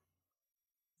 Oh.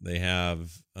 They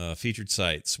have featured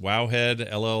sites: Wowhead,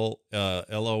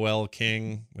 LOL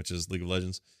King, which is League of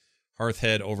Legends,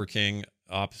 Hearthhead, Overking,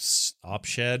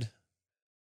 Opshed,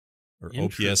 or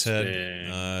OPS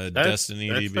Head, Destiny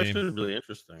DB. That's really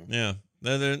interesting. Yeah,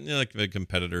 they're like a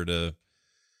competitor to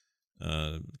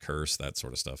Curse, that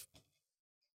sort of stuff.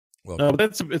 Well, no,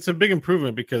 but it's a big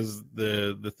improvement, because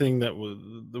the thing that was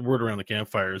the word around the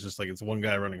campfire is just like it's one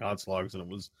guy running Hotslogs,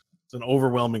 and it's an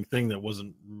overwhelming thing that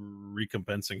wasn't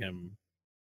recompensing him,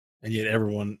 and yet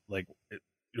everyone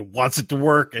wants it to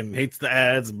work and hates the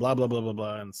ads and blah blah blah blah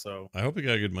blah. And so I hope he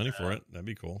got good money for it. That'd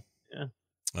be cool.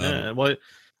 Yeah, well,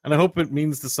 and I hope it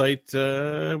means the site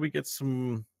we get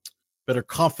some better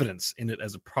confidence in it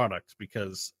as a product,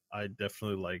 because I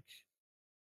definitely like.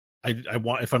 I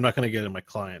want, if I'm not going to get it in my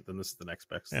client, then this is the next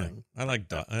best thing. I like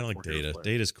data.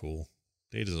 Data's cool.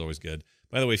 Data's always good.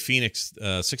 By the way, Phoenix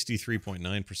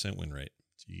 63.9% win rate.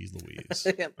 Jeez Louise.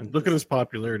 And look at his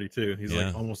popularity too. He's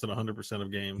like almost at 100%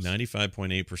 of games.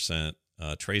 95.8%.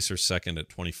 Tracer second at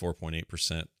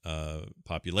 24.8%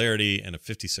 popularity and a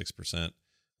 56%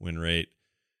 win rate.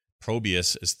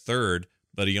 Probius is third,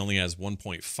 but he only has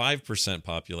 1.5%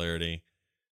 popularity.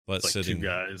 But like sitting two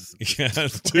guys. Yeah,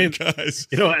 two guys.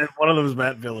 And one of them is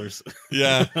Matt Villers.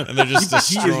 Yeah, and they're just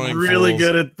destroying. He is really fools.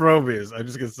 good at Probius. I'm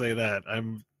just gonna say that.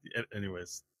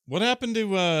 Anyways. What happened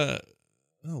to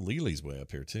Lely's way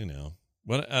up here too now.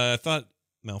 What I thought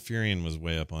Malfurion was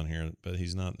way up on here, but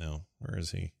he's not now. Where is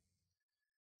he?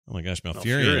 Oh my gosh,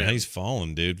 Malfurion. He's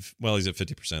fallen, dude. Well, he's at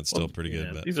 50%, still pretty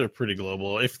good. But these are pretty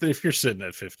global. If you're sitting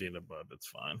at 50 and above, it's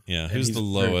fine. Yeah, and who's the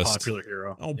lowest? Popular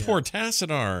hero. Oh, poor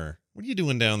Tassadar. What are you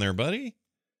doing down there, buddy?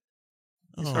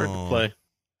 It's hard to play.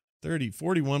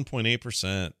 41.8%,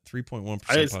 3.1%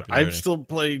 popularity. I've still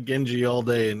played Genji all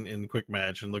day in quick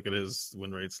match and look at his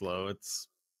win rates low. It's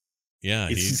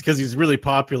because he's really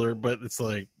popular, but it's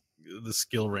like the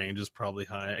skill range is probably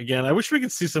high. Again, I wish we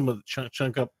could see some of the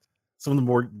chunk up some of the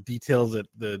more details that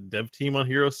the dev team on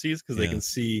Hero sees, because they can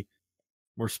see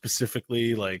more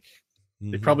specifically, like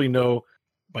they probably know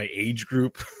by age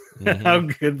group how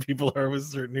good people are with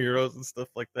certain heroes and stuff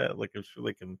like that. Like I'm sure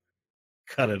they can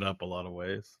cut it up a lot of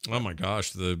ways. Oh my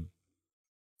gosh, the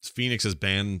Phoenix has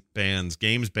games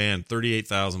banned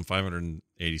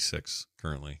 38,586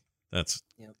 currently. That's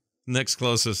next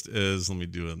closest is, let me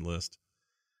do a list,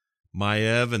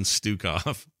 Maev and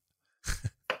Stukov.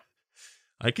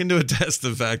 I can do attest to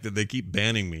the fact that they keep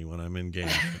banning me when I'm in game.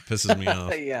 It pisses me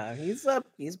off. Yeah, he's up.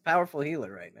 He's a powerful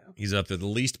healer right now. He's up there. The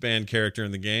least banned character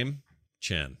in the game,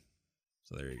 Chen.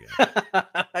 So there you go.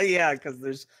 Yeah, because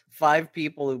there's 5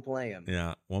 people who play him.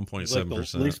 Yeah, 1.7%. Like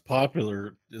the least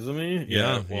popular, isn't he?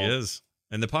 Yeah, he is.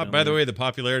 And by the way, the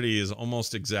popularity is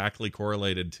almost exactly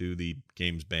correlated to the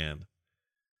game's ban,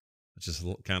 which is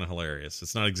kind of hilarious.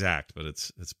 It's not exact, but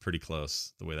it's pretty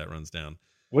close the way that runs down.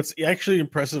 What's actually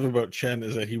impressive about Chen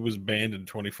is that he was banned in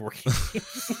 2014.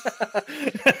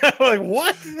 Like,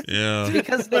 what? Yeah. It's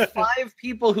because the 5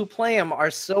 people who play him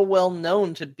are so well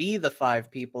known to be the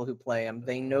 5 people who play him,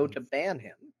 they know to ban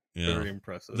him. Yeah. Very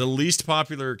impressive. The least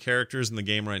popular characters in the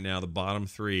game right now, the bottom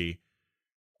 3,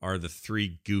 are the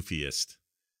 3 goofiest.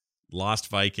 Lost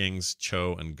Vikings,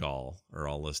 Cho, and Gaul are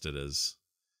all listed as...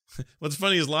 What's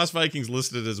funny is Lost Vikings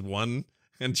listed as 1,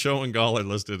 and Cho and Gaul are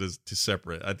listed as 2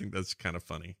 separate. I think that's kind of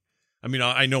funny. I mean,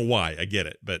 I know why. I get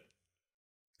it, but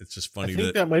it's just funny. I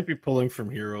think that might be pulling from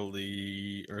Hero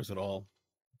League, or is it all?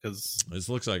 Because this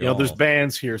looks like there's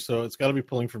bans here, so it's got to be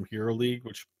pulling from Hero League,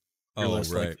 which you're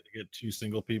less right. likely to get 2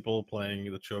 single people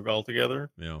playing the Cho'Gall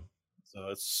together. Yeah. So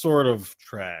it's sort of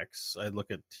tracks. I'd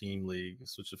look at Team League,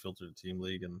 switch the filter to Team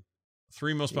League, and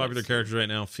 3 most popular characters right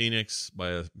now: Phoenix by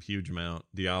a huge amount,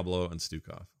 Diablo, and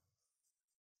Stukov.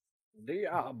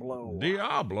 Diablo.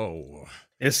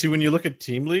 Yeah, see, when you look at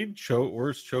Team League,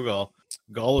 where's Cho'Gall?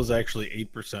 Gaul is actually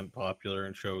 8% popular,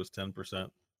 and Cho is 10%.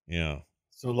 Yeah.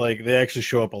 So, like, they actually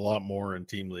show up a lot more in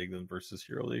Team League than versus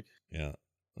Hero League. Yeah.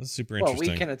 That's super interesting.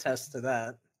 Well, we can attest to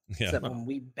that. Yeah. Except when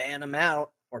we ban them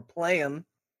out or play them.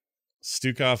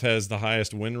 Stukov has the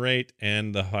highest win rate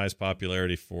and the highest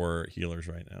popularity for healers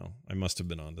right now. I must have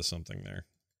been onto something there.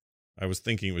 I was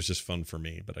thinking it was just fun for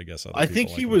me, but I guess I think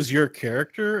he was your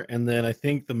character, and then I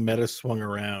think the meta swung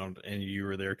around, and you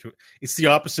were there too. It's the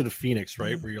opposite of Phoenix,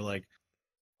 right? Where you're like,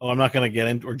 "Oh, I'm not going to get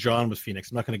into," or John was Phoenix.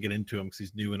 I'm not going to get into him because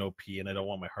he's new and OP, and I don't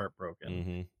want my heart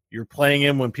broken. You're playing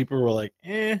him when people were like,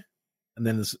 "Eh," and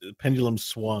then this pendulum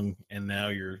swung, and now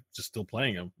you're just still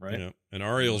playing him, right? Yeah. And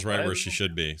Ariel's right where she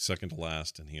should be, second to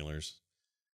last in healers.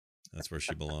 That's where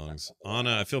she belongs.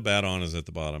 Anna, I feel bad Anna's at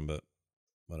the bottom, but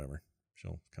whatever.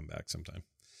 She'll come back sometime.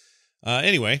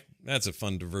 Anyway, that's a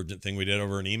fun divergent thing we did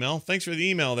over an email. Thanks for the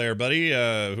email there, buddy.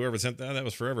 Whoever sent that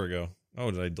was forever ago. Oh,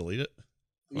 did I delete it?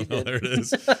 Oh, no, there it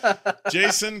is.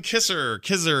 Jason Kaiser,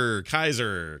 Kosher,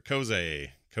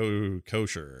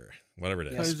 whatever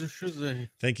it is.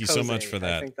 Thank you so much for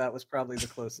that. I think that was probably the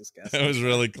closest guess. That was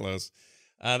really close.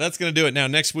 That's going to do it. Now,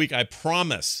 next week, I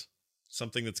promise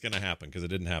something that's going to happen because it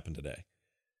didn't happen today.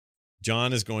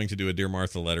 John is going to do a Dear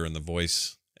Martha letter in the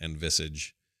voice and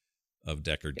visage of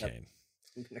Deckard Cain.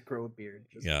 I'm going to grow a beard.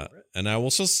 Yeah, and I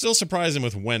will still surprise him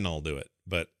with when I'll do it,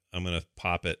 but I'm going to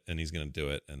pop it, and he's going to do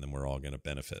it, and then we're all going to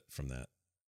benefit from that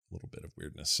little bit of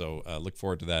weirdness. So look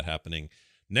forward to that happening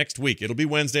next week. It'll be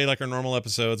Wednesday like our normal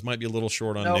episodes. Might be a little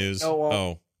short on news.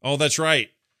 Oh, that's right.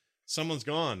 Someone's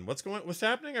gone. What's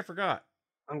happening? I forgot.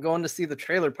 I'm going to see the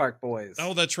Trailer Park Boys.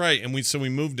 Oh, that's right. And we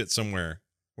moved it somewhere.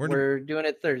 We're doing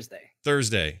it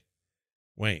Thursday.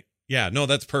 Wait. Yeah, no,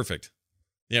 that's perfect.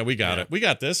 Yeah, we got it. We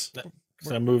got this.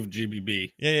 So I moved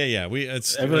GBB. Yeah.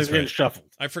 Everything's getting shuffled.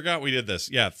 I forgot we did this.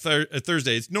 Yeah,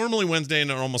 Thursday. It's normally Wednesday, and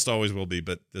it almost always will be,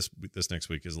 but this next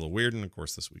week is a little weird, and of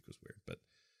course this week was weird. But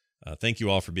thank you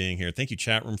all for being here. Thank you,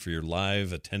 chat room, for your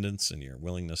live attendance and your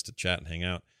willingness to chat and hang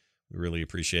out. We really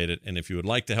appreciate it. And if you would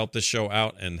like to help this show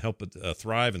out and help it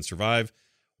thrive and survive,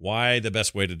 the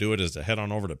best way to do it is to head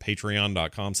on over to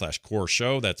patreon.com/core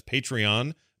show. That's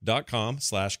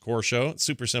patreon.com/core show. It's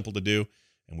super simple to do.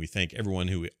 And we thank everyone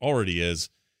who already is.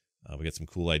 We got some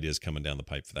cool ideas coming down the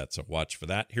pipe for that. So watch for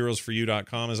that.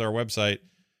 Heroesforyou.com is our website.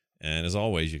 And as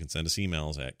always, you can send us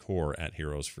emails at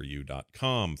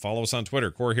core@heroesforyou.com. Follow us on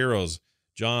Twitter, Core Heroes,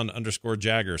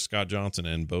 John_Jagger, Scott Johnson,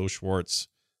 and Bo Schwartz.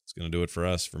 It's going to do it for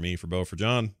us, for me, for Bo, for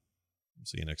John. We'll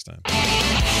see you next time.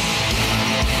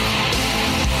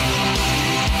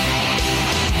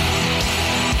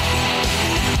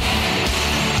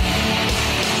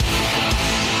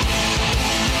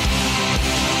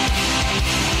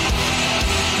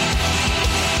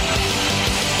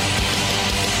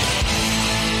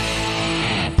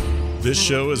 This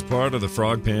show is part of the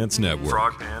Frog Pants Network.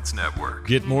 Frog Pants Network.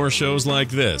 Get more shows like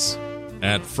this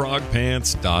at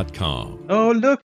frogpants.com. Oh, look,